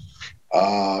then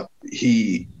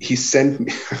he sent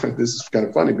me, this is kind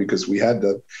of funny because we had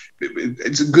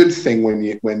it's a good thing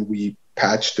when we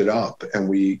patched it up and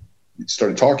we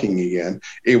started talking again,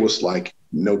 it was like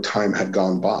no time had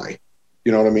gone by.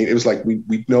 You know what I mean? It was like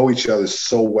we know each other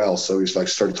so well. So he's like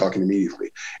started talking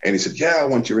immediately. And he said, yeah, I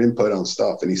want your input on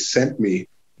stuff. And he sent me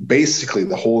basically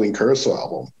the whole Incurso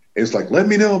album. It's like, let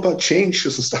me know about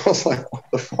changes and stuff. I was like, what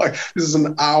the fuck? This is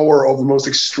an hour of the most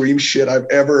extreme shit I've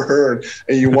ever heard.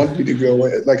 And you want me to go,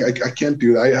 like, I can't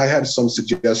do that. I had some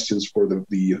suggestions for the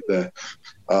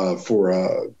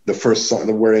first song,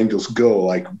 the Where Angels Go,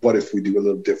 like, what if we do a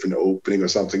little different opening or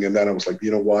something? And then I was like,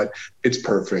 you know what? It's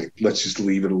perfect. Let's just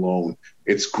leave it alone.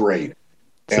 It's great.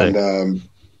 Sick. And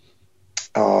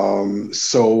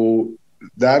so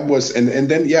that was, and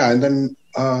then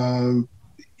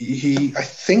I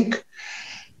think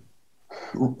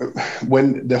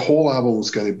when the whole album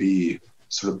was going to be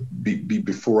sort of be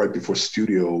before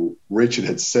studio, Richard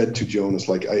had said to Jonas,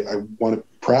 like, I want to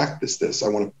practice this. I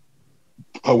want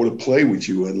to play with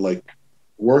you and like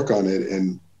work on it.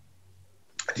 And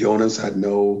Jonas had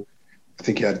I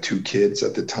think he had 2 kids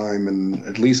at the time and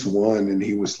at least one. And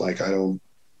he was like, you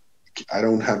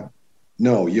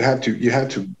have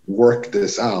to work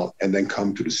this out and then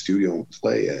come to the studio and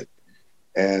play it.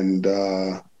 And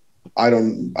I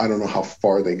don't know how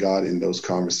far they got in those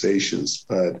conversations,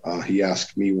 but he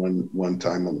asked me one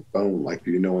time on the phone, like,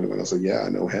 do you know anyone? I was like, yeah, I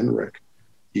know Henrik.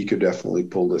 He could definitely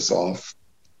pull this off.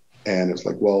 And it's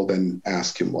like, well, then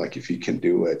ask him like if he can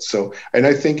do it. So, and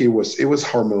I think it was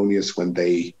harmonious when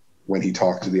he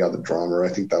talked to the other drummer. I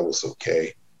think that was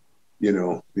okay. You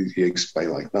know, he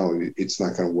explained like, no, it's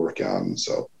not going to work out. And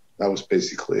so that was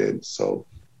basically it. So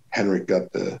Henrik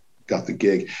got the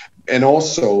gig. And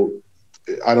also,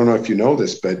 I don't know if you know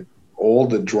this, but all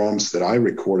the drums that I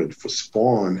recorded for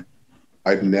Spawn,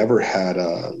 I've never had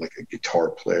like a guitar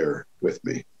player with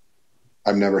me.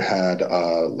 I've never had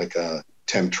like a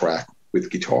temp track with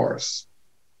guitars.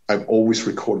 I've always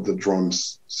recorded the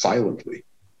drums silently.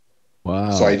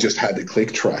 Wow. So I just had the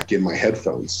click track in my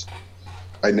headphones.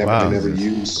 I never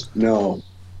use. No.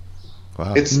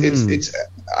 Wow. It's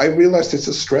I realized it's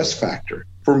a stress factor.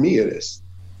 For me it is.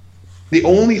 The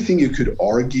only thing you could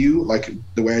argue, like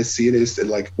the way I see it, is that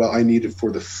like, well, I need it for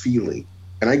the feeling.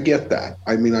 And I get that.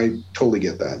 I mean, I totally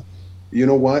get that. You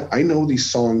know what? I know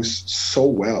these songs so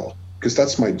well because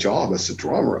that's my job as a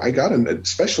drummer. I got to,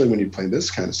 especially when you play this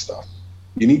kind of stuff,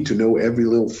 you need to know every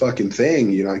little fucking thing.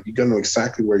 You know, you got to know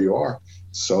exactly where you are.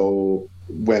 So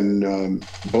when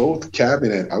both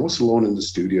Cabinet, I was alone in the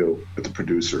studio with the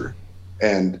producer,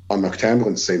 and on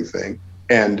Noctambulance, same thing.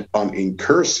 And on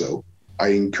Incurso, I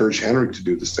encouraged Henrik to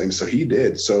do the same. So he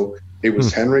did. So it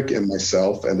was Henrik and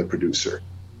myself and the producer.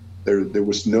 There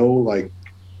was no like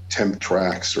temp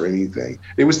tracks or anything.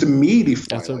 It was the MIDI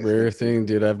file. That's a rare thing,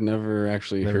 dude. I've never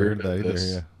actually heard that either.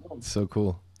 this. Yeah. It's so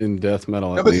cool. In death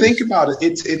metal. No, but think about it.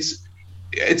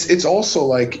 It's also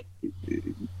like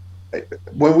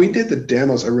when we did the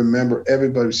demos, I remember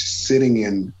everybody was sitting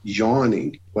and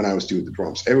yawning when I was doing the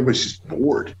drums. Everybody's just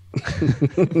bored.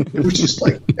 It was just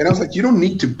like, and I was like, you don't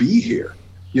need to be here.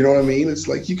 You know what I mean? It's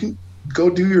like, you can go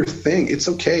do your thing. It's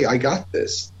okay. I got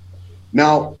this.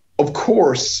 Now, of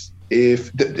course,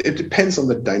 if it depends on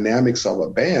the dynamics of a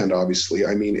band, obviously.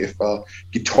 I mean, if a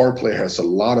guitar player has a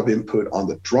lot of input on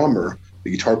the drummer,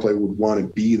 the guitar player would want to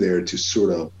be there to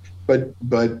sort of, but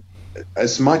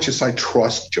as much as I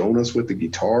trust Jonas with the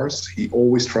guitars, he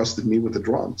always trusted me with the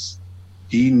drums.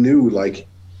 He knew, like,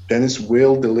 Dennis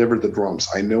will deliver the drums.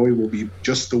 I know it will be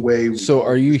just the way. So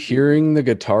are you hearing the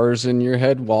guitars in your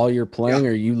head while you're playing,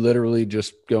 or are you literally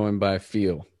just going by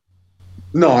feel?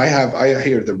 No, I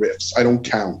hear the riffs. I don't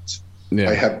count. Yeah.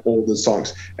 I have all the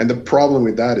songs. And the problem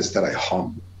with that is that I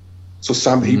hum. So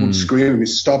he would scream at me,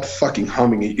 "Stop fucking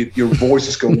humming. Your voice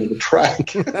is going on the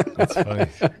track." That's funny.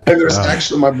 And there's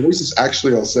actually, my voice is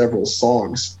actually on several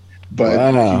songs, but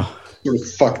he sort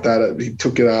of fucked that up. He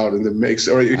took it out in the mix.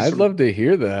 I'd love to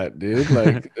hear that, dude.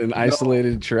 Like an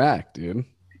isolated track, dude.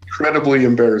 Incredibly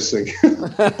embarrassing.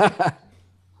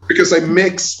 Because I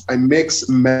mix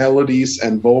melodies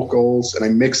and vocals, and I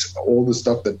mix all the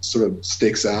stuff that sort of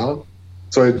sticks out.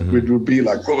 So it would be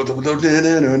like like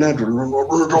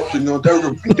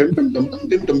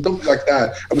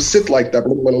that. I would sit like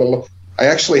that. I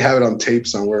actually have it on tape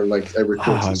somewhere. Like every.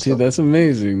 Oh, dude, that's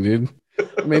amazing, dude.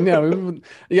 I mean,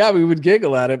 we would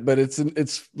giggle at it, but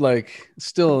it's like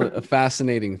still a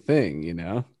fascinating thing, you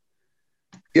know.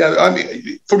 Yeah, I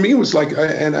mean, for me, it was like,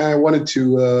 I wanted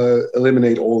to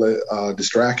eliminate all the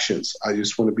distractions. I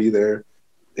just want to be there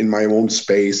in my own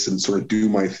space and sort of do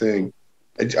my thing.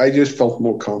 I just felt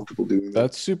more comfortable doing that.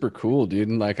 That's super cool, dude.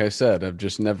 And like I said, I've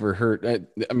just never heard.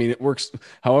 I mean, it works.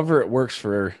 However, it works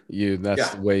for you.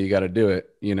 That's the way you got to do it,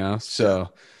 you know.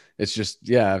 So it's just,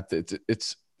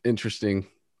 it's interesting.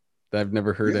 I've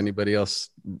never heard anybody else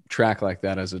track like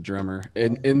that as a drummer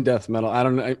in death metal. I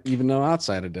don't even know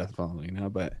outside of death metal, you know,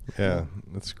 but yeah,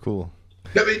 that's cool.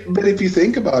 But if you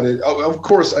think about it, of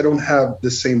course, I don't have the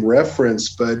same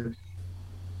reference, but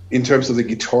in terms of the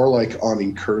guitar, like on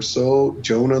Incurso,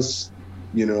 Jonas,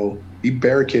 you know, he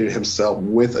barricaded himself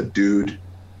with a dude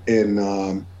in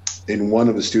one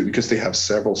of the studios, because they have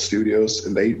several studios,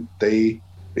 and they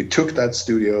took that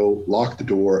studio, locked the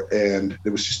door, and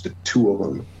there was just the two of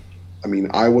them. I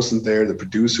mean, I wasn't there. The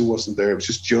producer wasn't there. It was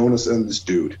just Jonas and this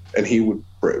dude, and he would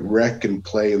wreck and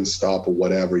play and stop or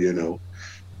whatever, you know.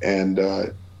 And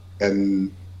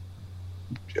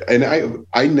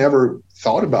I never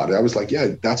thought about it. I was like,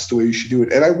 yeah, that's the way you should do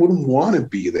it. And I wouldn't want to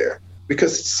be there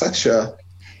because it's such a,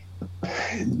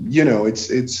 you know, it's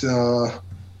a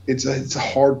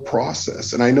hard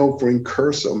process. And I know for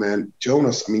Incurso, man,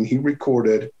 Jonas, I mean,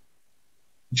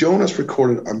 Jonas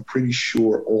recorded, I'm pretty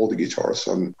sure, all the guitars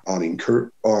on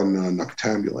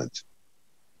Noctambulant.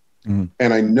 Mm-hmm.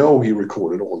 And I know he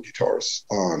recorded all the guitars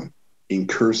on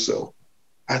Incurso.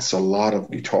 That's a lot of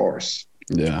guitars.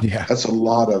 Yeah. That's a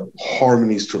lot of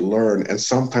harmonies to learn. And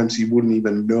sometimes he wouldn't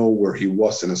even know where he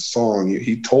was in a song.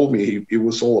 He told me it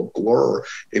was all a blur,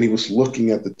 and he was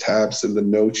looking at the tabs and the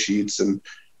note sheets and,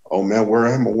 oh man,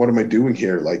 what am I doing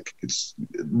here? Like, it's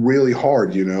really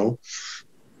hard, you know?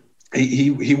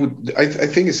 He would, I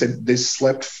think he said they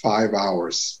slept 5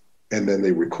 hours and then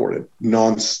they recorded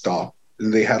nonstop.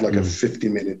 And they had like a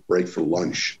 50-minute break for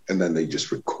lunch, and then they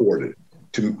just recorded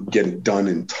to get it done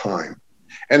in time.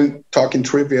 And talking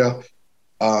trivia,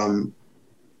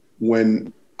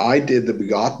 when I did the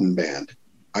Begotten band,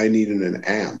 I needed an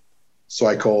amp. So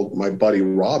I called my buddy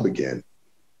Rob again.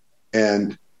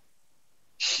 And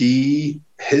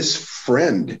his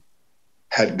friend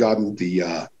had gotten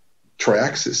the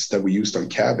Triaxis that we used on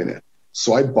Cabinet.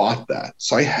 So I bought that.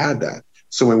 So I had that.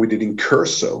 So when we did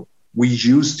Incurso, we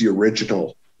used the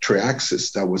original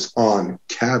Triaxis that was on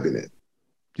Cabinet.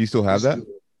 Do you still have that?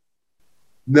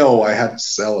 No, I had to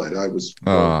sell it. I was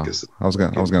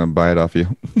gonna buy it off you.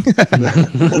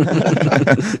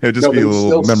 It'd just be a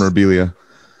little memorabilia.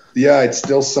 Yeah, it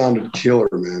still sounded killer,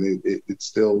 man.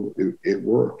 It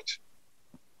worked.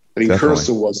 But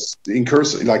Incurso,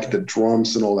 like the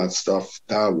drums and all that stuff,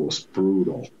 that was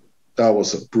brutal. That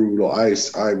was a brutal. I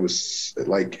was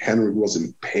like, Henrik was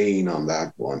in pain on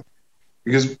that one.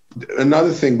 Because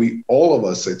another thing, all of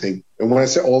us, I think, and when I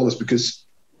say all of us, because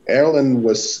Erlen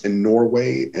was in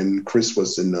Norway and Chris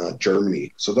was in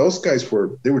Germany. So those guys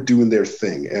were doing their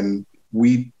thing, and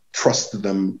we trusted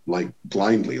them like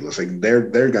blindly. It was like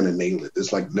they're gonna nail it.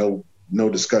 There's like no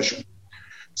discussion.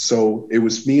 So it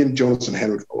was me and Jonas and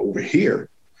Henrik over here,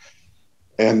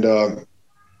 and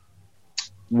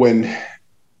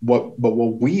what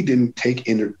we didn't take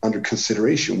under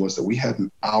consideration was that we had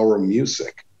an hour of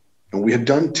music. And we had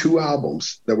done 2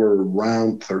 albums that were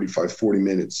around 35, 40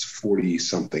 minutes,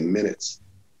 40-something minutes.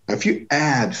 Now, if you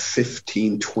add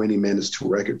 15, 20 minutes to a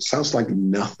record, it sounds like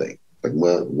nothing. Like,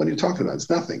 well, what are you talking about? It's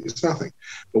nothing. It's nothing.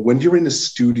 But when you're in the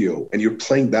studio and you're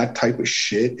playing that type of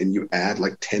shit and you add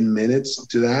like 10 minutes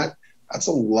to that, that's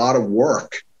a lot of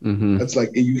work. Mm-hmm. That's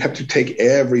like, you have to take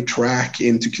every track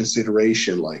into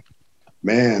consideration. Like,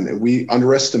 man, and we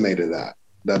underestimated that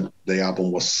the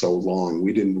album was so long.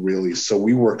 We didn't really, so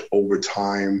we worked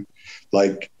overtime.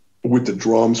 Like with the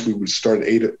drums, we would start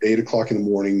at 8 o'clock in the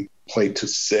morning, play to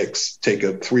 6, take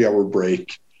a 3-hour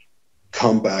break,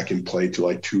 come back and play to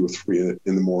like 2 or 3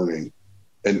 in the morning.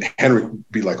 And Henrik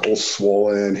would be like all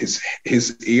swollen.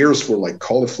 His ears were like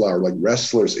cauliflower, like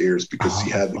wrestler's ears, because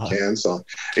he had the cans on.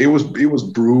 It was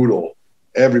brutal.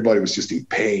 Everybody was just in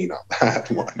pain on that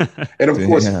one. And of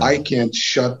course, I can't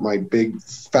shut my big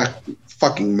fat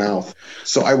fucking mouth.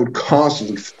 So I would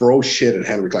constantly throw shit at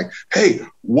Henrik, like, hey,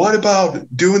 what about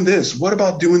doing this? What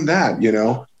about doing that?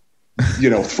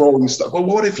 Throwing stuff. Well,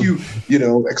 what if you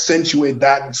accentuate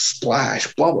that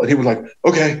splash, blah, blah. And he was like,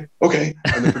 okay.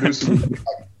 And the producer was like,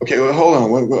 okay, well, hold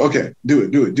on. Okay, do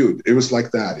it. It was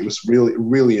like that. It was really,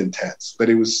 really intense, but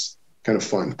it was kind of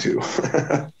fun too.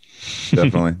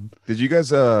 Definitely. Did you guys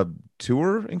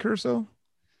tour in Curso?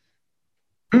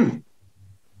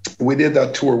 We did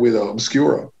that tour with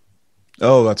Obscura.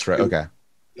 Oh, that's right. Okay.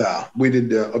 Yeah, we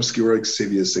did Obscura,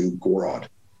 Exvius, and Gorod.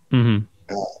 Mm-hmm.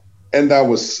 And that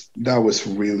was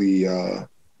really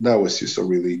that was just a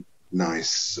really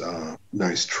nice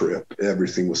trip.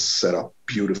 Everything was set up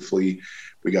beautifully.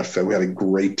 We had a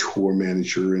great tour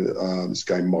manager, this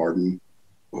guy Martin,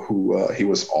 who he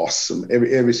was awesome.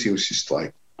 Everything was just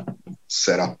like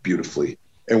set up beautifully.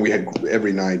 And we had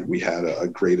every night we had a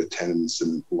great attendance,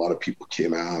 and a lot of people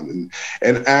came out. And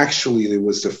actually, it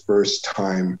was the first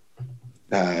time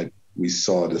that we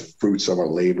saw the fruits of our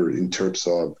labor in terms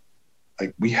of,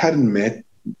 like, we hadn't met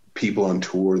people on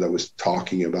tour that was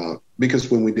talking about, because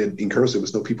when we did Incursive, there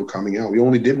was no people coming out. We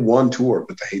only did one tour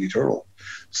with the Hate Eternal.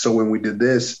 So when we did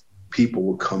this, people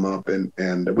would come up, and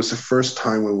it was the first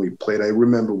time when we played. I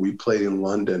remember we played in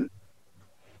London,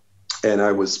 and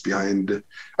I was standing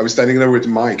there with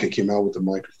Mike. I came out with the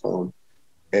microphone,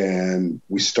 and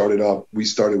we started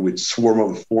with Swarm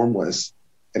of the Formless,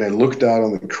 and I looked out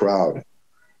on the crowd,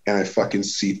 and I fucking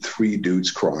see 3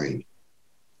 dudes crying.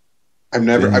 I've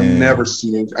never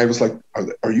seen it. I was like,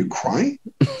 are you crying?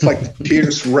 It's like the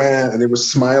tears ran, and they were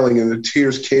smiling, and the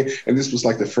tears came. And this was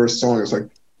like the first song. I was like,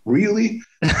 really?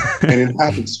 And it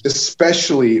happens.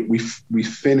 Especially we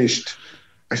finished.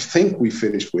 I think we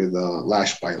finished with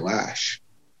Lash by Lash,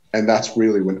 and that's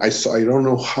really when I saw. I don't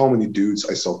know how many dudes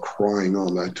I saw crying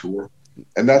on that tour,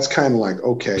 and that's kind of like,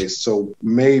 okay, so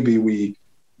maybe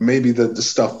the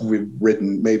stuff we've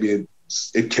written, maybe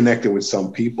it connected with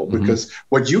some people, because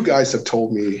what you guys have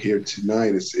told me here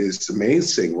tonight is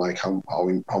amazing. Like how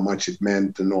much it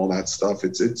meant and all that stuff.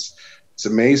 It's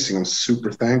amazing. I'm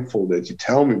super thankful that you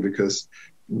tell me, because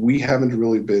we haven't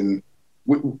really been.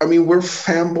 We're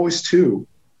fanboys too.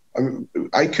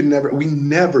 We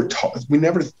never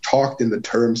talked in the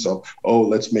terms of, oh,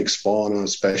 let's make Spawn a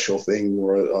special thing,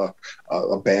 or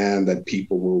a band that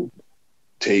people will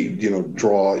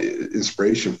draw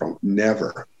inspiration from.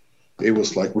 Never. It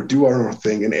was like, we're doing our own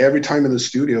thing. And every time in the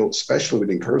studio, especially with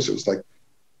Incursive, it's like,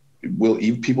 will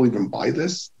people even buy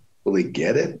this? Will they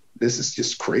get it? This is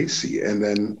just crazy. And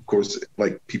then, of course,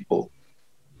 like, people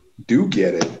do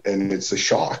get it, and it's a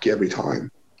shock every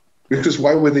time. Because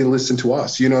why would they listen to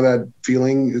us? You know that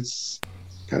feeling? It's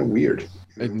kind of weird.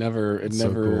 It never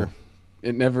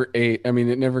ate. I mean,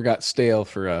 it never got stale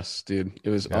for us, dude.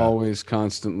 It was always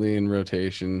constantly in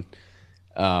rotation.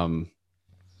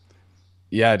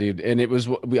 Yeah, dude. And it was,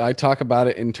 I talk about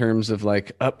it in terms of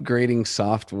like upgrading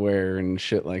software and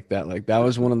shit like that. Like, that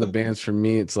was one of the bands for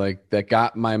me. It's like that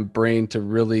got my brain to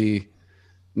really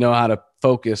know how to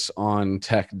focus on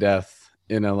tech death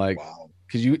in a like,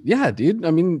 cause dude.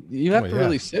 I mean, you have to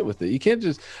really sit with it. You can't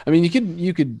just, I mean,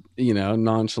 you could,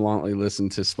 nonchalantly listen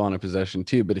to Spawn of Possession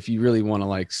too. But if you really want to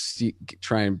like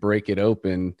try and break it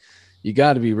open, you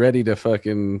got to be ready to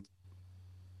fucking,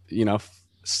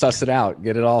 suss it out,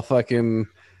 get it all fucking,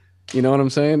 you know what I'm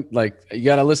saying? Like, you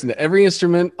got to listen to every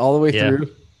instrument all the way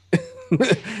through.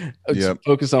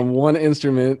 Focus on one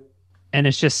instrument. And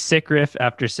it's just sick riff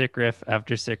after sick riff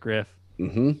after sick riff.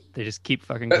 Mm-hmm. They just keep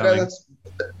fucking coming.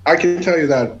 I can tell you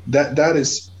that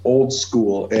is old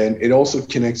school. And it also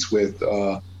connects with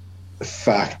the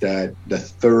fact that the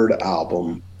third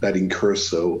album, that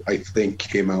Incurso, I think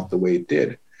came out the way it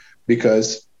did.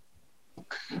 Because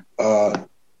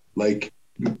like,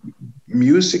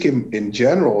 music in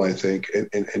general, I think,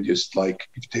 and just like,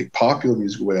 if you take popular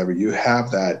music or whatever, you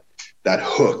have that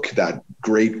hook, that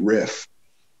great riff,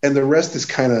 and the rest is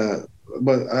kind of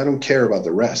but I don't care about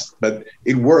the rest. But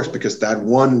it works because that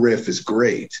one riff is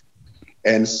great.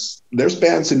 And there's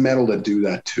bands in metal that do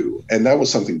that too. And that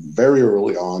was something very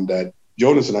early on that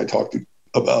Jonas and I talked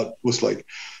about, was like,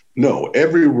 no,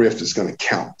 every riff is going to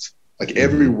count. Like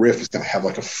every riff is going to have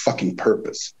like a fucking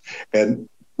purpose. And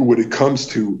when it comes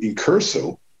to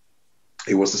Incurso,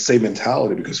 it was the same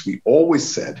mentality, because we always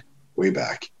said way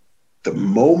back, the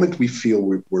moment we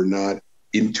feel we're not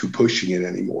into pushing it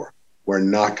anymore, we're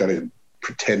not going to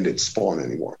pretend it's Spawn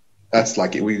anymore. That's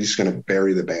like, we're just going to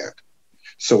bury the band.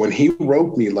 So when he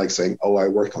wrote me like saying, oh, I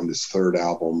worked on this third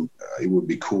album, it would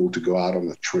be cool to go out on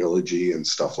a trilogy and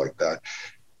stuff like that,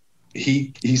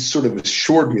 he sort of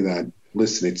assured me that,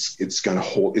 listen, it's going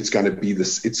to be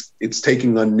this, it's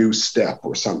taking a new step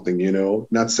or something, you know,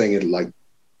 not saying it like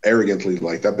arrogantly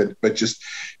like that, but just,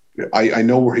 I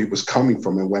know where he was coming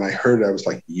from. And when I heard it, I was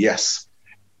like, yes,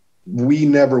 we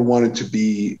never wanted to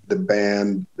be the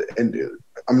band. And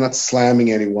I'm not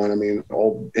slamming anyone. I mean,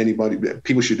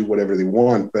 people should do whatever they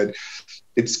want, but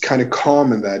it's kind of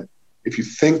common that if you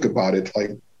think about it,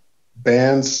 like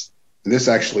bands, and this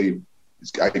actually,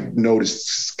 I noticed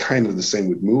it's kind of the same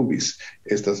with movies,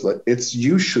 is that it's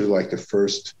usually like the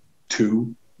first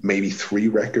 2, maybe 3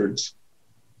 records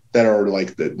that are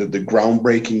like the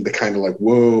groundbreaking, the kind of like,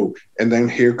 whoa. And then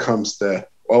here comes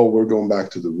we're going back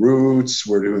to the roots.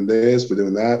 We're doing this, we're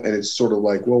doing that. And it's sort of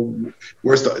like, well,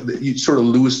 you sort of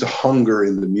lose the hunger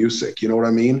in the music. You know what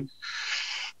I mean?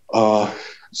 But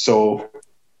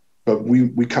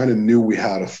we kind of knew we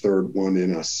had a third one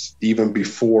in us even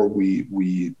before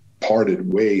we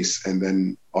parted ways. And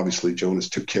then obviously Jonas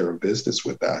took care of business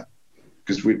with that.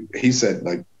 Because he said,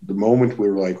 like, the moment we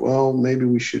were like, well, maybe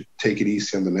we should take it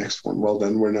easy on the next one. Well,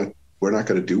 then we're not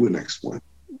going to do a next one.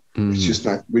 It's just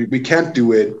not. We can't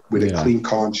do it with a clean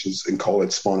conscience and call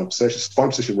it Spawn Obsession. Spawn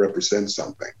Obsession represents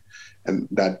something, and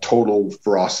that total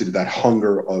ferocity, that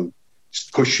hunger of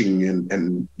just pushing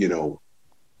and you know,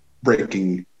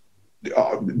 breaking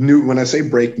new. When I say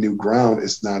break new ground,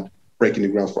 it's not breaking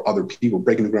new grounds for other people,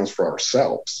 breaking new grounds for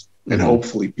ourselves, and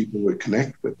hopefully people would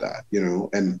connect with that, you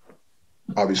know, and.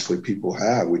 Obviously people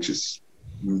have, which is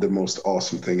the most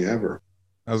awesome thing ever.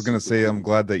 I was going to say, I'm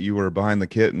glad that you were behind the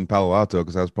kit in Palo Alto,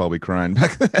 because I was probably crying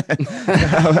back then.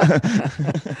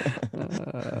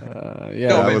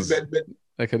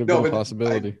 That could have been a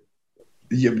possibility.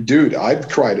 Yeah, dude, I've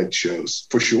cried at shows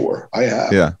for sure. I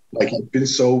have. Yeah. Like, I've been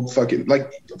so fucking, like,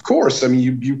 of course. I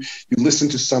mean, you listen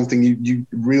to something, you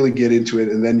really get into it,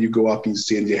 and then you go up and you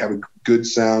see, and you have a good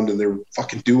sound, and they're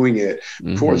fucking doing it.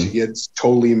 Of course, you get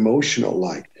totally emotional.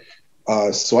 Like,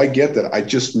 so I get that. I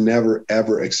just never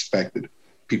ever expected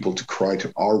people to cry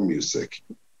to our music,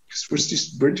 because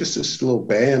we're just this little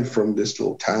band from this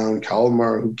little town,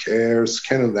 Kalmar. Who cares?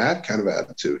 Kind of that kind of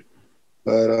attitude.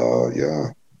 But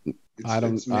yeah.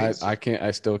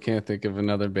 I still can't think of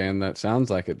another band that sounds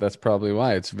like it. That's probably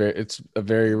why it's a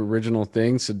very original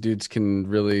thing. So dudes can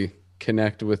really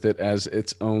connect with it as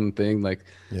its own thing. Like,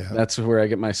 that's where I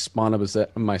get my Spawn of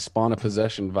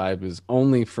Possession vibe, is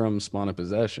only from Spawn of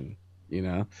Possession, you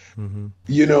know?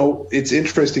 You know, it's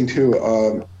interesting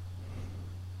too.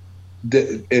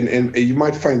 And you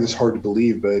might find this hard to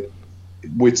believe, but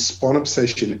with Spawn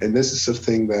Obsession, and this is a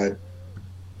thing that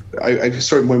I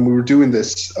started when we were doing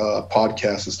this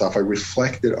podcast and stuff, I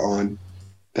reflected on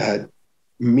that.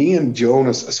 Me and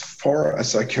Jonas, as far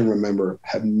as I can remember,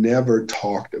 have never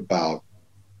talked about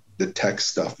the tech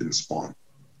stuff in Spawn,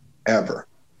 ever.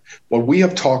 What we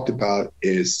have talked about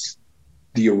is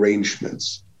the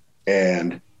arrangements,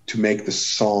 and to make the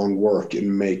song work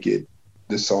and make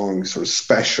the song sort of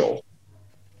special.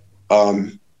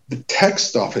 The tech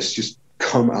stuff has just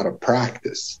come out of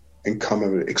practice and come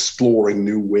of exploring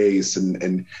new ways,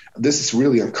 and this is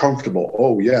really uncomfortable.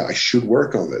 Oh yeah, I should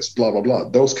work on this, blah, blah, blah.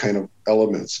 Those kind of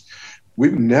elements.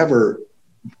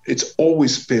 It's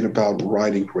always been about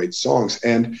writing great songs.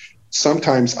 And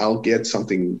sometimes I'll get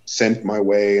something sent my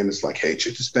way and it's like, hey,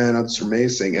 check this band out, it's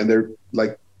amazing. And they're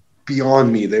like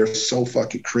beyond me. They're so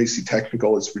fucking crazy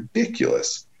technical. It's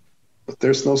ridiculous, but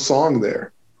there's no song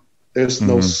there. There's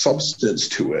no substance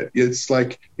to it. It's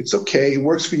like, it's okay, it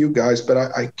works for you guys, but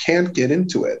I can't get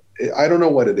into it. I don't know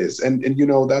what it is. And you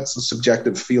know, that's a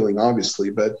subjective feeling,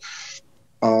 obviously, but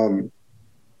I'm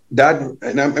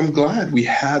glad we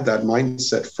had that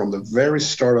mindset from the very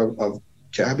start of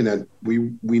Cabinet.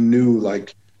 We knew,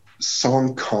 like,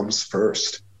 song comes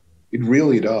first. It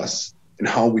really does. And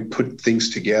how we put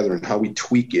things together and how we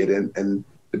tweak it, and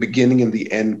the beginning and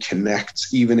the end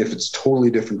connects, even if it's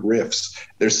totally different riffs.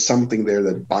 There's something there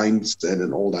that binds it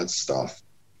and all that stuff.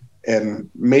 And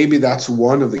maybe that's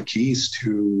one of the keys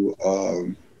to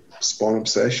Spawn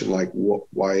Obsession, like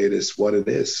why it is what it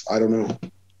is. I don't know.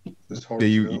 It's hard Yeah,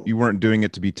 to you know. you weren't doing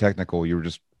it to be technical. You were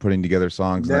just putting together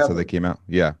songs, and that's how Never. they came out.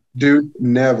 Yeah. Dude,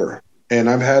 never. And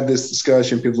I've had this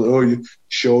discussion. People, oh, you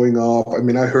showing off. I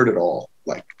mean, I heard it all,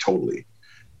 like totally.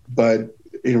 But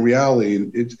in reality,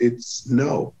 it's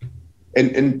no.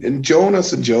 And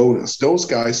Jonas and Jonas, those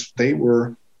guys, they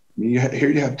were. Here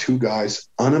you have two guys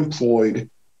unemployed,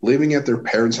 living at their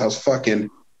parents' house, fucking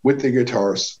with their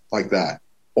guitars like that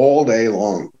all day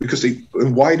long. Because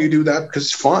and why do you do that? Because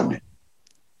it's fun.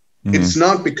 It's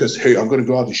not because, hey, I'm going to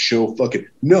go out and show fucking.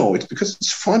 No, it's because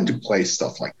it's fun to play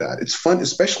stuff like that. It's fun,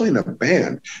 especially in a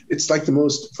band. It's like the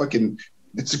most fucking.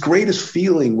 It's the greatest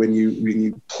feeling when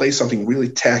you play something really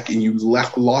tech and you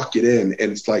lock it in,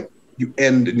 and it's like you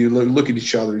end and you look at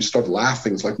each other and you start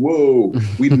laughing. It's like, whoa,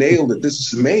 we nailed it. This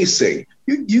is amazing.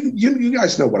 You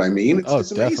guys know what I mean?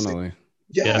 It's amazing. Definitely.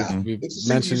 Yeah, We've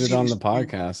mentioned it on the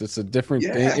podcast. It's a different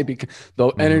Yeah. thing. The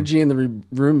energy in the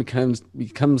room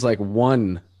becomes like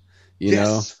one. You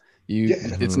know,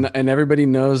 it's not, and everybody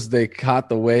knows they caught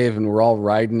the wave, and we're all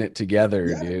riding it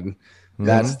together, dude.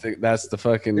 That's the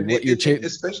fucking what you're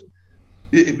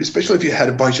especially if you had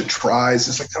a bunch of tries.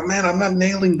 It's like, oh man, I'm not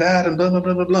nailing that, and blah blah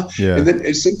blah blah blah. Yeah. And then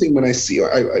it's something when I see,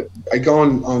 I go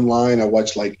online, I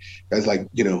watch like guys like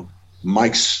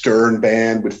Mike Stern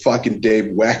band with fucking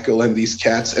Dave Weckl and these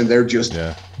cats, and they're just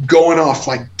going off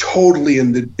like totally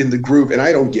in the groove, and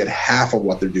I don't get half of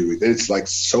what they're doing. It's like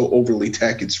so overly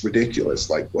tech, it's ridiculous.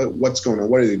 Like what's going on?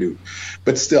 What are they doing?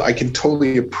 But still, I can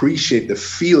totally appreciate the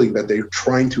feeling that they're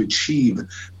trying to achieve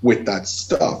with that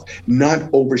stuff, not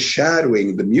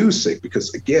overshadowing the music,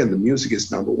 because again, the music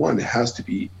is number one. It has to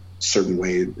be a certain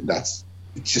way. It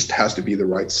just has to be the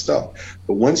right stuff.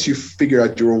 But once you figure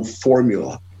out your own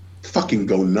formula, fucking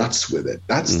go nuts with it.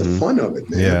 That's the fun of it,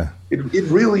 man. Yeah. It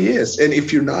really is. And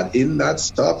if you're not in that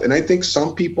stuff, and I think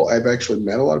some people, I've actually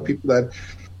met a lot of people that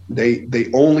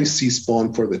they only see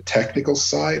Spawn for the technical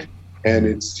side, and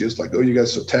it's just like, oh, you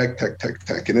guys are tech,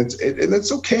 and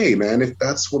it's okay, man. If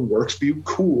that's what works for you,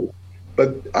 cool.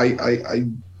 But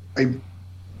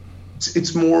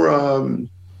it's more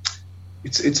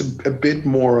it's a bit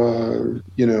more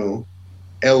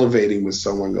elevating when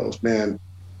someone goes, man,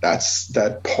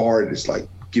 that part is like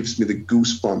gives me the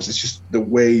goosebumps. It's just the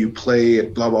way you play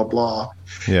it, blah blah blah.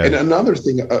 Yeah. And another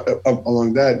thing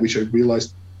along that, which I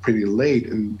realized pretty late,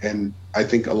 and I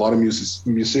think a lot of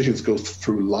musicians go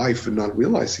through life and not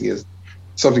realizing, is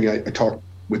something I talked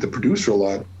with the producer a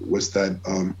lot, was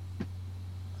that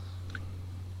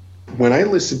when I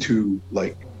listen to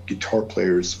like guitar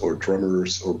players or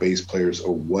drummers or bass players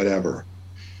or whatever,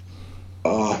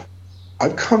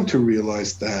 I've come to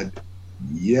realize that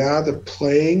they're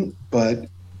playing, but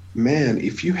man,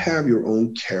 if you have your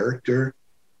own character,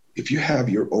 if you have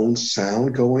your own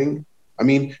sound going, I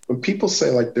mean, when people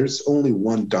say like there's only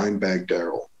one Dimebag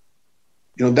Darrell,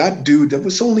 that dude, there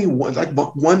was only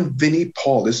one Vinnie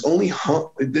Paul. There's only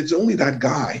that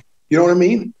guy. You know what I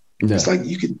mean? Yeah. It's like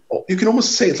you can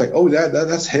almost say it's like, oh,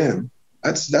 that's him.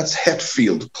 That's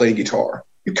Hetfield playing guitar.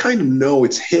 You kind of know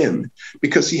it's him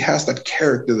because he has that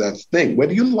character, that thing,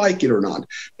 whether you like it or not.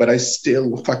 But I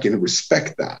still fucking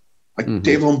respect that. Like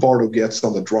Dave Lombardo gets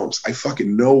on the drums. I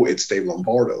fucking know it's Dave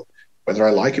Lombardo. Whether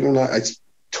I like him or not, I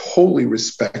totally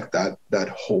respect that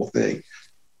whole thing.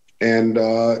 And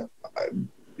I'm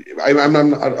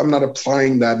not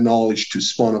applying that knowledge to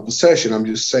Spawn of Possession. I'm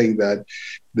just saying that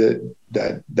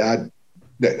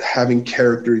having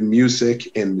character in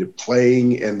music and the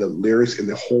playing and the lyrics and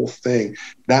the whole thing,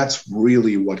 that's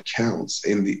really what counts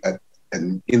in the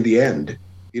end.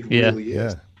 It really is.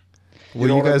 Yeah.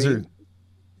 Well, you guys are,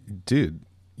 dude,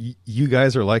 you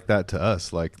guys are like that to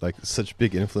us, like such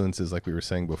big influences, like we were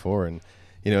saying before. And,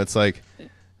 it's like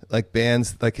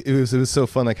bands, like it was so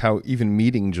fun, like how even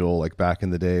meeting Joel, like back in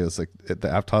the day, it was like at the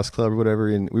Aptos Club or whatever.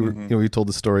 And we were, we told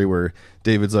the story where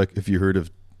David's like, if you heard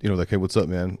of, like, hey, what's up,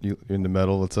 man? You're into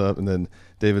metal, what's up? And then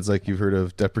David's like, you've heard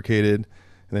of Deprecated?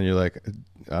 And then you're like,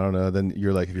 I don't know. Then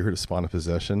you're like, have you heard of Spawn of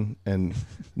Possession? And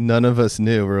none of us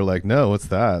knew. We were like, no, what's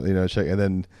that? Check. And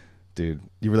then, dude,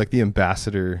 you were like the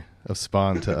ambassador of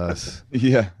Spawn to us.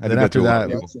 Yeah. And then after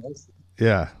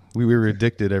that, we were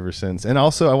addicted ever since. And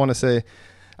also, I want to say,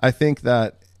 I think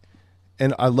that,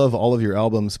 and I love all of your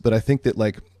albums, but I think that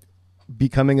like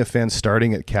becoming a fan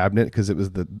starting at Cabinet, because it was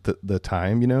the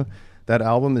time, that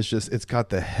album is just, it's got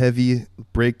the heavy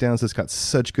breakdowns. It's got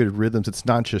such good rhythms. It's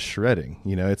not just shredding,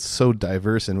 it's so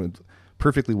diverse and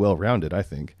perfectly well-rounded, I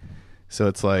think. So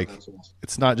it's like,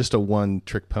 it's not just a one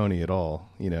trick pony at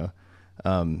all,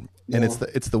 and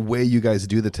it's the way you guys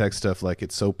do the tech stuff. Like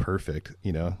it's so perfect,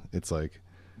 it's like,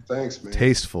 thanks, man.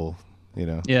 Tasteful, you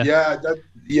know.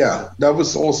 Yeah. That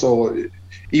was also,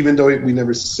 even though we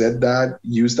never said that,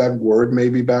 used that word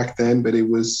maybe back then, but it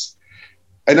was,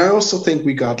 and I also think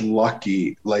we got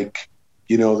lucky, like,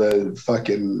 you know, the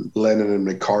fucking Lennon and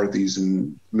McCarthy's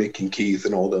and Mick and Keith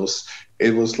and all those.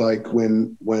 It was like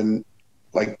when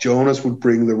like Jonas would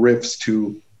bring the riffs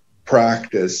to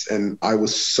practice, and I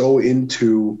was so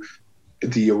into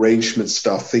the arrangement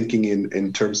stuff, thinking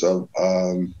in terms of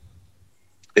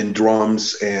in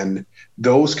drums and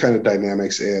those kind of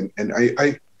dynamics, and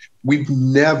we've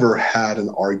never had an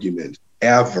argument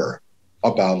ever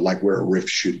about like where a riff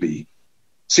should be.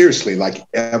 Seriously, like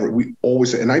ever. We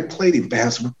always, and I played in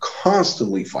bands, we're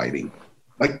constantly fighting,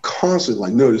 like constantly,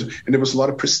 like no, and there was a lot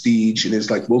of prestige, and it's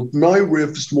like, well, my riff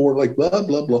is more like blah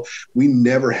blah blah. We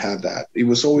never had that. It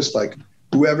was always like,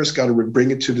 whoever's got to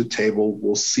bring it to the table,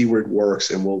 we'll see where it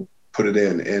works and we'll put it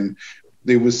in. And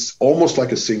it was almost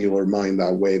like a singular mind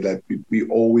that way, that we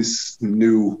always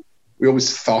knew, we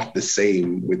always thought the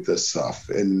same with this stuff,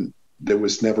 and there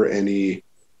was never any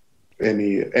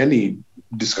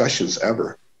discussions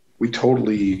ever. We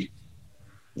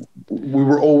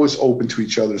were always open to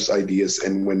each other's ideas,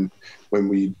 and when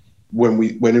it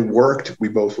worked, we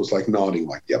both was like nodding,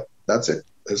 like, yep, that's it.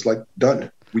 It's like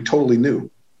done. We totally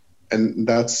knew, and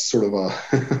that's sort of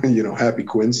a you know, happy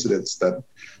coincidence that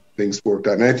things worked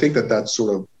out. And I think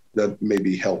that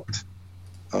maybe helped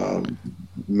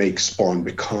make Spawn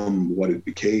become what it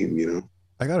became. You know.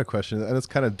 I got a question, and it's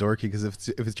kind of dorky because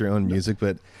if it's your own music,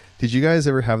 but did you guys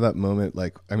ever have that moment,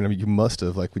 like, I mean you must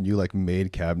have, like when you like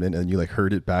made Cabinet and you like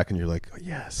heard it back and you're like, oh,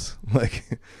 yes,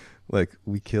 like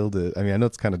we killed it. I mean, I know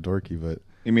it's kind of dorky, but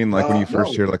You mean like when you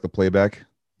first hear like the playback?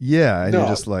 yeah, and you're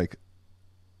just like,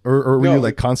 or were you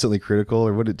like constantly critical,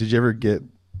 or what? Did you ever get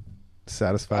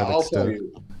satisfied? I'll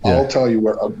tell you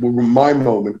where my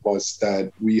moment was.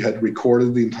 That we had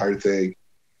recorded the entire thing,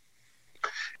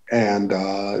 and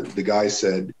the guy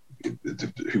said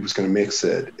he was going to mix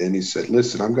it, and he said,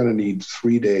 listen, I'm going to need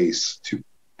 3 days to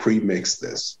pre-mix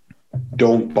this.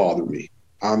 Don't bother me.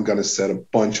 I'm going to set a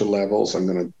bunch of levels. I'm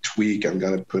going to tweak. I'm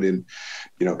going to put in,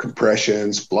 you know,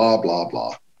 compressions, blah, blah,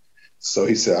 blah. So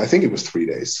he said, I think it was 3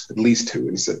 days, at least 2.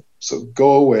 And he said, so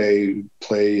go away,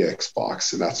 play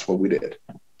Xbox. And that's what we did.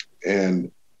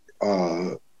 And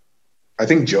I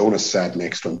think Jonas sat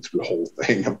next to him through the whole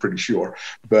thing, I'm pretty sure.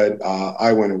 But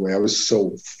I went away. I was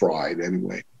so fried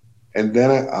anyway. And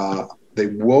then they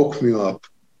woke me up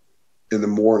in the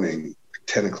morning,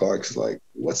 10 o'clock. It's like,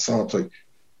 what's up? Like,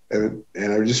 and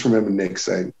I just remember Nick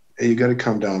saying, hey, you got to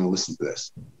come down and listen to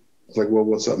this. I was like, well,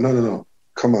 what's up? No.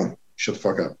 Come on. Shut the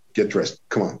fuck up. Get dressed.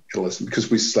 Come on. Get listen. Because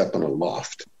we slept on a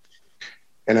loft.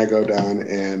 And I go down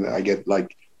and I get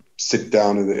like, sit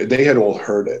down. They had all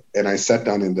heard it. And I sat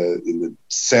down in the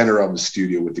center of the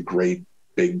studio with the great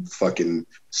big fucking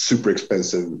super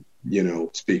expensive, you know,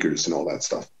 speakers and all that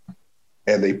stuff.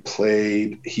 And they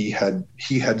played, he had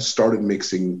started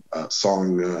mixing a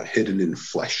song, Hidden in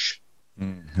Flesh.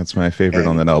 That's my favorite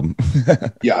on that album.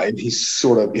 Yeah, and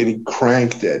he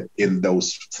cranked it in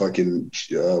those fucking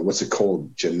what's it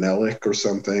called, Genelic or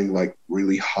something, like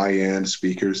really high end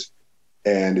speakers,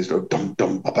 and it's like dum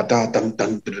dum ba da dum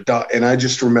dum da da. And I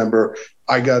just remember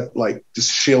I got like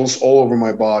just chills all over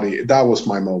my body. That was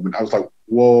my moment. I was like,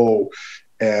 whoa.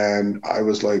 And I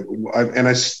was like,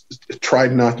 I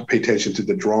tried not to pay attention to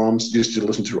the drums, just to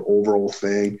listen to the overall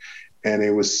thing. And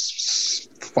it was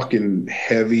fucking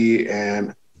heavy.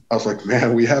 And I was like,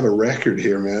 man, we have a record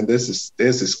here, man. This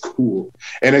is cool.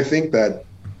 And I think that,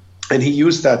 and he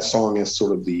used that song as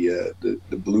sort of the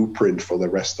blueprint for the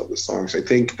rest of the songs. I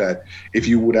think that if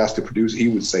you would ask the producer, he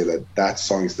would say that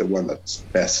song is the one that's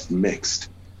best mixed,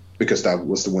 because that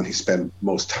was the one he spent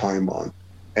most time on.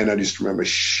 And I just remember,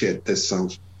 shit, this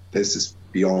is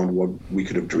beyond what we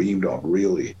could have dreamed of,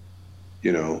 really,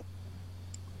 you know.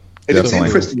 And it's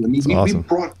interesting. I mean, awesome.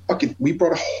 we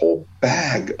brought a whole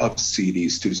bag of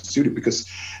CDs to the studio because,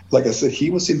 like I said, he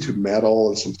was into metal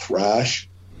and some thrash,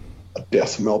 a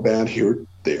death metal band here,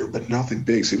 there, but nothing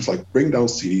big. So he was like, bring down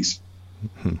CDs.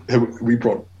 We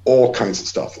brought all kinds of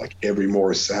stuff, like Every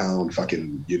More Sound,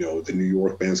 fucking, you know, the New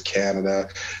York bands, Canada,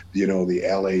 you know, the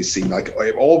LA scene, like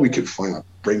all we could find, like,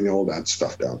 bring all that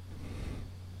stuff down.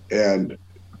 And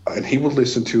he would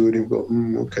listen to it and go,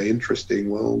 okay,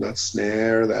 interesting. Well, that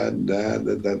snare,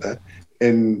 that.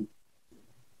 And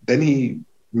then he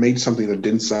made something that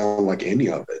didn't sound like any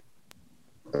of it.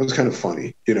 It was kind of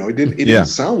funny, you know. It didn't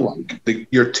sound like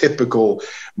your typical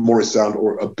Morris Sound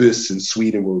or Abyss in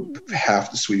Sweden, where half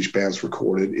the Swedish bands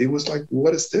recorded. It was like,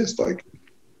 what is this like?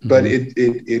 But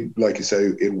it like you say,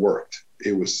 it worked.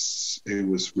 It was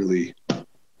really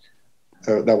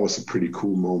that was a pretty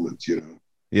cool moment, you know.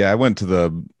 Yeah, I went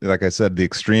to like I said, the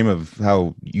extreme of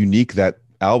how unique that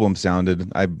album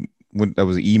sounded. I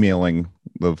was emailing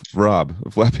Rob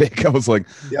Flatpak. I was like,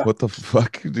 Yeah. what the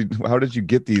fuck? How did you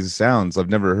get these sounds? I've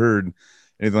never heard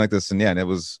anything like this. And yeah, and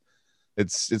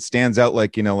it stands out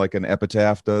like, like an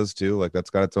Epitaph does too. Like that's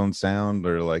got its own sound,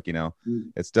 or like,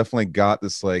 it's definitely got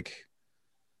this, like,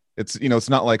 it's, it's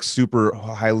not like super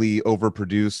highly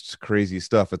overproduced crazy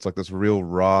stuff. It's like this real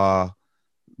raw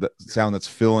sound that's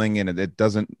filling, and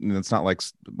it's not like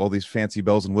all these fancy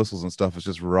bells and whistles and stuff. It's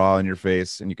just raw in your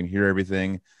face, and you can hear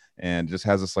everything, and just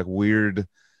has this like weird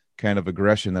kind of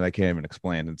aggression that I can't even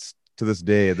explain. It's, to this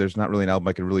day, there's not really an album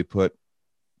I can really put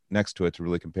next to it to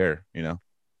really compare,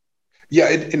 Yeah,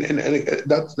 and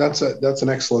that's an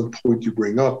excellent point you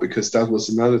bring up, because that was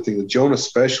another thing that Jonah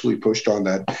especially pushed on,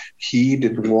 that he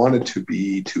didn't want it to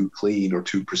be too clean or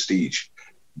too prestige.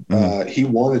 He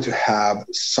wanted to have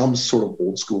some sort of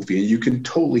old school feel. You can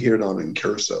totally hear it on in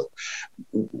Curso.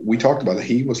 We talked about it.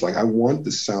 He was like, I want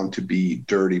the sound to be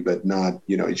dirty, but not,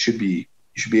 you should be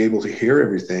able to hear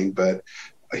everything. But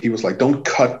he was like, don't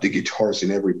cut the guitars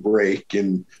in every break,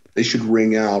 and they should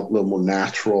ring out a little more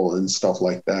natural and stuff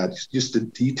like that. Just the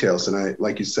details. And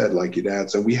like you said, like it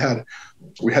adds. And we had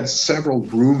several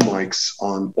room mics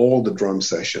on all the drum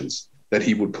sessions that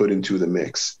he would put into the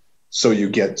mix. So you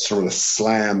get sort of a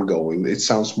slam going. It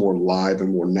sounds more live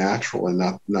and more natural,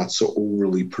 and not so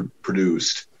overly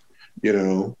produced,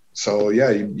 So yeah,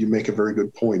 you make a very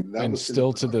good point. And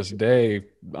still to this day,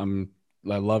 I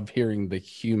love hearing the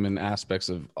human aspects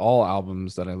of all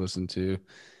albums that I listen to,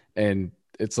 and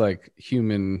it's like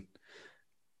human,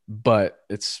 but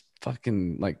it's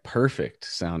fucking like perfect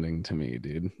sounding to me,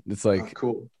 dude. It's like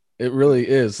cool. It really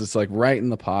is. It's like right in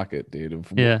the pocket, dude.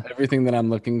 Yeah. Everything that I'm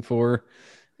looking for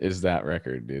is that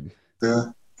record, dude. Yeah.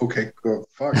 Okay. Good.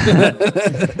 Fuck.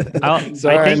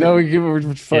 Sorry, I know we're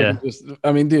fucking just.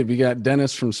 I mean, dude, we got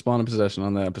Dennis from Spawn of Possession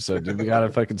on the episode, dude. We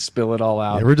gotta fucking spill it all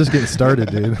out. Yeah, we're just getting started,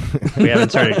 dude. We haven't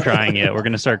started crying yet. We're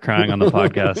gonna start crying on the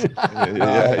podcast.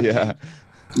 Yeah.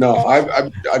 No,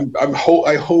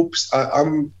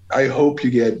 I hope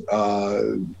you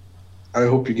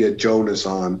get Jonas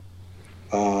on.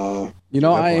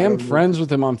 I am friends with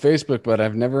him on Facebook, but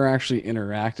I've never actually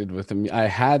interacted with him. I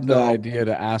had the idea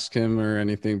to ask him or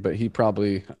anything, but he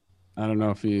probably, I don't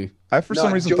know if he. I for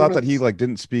some reason thought that he like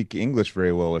didn't speak English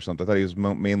very well or something. I thought he was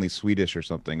mainly Swedish or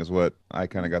something. Is what I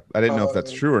kind of got. I didn't know if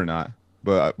that's true or not,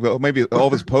 but maybe all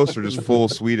of his posts are just full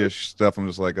Swedish stuff. I'm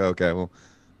just like, okay, well,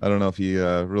 I don't know if he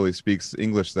really speaks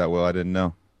English that well. I didn't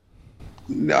know.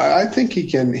 No, I think he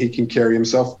can carry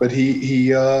himself, but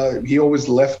he always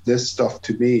left this stuff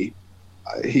to me.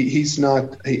 He's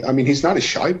not a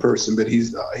shy person, but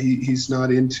he's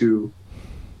not into.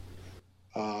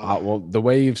 Well, the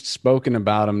way you've spoken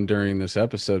about him during this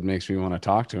episode makes me want to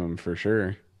talk to him for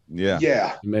sure.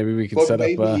 Yeah. Maybe we can set up.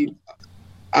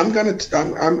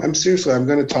 I'm seriously. I'm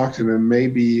gonna talk to him, and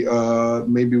maybe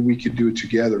we could do it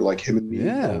together, like him and me.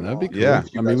 Yeah, that'd be cool. Yeah.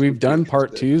 I mean, we've done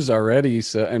part twos already,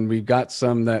 so, and we've got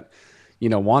some that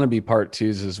want to be part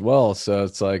twos as well. So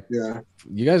it's like,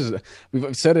 you guys,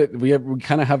 we've said it. We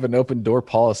kind of have an open door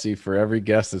policy for every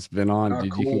guest that's been on.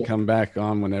 Dude, cool. You can come back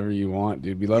on whenever you want,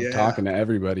 dude. We love talking to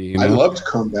everybody. I love to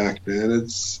come back, man.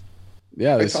 This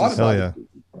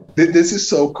is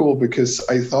so cool, because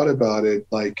I thought about it.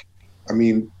 Like, I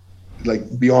mean,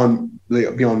 like beyond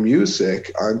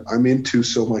music, I'm into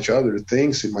so much other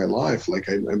things in my life. Like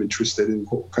I'm interested in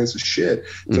all kinds of shit.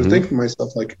 So I'm thinking to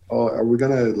myself, like, oh, are we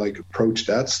gonna like approach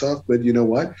that stuff? But you know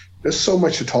what? There's so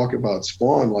much to talk about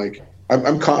Spawn. Like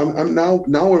I'm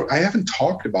now I haven't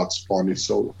talked about Spawn in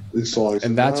so long.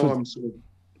 And that's what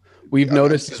we've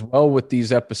noticed as well with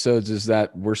these episodes, is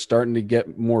that we're starting to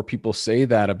get more people say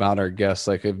that about our guests.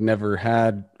 Like, I've never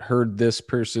heard this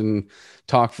person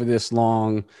talk for this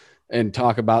long and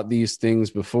talk about these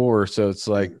things before. So it's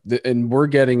like, and we're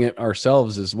getting it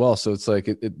ourselves as well. So it's like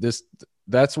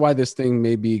that's why this thing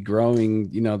may be growing,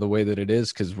 the way that it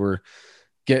is. 'Cause we're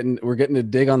getting to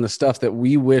dig on the stuff that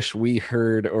we wish we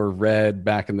heard or read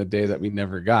back in the day that we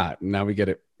never got. And now we get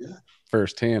it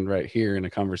firsthand right here in a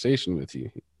conversation with you.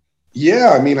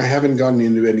 Yeah, I mean, I haven't gotten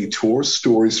into any tour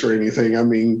stories or anything. I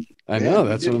mean, I know,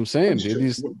 that's what I'm saying, dude.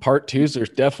 These part twos are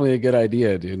definitely a good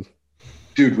idea, dude.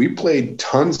 Dude, we played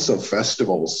tons of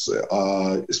festivals,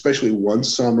 especially one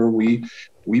summer. We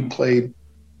played,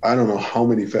 I don't know how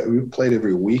many. We played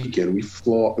every weekend. We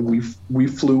flew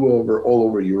all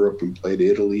over Europe and played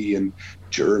Italy and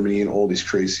Germany and all these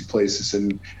crazy places.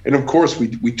 And of course,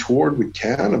 we toured with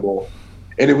Cannibal,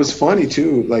 and it was funny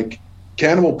too. Like,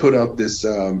 Cannibal put out this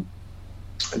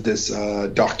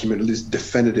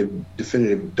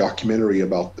definitive documentary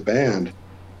about the band,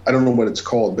 I don't know what it's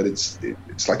called, but it's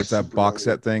like It's that box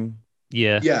set thing.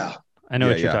 Yeah. Yeah. I know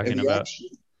what Yeah, you're yeah. talking And about.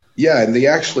 and they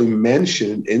actually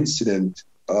mentioned an incident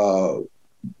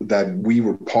that we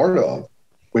were part of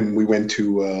when we went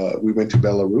to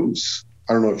Belarus.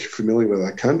 I don't know if you're familiar with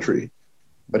that country,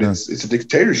 but No. it's a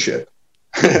dictatorship,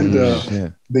 and Yeah.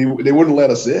 they wouldn't let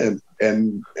us in.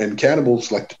 And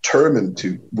Cannibals like determined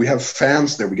to. We have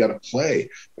fans there. We got to play.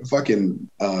 Fucking.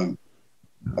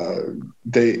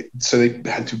 They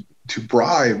had to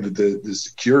bribe the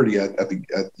security at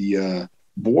the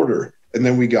border, and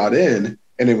then we got in,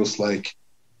 and it was like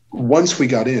once we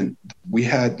got in, we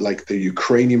had like the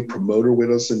Ukrainian promoter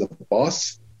with us in the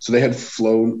bus, so they had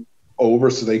flown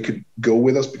over so they could go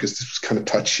with us because this was kind of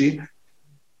touchy.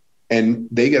 And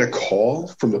they get a call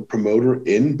from the promoter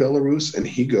in Belarus, and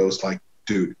he goes like,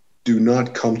 "Dude, do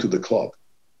not come to the club.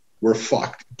 We're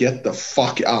fucked. Get the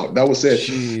fuck out." That was it.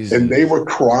 Jesus. And they were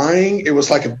crying. It was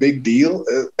like a big deal.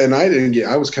 And I didn't get,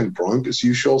 I was kind of drunk as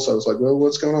usual. So I was like, well,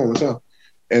 what's going on? What's up?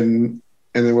 And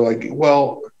they were like,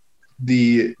 well,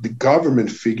 the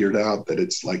government figured out that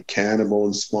it's like Cannibal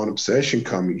and Spawn Obsession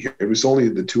coming here. It was only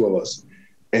the two of us.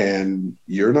 And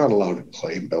you're not allowed to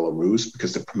play in Belarus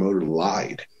because the promoter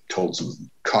lied, told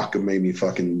some cockamamie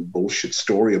fucking bullshit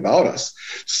story about us.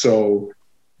 So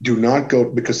do not go,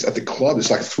 because at the club,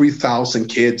 there's like 3,000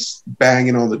 kids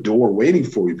banging on the door waiting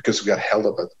for you because we got held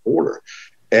up at the border.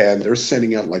 And they're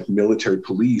sending out like military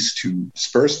police to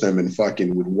disperse them and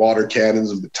fucking with water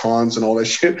cannons and batons and all that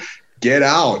shit. Get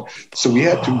out. So we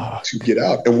had to get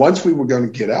out. And once we were going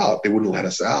to get out, they wouldn't let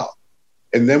us out.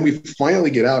 And then we finally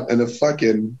get out, and the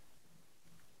fucking,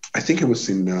 I think it was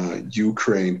in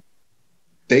Ukraine,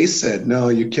 they said, no,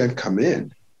 you can't come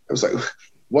in. I was like,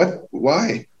 what?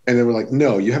 Why? And they were like,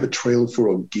 no, you have a trailer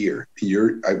full of gear.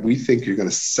 We think you're going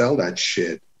to sell that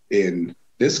shit in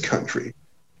this country.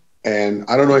 And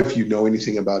I don't know if you know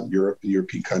anything about Europe, the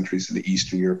European countries and the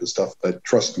Eastern Europe and stuff, but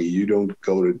trust me, you don't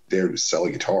go there to sell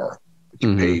a guitar.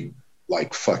 You paid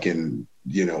like fucking,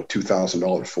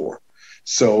 $2,000 for.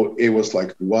 So it was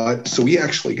like, what? So we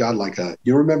actually got like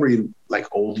you remember in like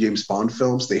old James Bond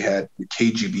films, they had the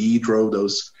KGB drove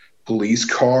those police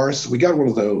cars. We got one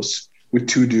of those with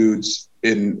two dudes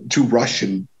two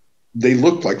Russian. They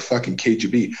looked like fucking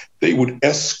KGB. They would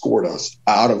escort us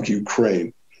out of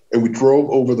Ukraine, and we drove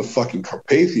over the fucking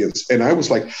Carpathians. And I was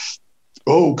like,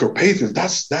 oh, Carpathians,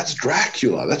 that's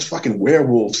Dracula. That's fucking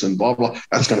werewolves and blah, blah.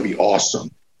 That's going to be awesome.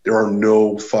 There are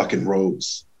no fucking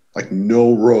roads. Like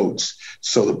no roads.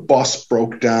 So the bus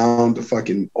broke down,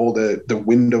 all the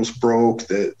windows broke,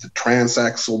 the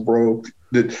transaxle broke,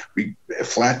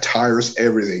 flat tires,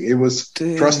 everything. It was,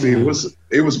 trust me, it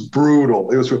was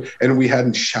brutal. It was, and we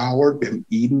hadn't showered, we hadn't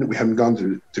eaten, we hadn't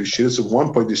gone to shit. So at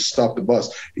one point they stopped the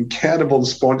bus, and Cannibal and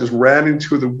Spawn just ran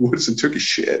into the woods and took a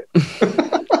shit.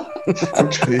 I'm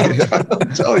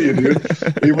telling you, dude,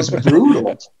 it was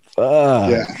brutal.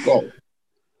 Yeah. Oh.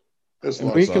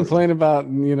 We complain about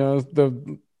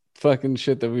the fucking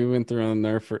shit that we went through on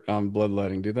Nerf on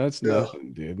bloodletting, dude. That's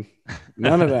nothing, dude.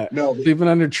 None of that. No, sleeping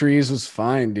under trees was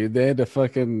fine, dude. They had to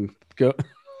fucking go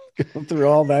through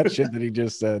all that shit that he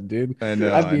just said, dude. I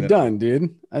know. I'd be done,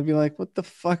 dude. I'd be like, what the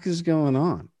fuck is going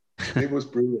on? It was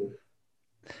brutal.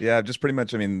 Yeah, just pretty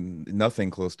much. I mean, nothing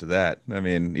close to that. I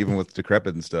mean, even with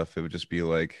Decrepit and stuff, it would just be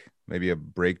like maybe a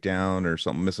breakdown or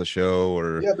something, miss a show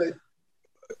or. Yeah, but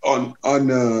on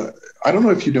I don't know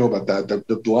if you know about that,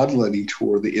 the bloodletting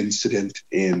tour, the incident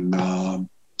in I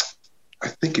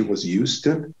think it was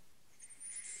Houston.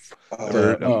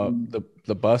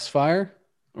 The bus fire?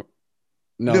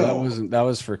 No, that wasn't. That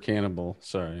was for Cannibal.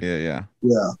 Sorry. Yeah.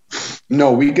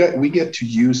 No, we get to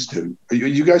Houston.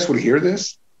 You guys want to hear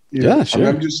this? Yeah, sure.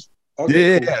 I'm just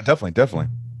okay, cool. Yeah, definitely.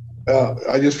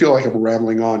 I just feel like I'm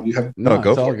rambling on. You have No,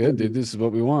 go it's for all it. good, dude. This is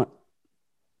what we want.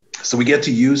 So we get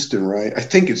to Houston, right? I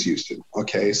think it's Houston.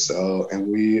 Okay, so and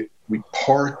we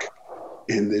park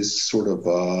in this sort of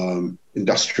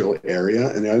industrial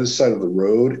area, and the other side of the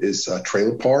road is a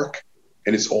trailer park,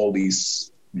 and it's all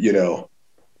these,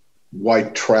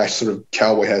 white trash sort of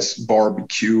cowboy has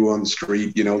barbecue on the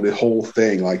street, the whole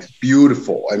thing, like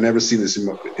beautiful. I've never seen this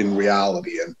in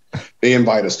reality, and they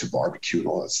invite us to barbecue and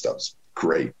all that stuff. It's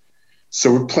great.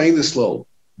 So we're playing this little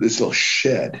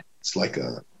shed. It's like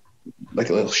a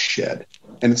little shed,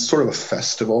 and it's sort of a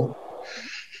festival.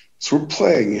 So we're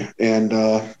playing, and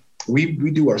we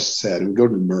do our set, and we go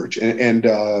to the merch, and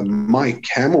Mike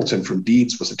Hamilton from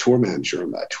Deeds was a tour manager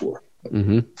on that tour.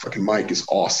 Fucking Mike is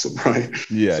awesome, right?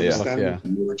 Yeah, so yeah. standing at the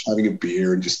merch, having a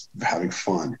beer and just having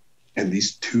fun, and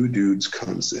these two dudes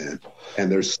comes in,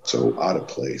 and they're so out of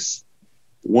place.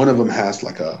 One of them has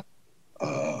like a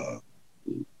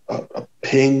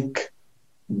pink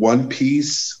one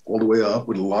piece all the way up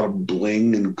with a lot of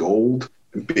bling and gold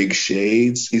and big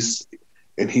shades. He's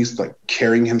like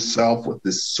carrying himself with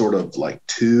this sort of like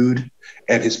tude,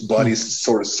 and his buddies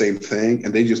sort of same thing.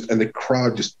 And the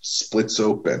crowd just splits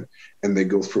open and they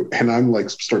go through. And I'm like,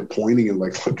 start pointing and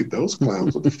like, look at those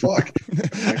clowns. What the fuck?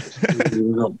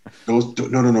 No.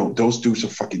 Those dudes are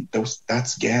fucking,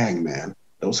 that's gang, man.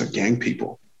 Those are gang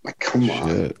people. Like, come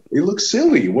on. You look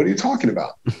silly. What are you talking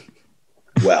about?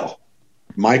 Well,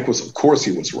 Mike was, of course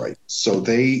he was right. So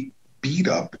they beat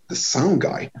up the sound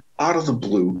guy out of the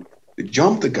blue. They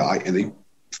jump the guy and they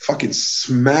fucking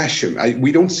smash him.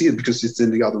 We don't see it because it's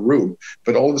in the other room,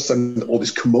 but all of a sudden all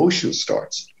this commotion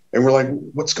starts. And we're like,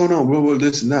 what's going on? Well,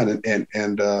 this and that.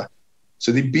 And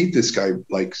so they beat this guy,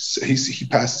 like he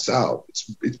passes out.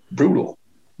 It's brutal.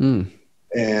 And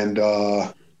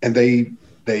they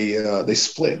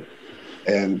split.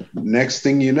 And next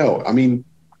thing you know, I mean,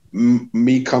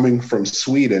 me coming from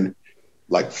Sweden,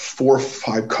 like 4 or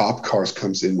 5 cop cars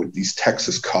comes in with these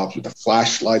Texas cops with the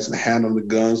flashlights and the hand on the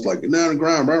guns, like on the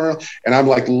ground, blah, blah, blah. And I'm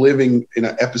like living in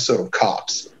an episode of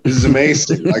Cops. This is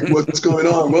amazing. Like, what's going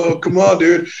on? Well, come on,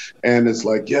 dude. And it's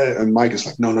like, yeah. And Mike is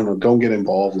like, no, don't get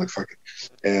involved. Like, fuck it.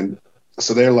 And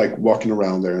so they're like walking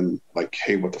around there and like,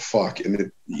 hey, what the fuck?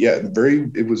 And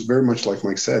it was very much like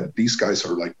Mike said. These guys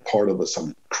are like part of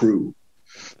some crew.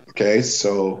 Okay,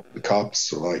 so the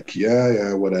cops are like,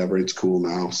 yeah, whatever, it's cool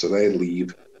now. So they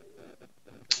leave.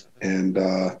 And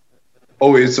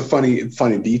it's a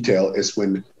funny detail is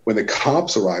when the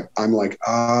cops arrive, I'm like,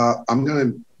 I'm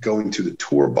gonna go into the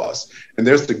tour bus, and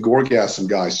there's the Gorgasm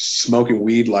guys smoking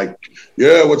weed, like,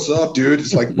 yeah, what's up, dude?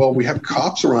 It's like, well, we have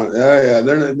cops around.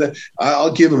 Yeah,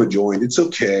 I'll give them a joint. It's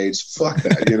okay. It's fuck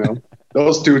that, you know.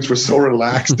 Those dudes were so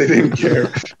relaxed, they didn't care.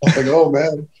 I was like, oh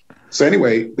man. So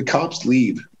anyway, the cops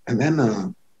leave. And then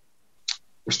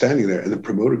we're standing there, and the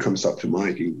promoter comes up to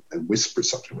Mike and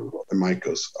whispers something to him. And Mike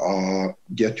goes,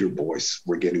 get your boys.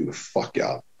 We're getting the fuck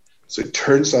out. So it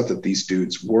turns out that these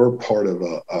dudes were part of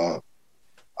a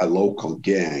local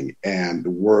gang, and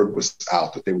the word was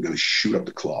out that they were going to shoot up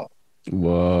the club.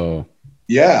 Whoa.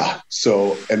 Yeah.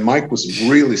 So, and Mike was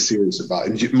really serious about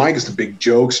it. And Mike is the big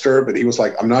jokester, but he was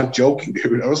like, I'm not joking,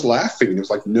 dude. I was laughing. And he was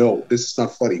like, no, this is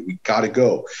not funny. We got to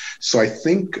go. So I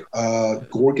think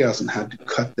Gorgasm had to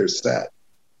cut their set.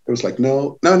 It was like,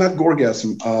 no, not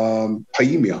Gorgasm.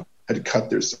 Paemia had to cut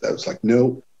their set. It was like,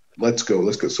 no, let's go.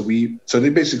 So they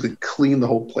basically cleaned the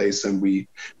whole place, and we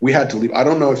had to leave. I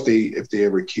don't know if they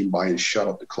ever came by and shut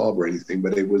up the club or anything,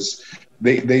 but it was,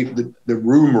 the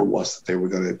rumor was that they were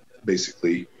going to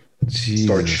basically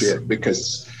start shit,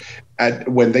 because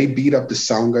when they beat up the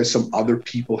sound guy, some other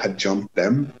people had jumped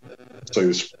them, so it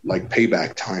was like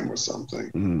payback time or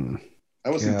something.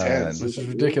 That was intense. Which is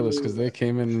ridiculous because they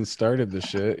came in and started the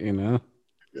shit, you know.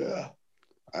 Yeah,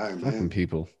 fucking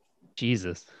people.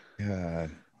 Jesus. God,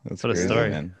 that's what a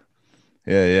story, man.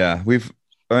 Yeah.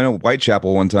 I know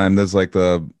Whitechapel one time. There's like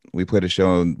we played a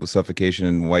show with Suffocation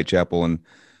in Whitechapel, and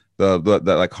the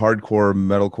like hardcore,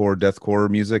 metalcore, deathcore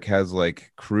music has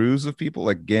like crews of people,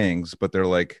 like gangs, but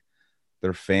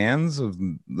they're fans of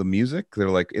the music. They're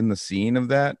like in the scene of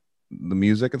the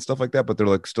music and stuff like that, but they're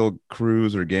like still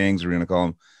crews or gangs, we're gonna call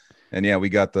them. And yeah, we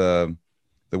got the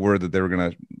word that they were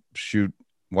gonna shoot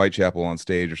Whitechapel on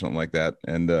stage or something like that,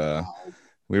 and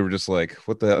we were just like,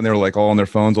 what the hell? And they were like all on their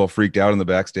phones, all freaked out in the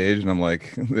backstage, and I'm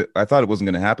like, I thought it wasn't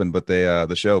gonna happen, but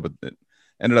it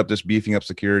ended up just beefing up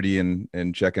security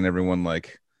and checking everyone,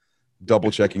 like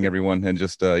double checking everyone, and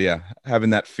just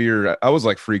having that fear. I was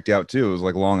like freaked out too. It was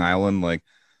like Long Island, like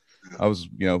I was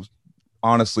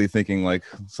honestly thinking like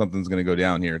something's gonna go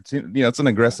down here. It's an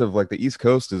aggressive, like the East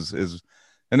Coast is.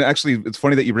 And actually, it's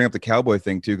funny that you bring up the cowboy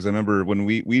thing too, because I remember when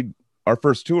we our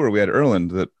first tour, we had Erland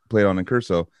that played on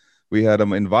Incurso. We had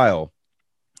him in Vile.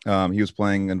 He was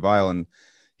playing in Vile, and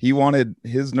he wanted,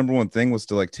 his number one thing was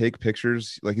to like take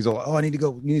pictures. Like he's all, I need to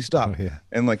go, you need to stop. Oh, yeah.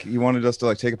 And like he wanted us to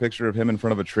like take a picture of him in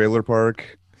front of a trailer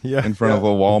park, in front of a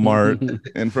Walmart,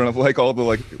 in front of like all the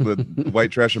like the white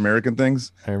trash American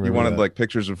things. He wanted like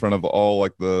pictures in front of all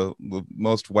like the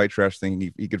most white trash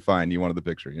thing he could find. He wanted the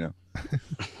picture, Yep.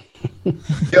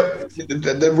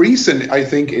 The reason I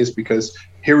think is because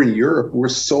here in Europe we've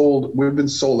been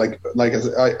sold like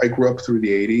as I grew up through the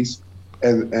 80s,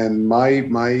 and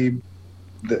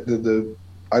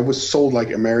I was sold like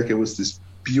America was this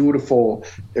beautiful,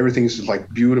 everything's just like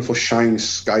beautiful shining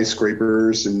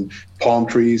skyscrapers and palm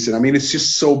trees, and I mean it's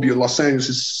just so beautiful. Los Angeles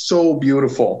is so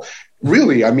beautiful,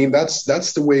 really. I mean that's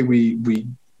the way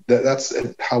that's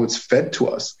how it's fed to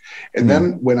us. And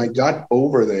then when I got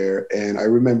over there, and I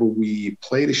remember we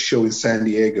played a show in San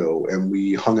Diego, and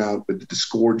we hung out with the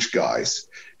Disgorge guys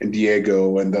and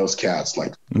Diego and those cats,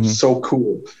 like so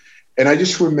cool. And I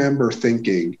just remember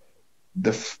thinking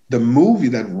the movie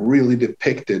that really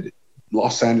depicted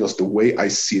Los Angeles the way I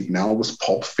see it now was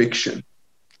Pulp Fiction.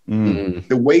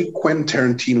 The way Quentin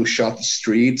Tarantino shot the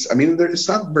streets, I mean, it's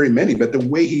not very many, but the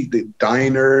way the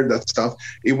diner, that stuff,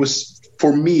 it was,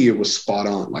 for me, it was spot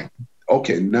on. Like,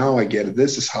 okay, now I get it.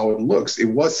 This is how it looks. It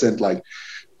wasn't like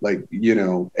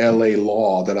LA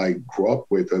Law that I grew up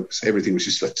with. Everything was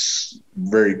just like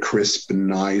very crisp and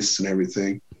nice and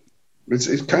everything.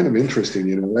 It's kind of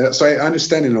interesting, So I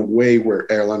understand in a way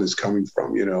where Airline is coming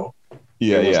from,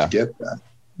 Yeah. To get that.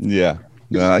 Yeah.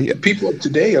 People of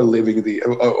today are living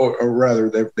or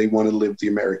rather, they want to live the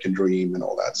American dream and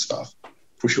all that stuff,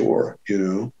 for sure.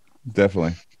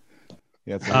 Definitely.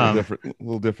 Yeah, it's a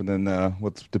little different than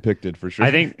what's depicted, for sure.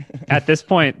 I think at this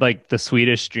point, like, the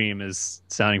Swedish stream is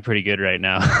sounding pretty good right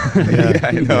now. Yeah,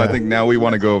 I know. I think now we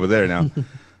want to go over there now.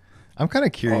 I'm kind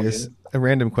of curious. A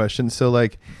random question. So,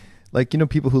 like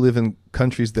people who live in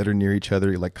countries that are near each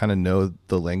other, like, kind of know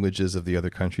the languages of the other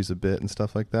countries a bit and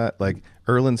stuff like that. Like,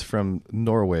 Erland's from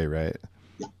Norway, right?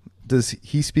 Does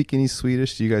he speak any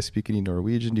Swedish? Do you guys speak any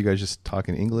Norwegian? Do you guys just talk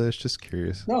in English? Just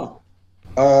curious.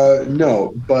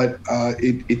 No, but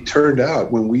it turned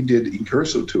out when we did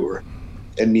Incurso tour,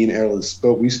 and me and Erland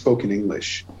we spoke in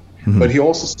English. But he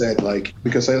also said, like,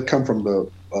 because I come from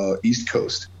the East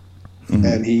Coast,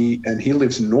 and he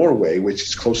lives in Norway, which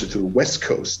is closer to the West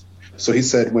Coast. So he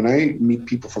said, when I meet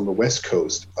people from the West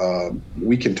Coast,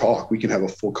 we can talk, we can have a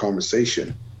full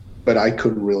conversation, but I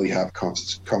couldn't really have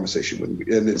conversation with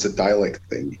them. And it's a dialect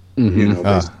thing,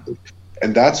 basically.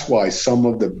 And that's why some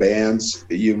of the bands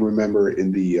you remember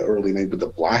in the early 90s, the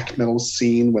black metal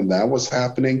scene, when that was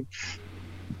happening,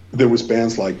 there was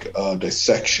bands like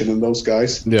Dissection and those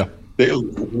guys. Yeah. They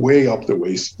lived way up the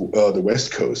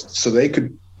West Coast. So they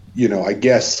could, I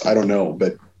guess, I don't know,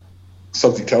 but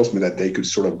something tells me that they could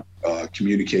sort of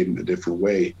communicate in a different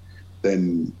way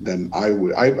than I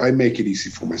would. I make it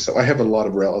easy for myself. I have a lot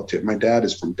of relatives. My dad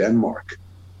is from Denmark,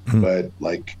 but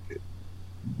like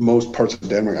most parts of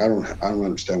Denmark, I don't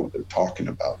understand what they're talking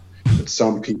about. But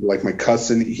some people, like my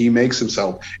cousin, he makes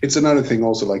himself. It's another thing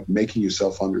also, like making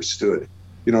yourself understood.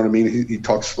 You know what I mean? He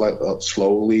talks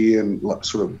slowly and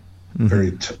sort of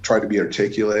try to be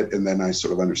articulate, and then I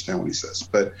sort of understand what he says.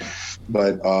 But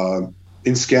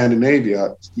in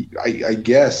Scandinavia, I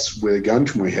guess with a gun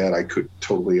to my head, I could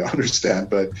totally understand.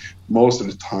 But most of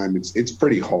the time, it's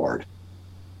pretty hard.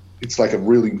 It's like a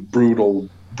really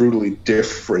brutally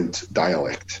different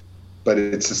dialect, but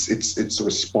it's sort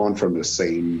of spawned from the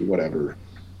same whatever.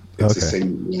 It's the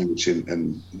same language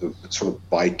and the sort of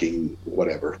Viking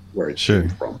whatever where it came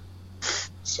from.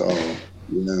 So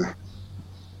yeah,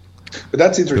 but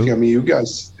that's interesting. Cool. I mean, you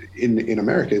guys in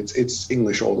America, it's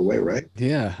English all the way, right?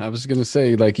 Yeah, I was gonna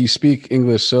say, like, you speak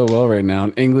English so well right now,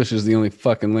 and English is the only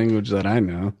fucking language that I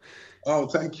know. Oh,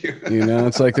 thank you.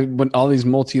 It's like when all these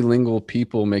multilingual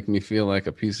people make me feel like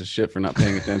a piece of shit for not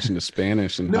paying attention to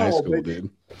Spanish in high school, dude.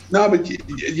 No, but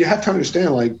you have to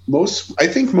understand, like, I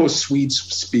think most Swedes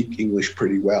speak English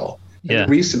pretty well. Yeah. And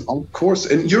the reason, of course,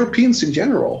 and Europeans in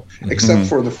general, except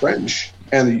for the French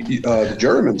and the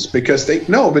Germans, because I'm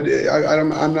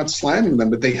not slamming them,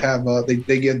 but they have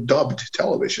they get dubbed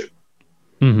television.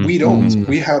 We don't.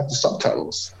 We have the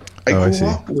subtitles. I grew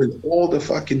up with all the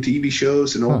fucking TV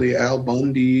shows and all the Al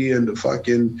Bundy and the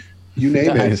fucking, you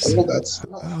name it, all that stuff.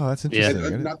 Oh, that's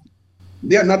interesting.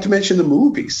 Not to mention the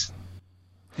movies.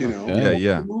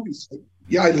 The movies.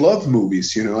 Yeah, I love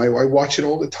movies. I watch it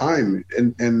all the time,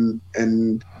 and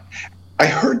I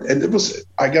heard, and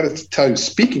I got to tell you,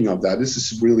 speaking of that, this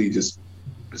is really just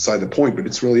beside the point, but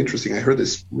it's really interesting. I heard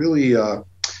this really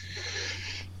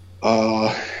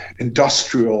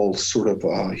industrial sort of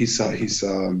he's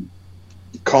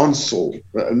consul.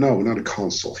 No, not a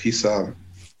consul. He's what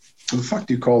the fuck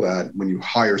do you call that when you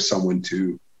hire someone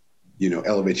to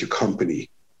elevate your company?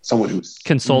 Someone who's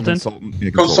consultant.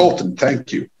 Consultant,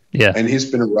 thank you. Yeah. And he's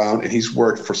been around and he's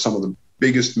worked for some of the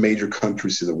biggest major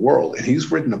countries in the world, and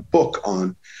he's written a book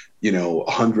on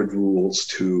 100 rules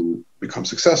to become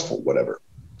successful, whatever.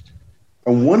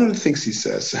 And one of the things he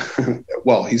says,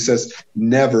 he says,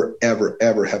 never, ever,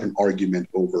 ever have an argument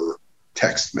over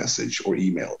text message or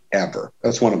email, ever.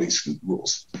 That's one of these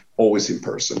rules. Always in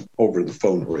person, over the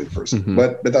phone or in person.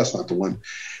 But that's not the one.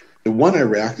 The one I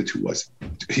reacted to was,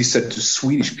 he said to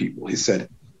Swedish people, he said,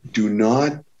 do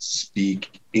not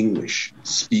speak English,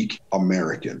 speak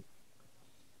American.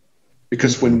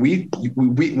 Because when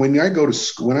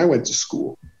I went to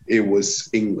school, it was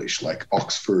English, like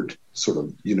Oxford, sort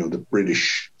of, the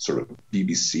British sort of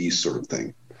BBC sort of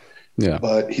thing. Yeah.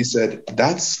 But he said,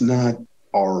 that's not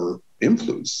our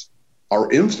influence. Our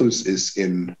influence is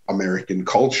in American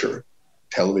culture,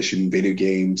 television, video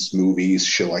games, movies,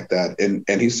 shit like that.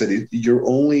 And he said, you're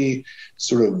only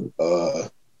sort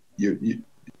of,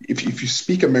 if you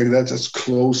speak American, that's as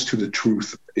close to the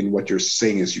truth in what you're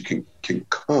saying as you can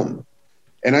come.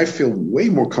 And I feel way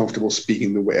more comfortable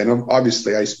speaking the way, and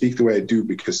obviously I speak the way I do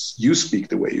because you speak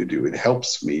the way you do. It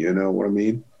helps me, you know what I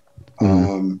mean?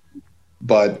 Mm-hmm.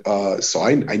 So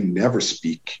I never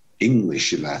speak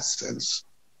English in that sense.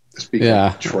 I speak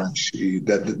trashy,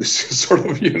 that this is sort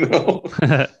of,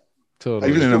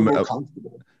 Totally.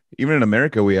 Even in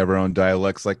America, we have our own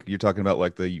dialects. Like you're talking about,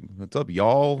 like the what's up,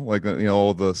 y'all? Like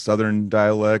all the Southern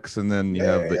dialects, and then you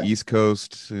have the East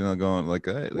Coast. Going like,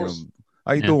 hey,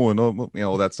 how you doing?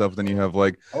 All that stuff. Then you have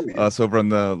like us over on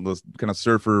the kind of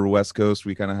surfer West Coast.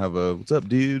 We kind of have a what's up,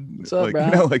 dude? What's up, like,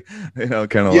 bro?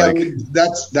 Kind of like. I mean,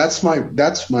 that's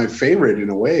my favorite in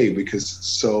a way, because it's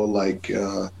so like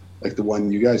the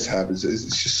one you guys have is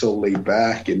it's just so laid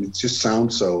back, and it just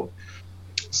sounds so.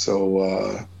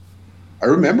 I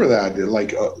remember that,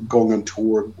 like going on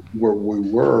tour where we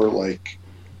were like,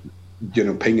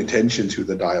 paying attention to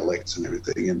the dialects and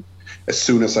everything. And as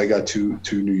soon as I got to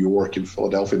New York and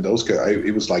Philadelphia, and those guys,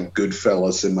 it was like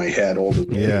Goodfellas in my head all the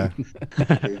way.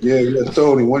 Yeah,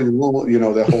 Tony, what do you want?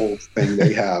 The whole thing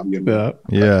they have.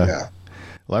 Yeah.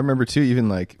 Well, I remember too, even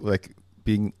like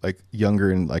being like younger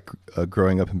and like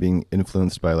growing up and being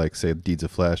influenced by like, say, Deeds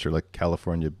of Flesh or like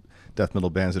California death metal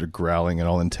bands that are growling and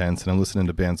all intense, and I'm listening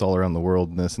to bands all around the world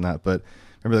and this and that. But I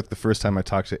remember like the first time I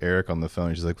talked to Eric on the phone,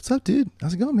 he's like, "What's up, dude?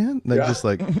 How's it going, man?" And just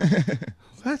like,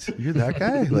 "What? You're that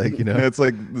guy?" Like, It's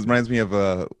like, this reminds me of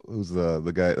who's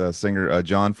the guy, singer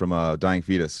John from Dying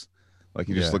Fetus. Like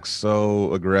he just looks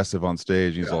so aggressive on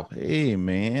stage. He's all, "Hey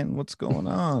man, what's going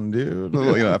on, dude?"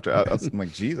 After I'm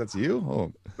like, "Geez, that's you."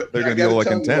 Oh, they're gonna be all like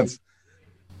intense.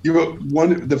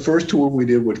 The first tour we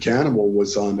did with Cannibal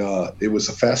was on it was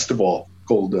a festival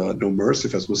called No Mercy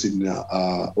Fest. Was in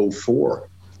 2004,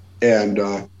 and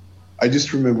I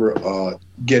just remember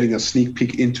getting a sneak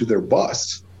peek into their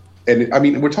bus. And I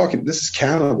mean, we're talking, this is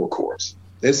Cannibal Corpse,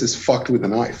 this is Fucked with a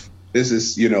Knife, this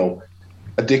is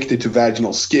Addicted to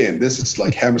Vaginal Skin, this is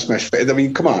like Hammersmash. I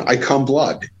mean, come on, I Come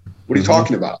Blood, what are you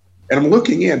talking about? And I'm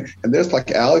looking in, and there's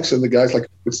like Alex and the guys like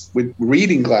with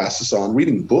reading glasses on,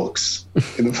 reading books.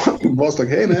 And the fucking boss like,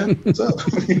 "Hey man, what's up?"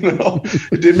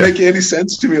 It didn't make any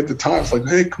sense to me at the time. It's like,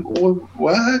 "Hey, come on,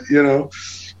 what?"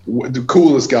 The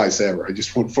coolest guys ever. I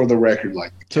just want, for the record,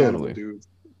 like, totally, dude.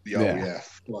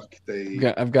 Fuck,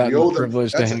 I've gotten the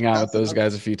privilege to hang out with those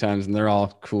guys a few times, and they're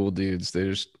all cool dudes. They're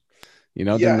just,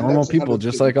 they're normal people,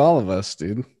 just like all of us,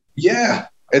 dude. Yeah.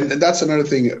 And that's another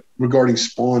thing regarding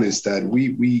Spawn, is that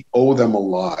we owe them a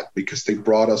lot, because they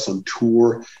brought us on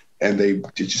tour and they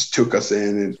just took us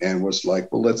in and was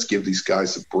like, well, let's give these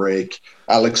guys a break.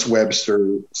 Alex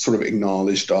Webster sort of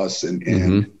acknowledged us, and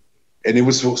it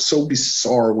was so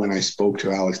bizarre when I spoke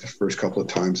to Alex the first couple of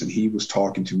times, and he was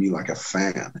talking to me like a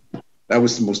fan. That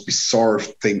was the most bizarre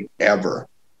thing ever.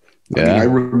 I mean, I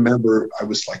remember I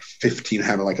was like 15,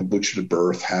 having like a Butcher to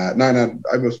Birth hat. No,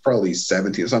 I was probably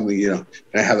 17 or something, and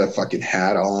I had that fucking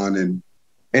hat on,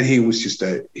 and he was just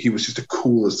the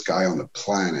coolest guy on the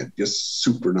planet, just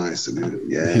super nice. And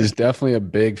he's definitely a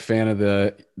big fan of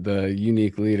the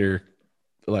Unique Leader,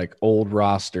 like old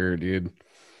roster, dude.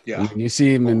 Yeah, when you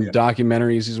see him in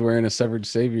documentaries, he's wearing a Severed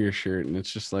Savior shirt, and it's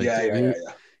just like,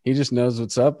 he just knows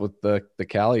what's up with the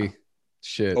Cali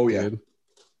shit. Oh yeah. Dude.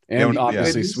 And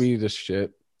obviously Swedish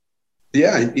shit.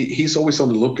 Yeah, he's always on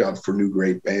the lookout for new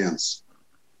great bands,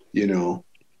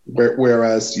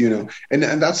 Whereas, and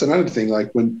that's another thing.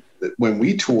 Like when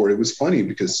we toured, it was funny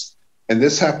because, and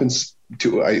this happens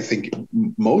to, I think,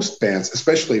 most bands,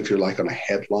 especially if you're like on a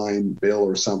headline bill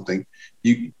or something,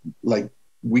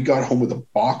 we got home with a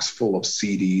box full of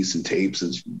CDs and tapes,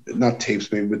 and not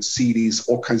tapes, maybe, but CDs,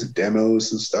 all kinds of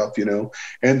demos and stuff,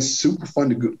 and super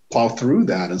fun to plow through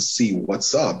that and see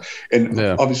what's up. And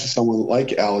obviously someone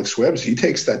like Alex Webbs, he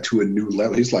takes that to a new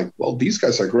level. He's like, well, these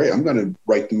guys are great. I'm going to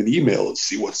write them an email and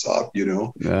see what's up,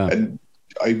 and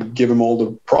I give him all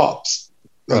the props.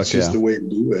 That's just the way to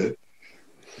do it.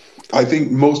 I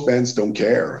think most bands don't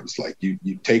care. It's like you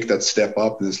take that step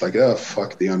up, and it's like, oh,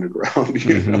 fuck the underground.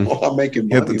 I'm making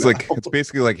money. It's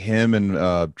basically like him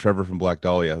and Trevor from Black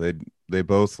Dahlia. They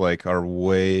both like are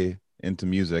way into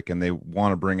music, and they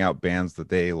want to bring out bands that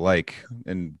they like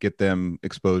and get them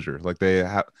exposure. Like they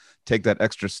take that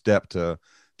extra step to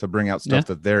bring out stuff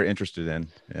that they're interested in,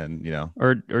 and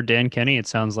or Dan Kenny, it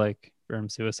sounds like, from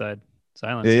Suicide.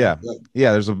 Silence.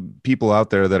 Yeah. There's people out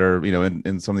there that are,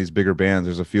 in some of these bigger bands.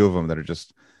 There's a few of them that are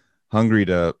just hungry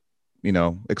to,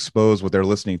 expose what they're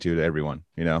listening to everyone.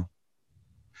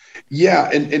 Yeah,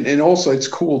 and also it's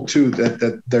cool too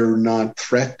that they're not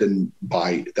threatened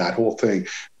by that whole thing.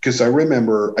 Because I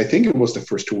remember, I think it was the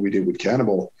first tour we did with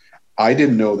Cannibal. I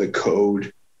didn't know the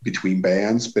code between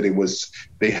bands, but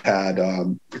they had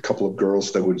a couple of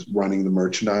girls that was running the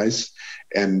merchandise,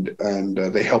 and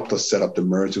they helped us set up the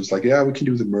merch. It was like, yeah, we can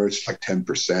do the merch like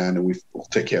 10%, and we'll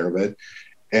take care of it.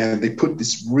 And they put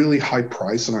this really high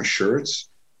price on our shirts.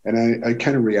 And I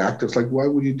kind of reacted. I was like, why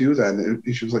would you do that?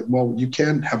 And she was like, well, you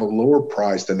can't have a lower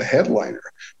price than the headliner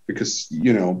because,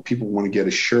 people want to get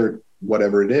a shirt,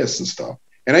 whatever it is and stuff.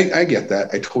 And I get that.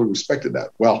 I totally respected that.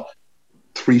 Well,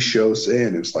 3 shows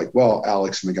in, it was like, well,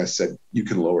 Alex and the guy said, you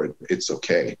can lower it. It's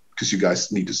okay because you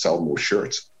guys need to sell more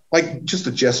shirts. Like just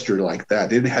a gesture like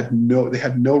that. They had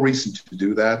no reason to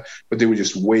do that, but they were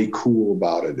just way cool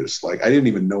about it. It's like, I didn't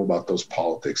even know about those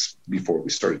politics before we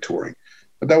started touring.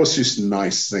 But that was just a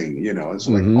nice thing, It's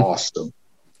like awesome.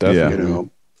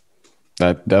 Definitely.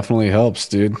 That definitely helps,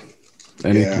 dude.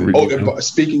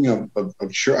 Speaking of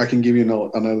sure, I can give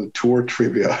you another tour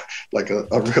trivia, like a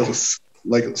real,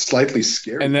 like slightly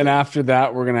scary. And then after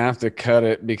that, we're gonna have to cut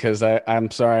it because I'm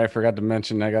sorry, I forgot to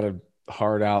mention I got a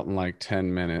hard out in like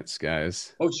 10 minutes,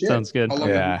 guys. Oh shit! Sounds good.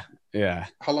 Yeah.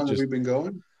 How long have we been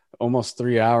going? Almost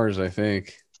 3 hours, I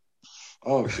think.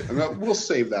 Oh, we'll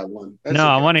save that one. That's okay.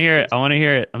 I want to hear it.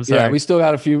 I'm sorry. Yeah, we still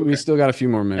got a few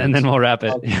more minutes, and then we'll wrap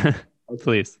it. Okay.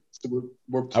 Please. So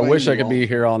we're I wish I could be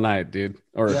here all night, dude,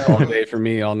 or all day for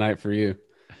me, all night for you.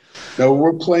 No,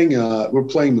 we're playing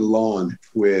Milan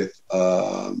with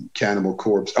Cannibal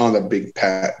Corpse on the big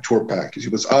tour package.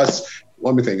 It was us.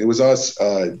 Let me think. It was us,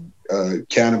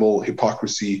 Cannibal,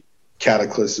 Hypocrisy,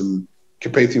 Cataclysm,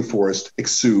 Carpathian Forest,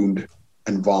 Exhumed,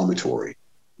 and Vomitory. It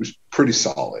was pretty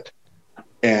solid.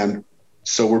 And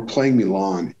so we're playing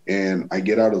Milan, and I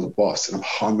get out of the bus, and I'm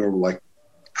hungover like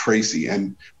crazy,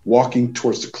 and walking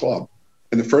towards the club.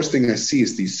 And the first thing I see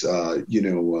is these, sort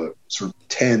of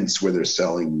tents where they're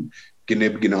selling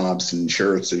gnobs and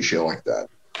shirts and shit like that.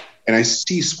 And I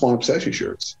see Spawn Obsession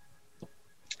shirts.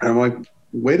 And I'm like,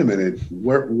 wait a minute,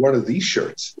 what are these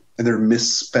shirts? And they're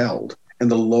misspelled, and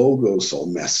the logo's all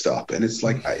messed up. And it's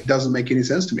like, it doesn't make any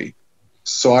sense to me.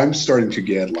 So I'm starting to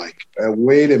get like,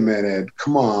 wait a minute,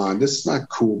 come on, this is not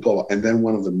cool, blah, blah. And then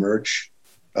one of the merch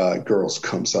girls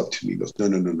comes up to me and goes,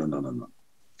 no.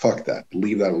 Fuck that.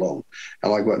 Leave that alone.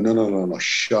 I'm like, what? No,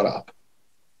 shut up.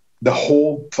 The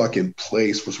whole fucking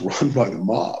place was run by the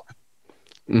mob.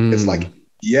 It's like,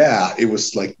 yeah, it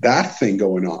was like that thing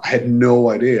going on. I had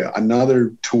no idea.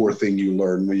 Another tour thing you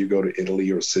learn when you go to Italy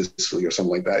or Sicily or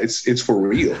something like that. It's for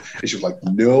real. It's just like,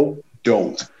 no,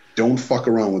 don't fuck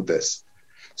around with this.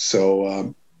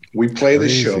 So we play the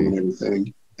show and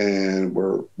everything, and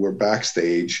we're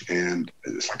backstage, and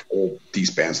it's like all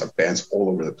these bands all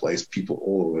over the place, people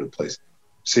all over the place,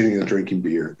 sitting there drinking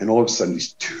beer, and all of a sudden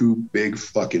these 2 big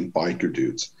fucking biker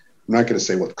dudes. I'm not going to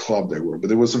say what club they were, but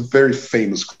there was a very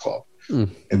famous club,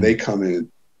 and they come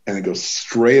in, and it goes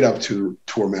straight up to the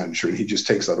tour manager, and he just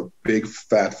takes out a big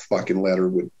fat fucking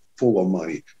letter full of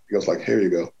money. He goes like, here you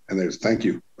go, and there's thank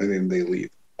you, and then they leave.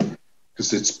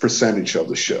 Because it's percentage of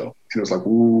the show. And it was like,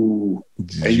 ooh.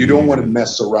 And you don't want to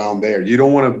mess around there. You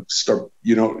don't want to start,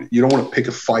 you don't want to pick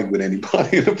a fight with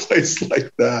anybody in a place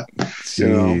like that.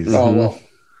 Oh, well,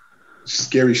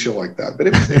 scary show like that. But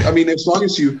as long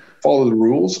as you follow the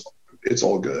rules, it's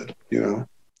all good,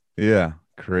 Yeah.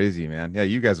 Crazy, man. Yeah.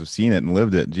 You guys have seen it and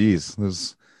lived it. Jeez.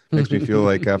 This makes me feel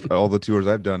like after all the tours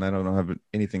I've done, I don't have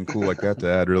anything cool like that to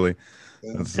add, really.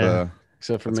 That's,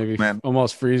 except for maybe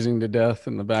almost freezing to death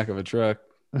in the back of a truck.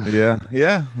 Yeah,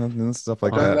 and stuff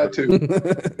like that. That too.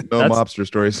 No mobster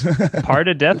stories. Part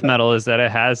of death metal is that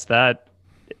it has that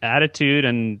attitude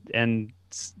and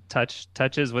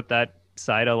touches with that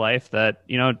side of life that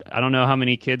I don't know how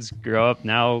many kids grow up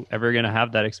now ever going to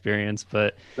have that experience,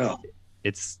 but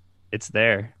it's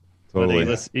there.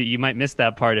 Totally. You might miss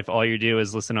that part if all you do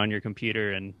is listen on your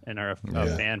computer and are a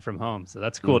fan from home. So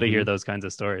that's cool to hear those kinds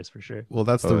of stories for sure. Well,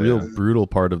 that's the real brutal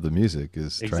part of the music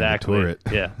is trying to tour it.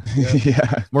 Yeah.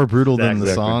 Yeah. More brutal than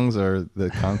the songs or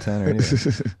the content or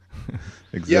anything.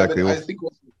 Exactly. Yeah, but I think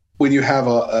when you have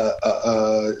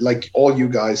a like all you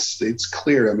guys, it's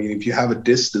clear. I mean, if you have a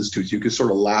distance to it, you can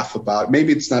sort of laugh about.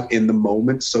 Maybe it's not in the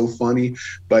moment so funny,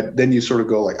 but then you sort of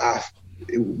go like,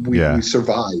 we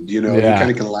survived, you kind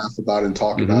of can laugh about it and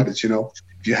talk about it,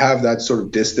 if you have that sort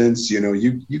of distance,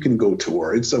 you can go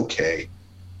tour. It's okay.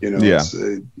 Yeah.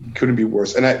 It couldn't be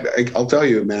worse. And I'll tell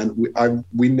you, man,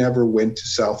 we never went to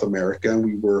South America.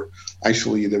 We were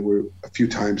actually, there were a few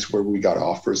times where we got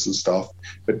offers and stuff,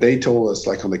 but they told us,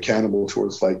 like on the Cannibal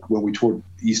tours, like when we toured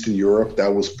Eastern Europe,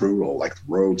 that was brutal. Like the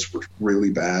roads were really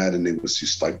bad, and it was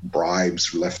just like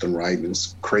bribes left and right, and it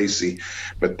was crazy.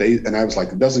 But I was like,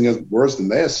 it doesn't get worse than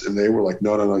this. And they were like,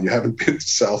 no, you haven't been to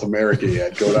South America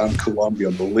yet. Go down to Colombia,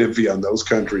 Bolivia, and those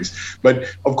countries. But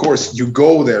of course, you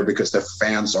go there because the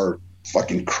fans are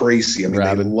fucking crazy. I mean,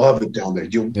 Rabid. they love it down there.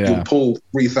 You'll pull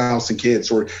 3,000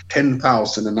 kids or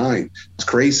 10,000 a night. It's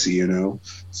crazy,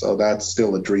 So that's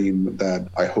still a dream that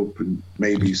I hope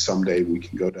maybe someday we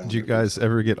can go down. Did you guys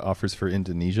ever get offers for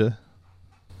Indonesia?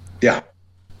 Yeah,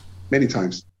 many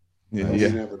times. Yeah. We Yeah.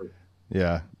 never,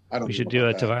 Yeah. I don't We know should do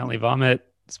about a To that. Violently Vomit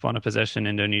Spawn of Possession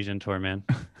Indonesian tour, man.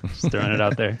 Just throwing it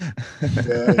out there.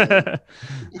 Yeah.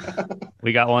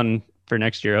 We got one for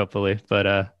next year, hopefully.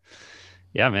 But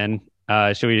yeah, man.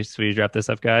 Should we wrap this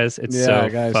up, guys? It's Yeah, so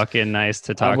guys. fucking nice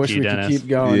to I talk wish to you, we Dennis. could keep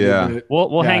going. Yeah. dude,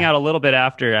 but- We'll hang Yeah. out a little bit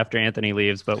after Anthony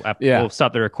leaves, but Yeah. we'll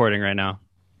stop the recording right now.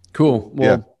 Cool.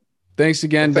 Well, thanks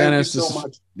again, Thank Dennis. you so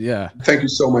much. Yeah. Thank you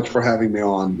so much for having me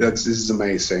on. This is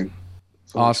amazing.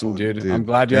 So much Awesome, fun. dude. Dude, I'm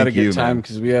glad you had a thank good you, time man.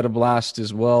 because we had a blast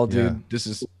as well, dude. Yeah. This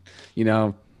is,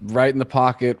 right in the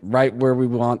pocket, right where we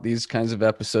want these kinds of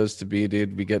episodes to be,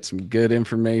 dude. We get some good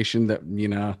information that,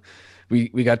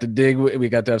 we got to dig, we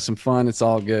got to have some fun. It's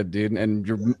all good, dude. And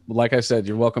you're, like I said,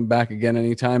 you're welcome back again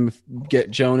anytime.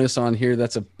 Get Jonas on here.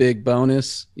 That's a big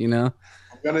bonus, I'm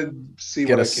gonna see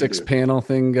get what a I can do. 6-panel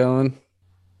thing going.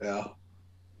 Yeah.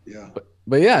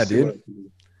 But yeah, I'll see dude. what I can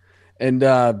do.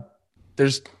 And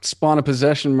there's Spawn of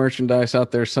Possession merchandise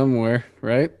out there somewhere,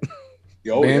 right?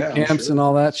 Oh, Band yeah, I'm camps sure. and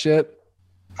all that shit.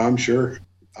 I'm sure.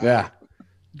 Yeah.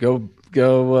 Go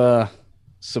Go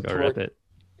support. rip it.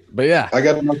 But yeah, I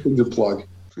got nothing to plug.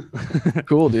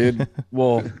 cool, dude.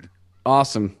 Well,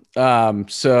 awesome.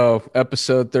 So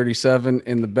episode 37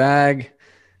 in the bag.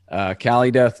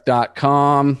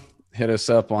 CaliDeath.com. Hit us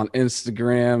up on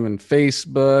Instagram and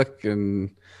Facebook and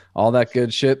all that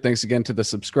good shit. Thanks again to the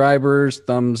subscribers.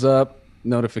 Thumbs up,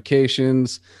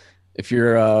 notifications. If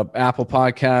you're a Apple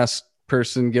Podcast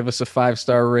person, give us a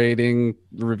 5-star rating,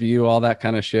 review, all that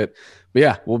kind of shit. But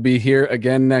yeah, we'll be here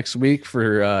again next week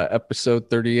for episode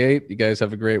 38. You guys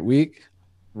have a great week.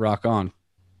 Rock on.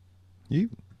 You.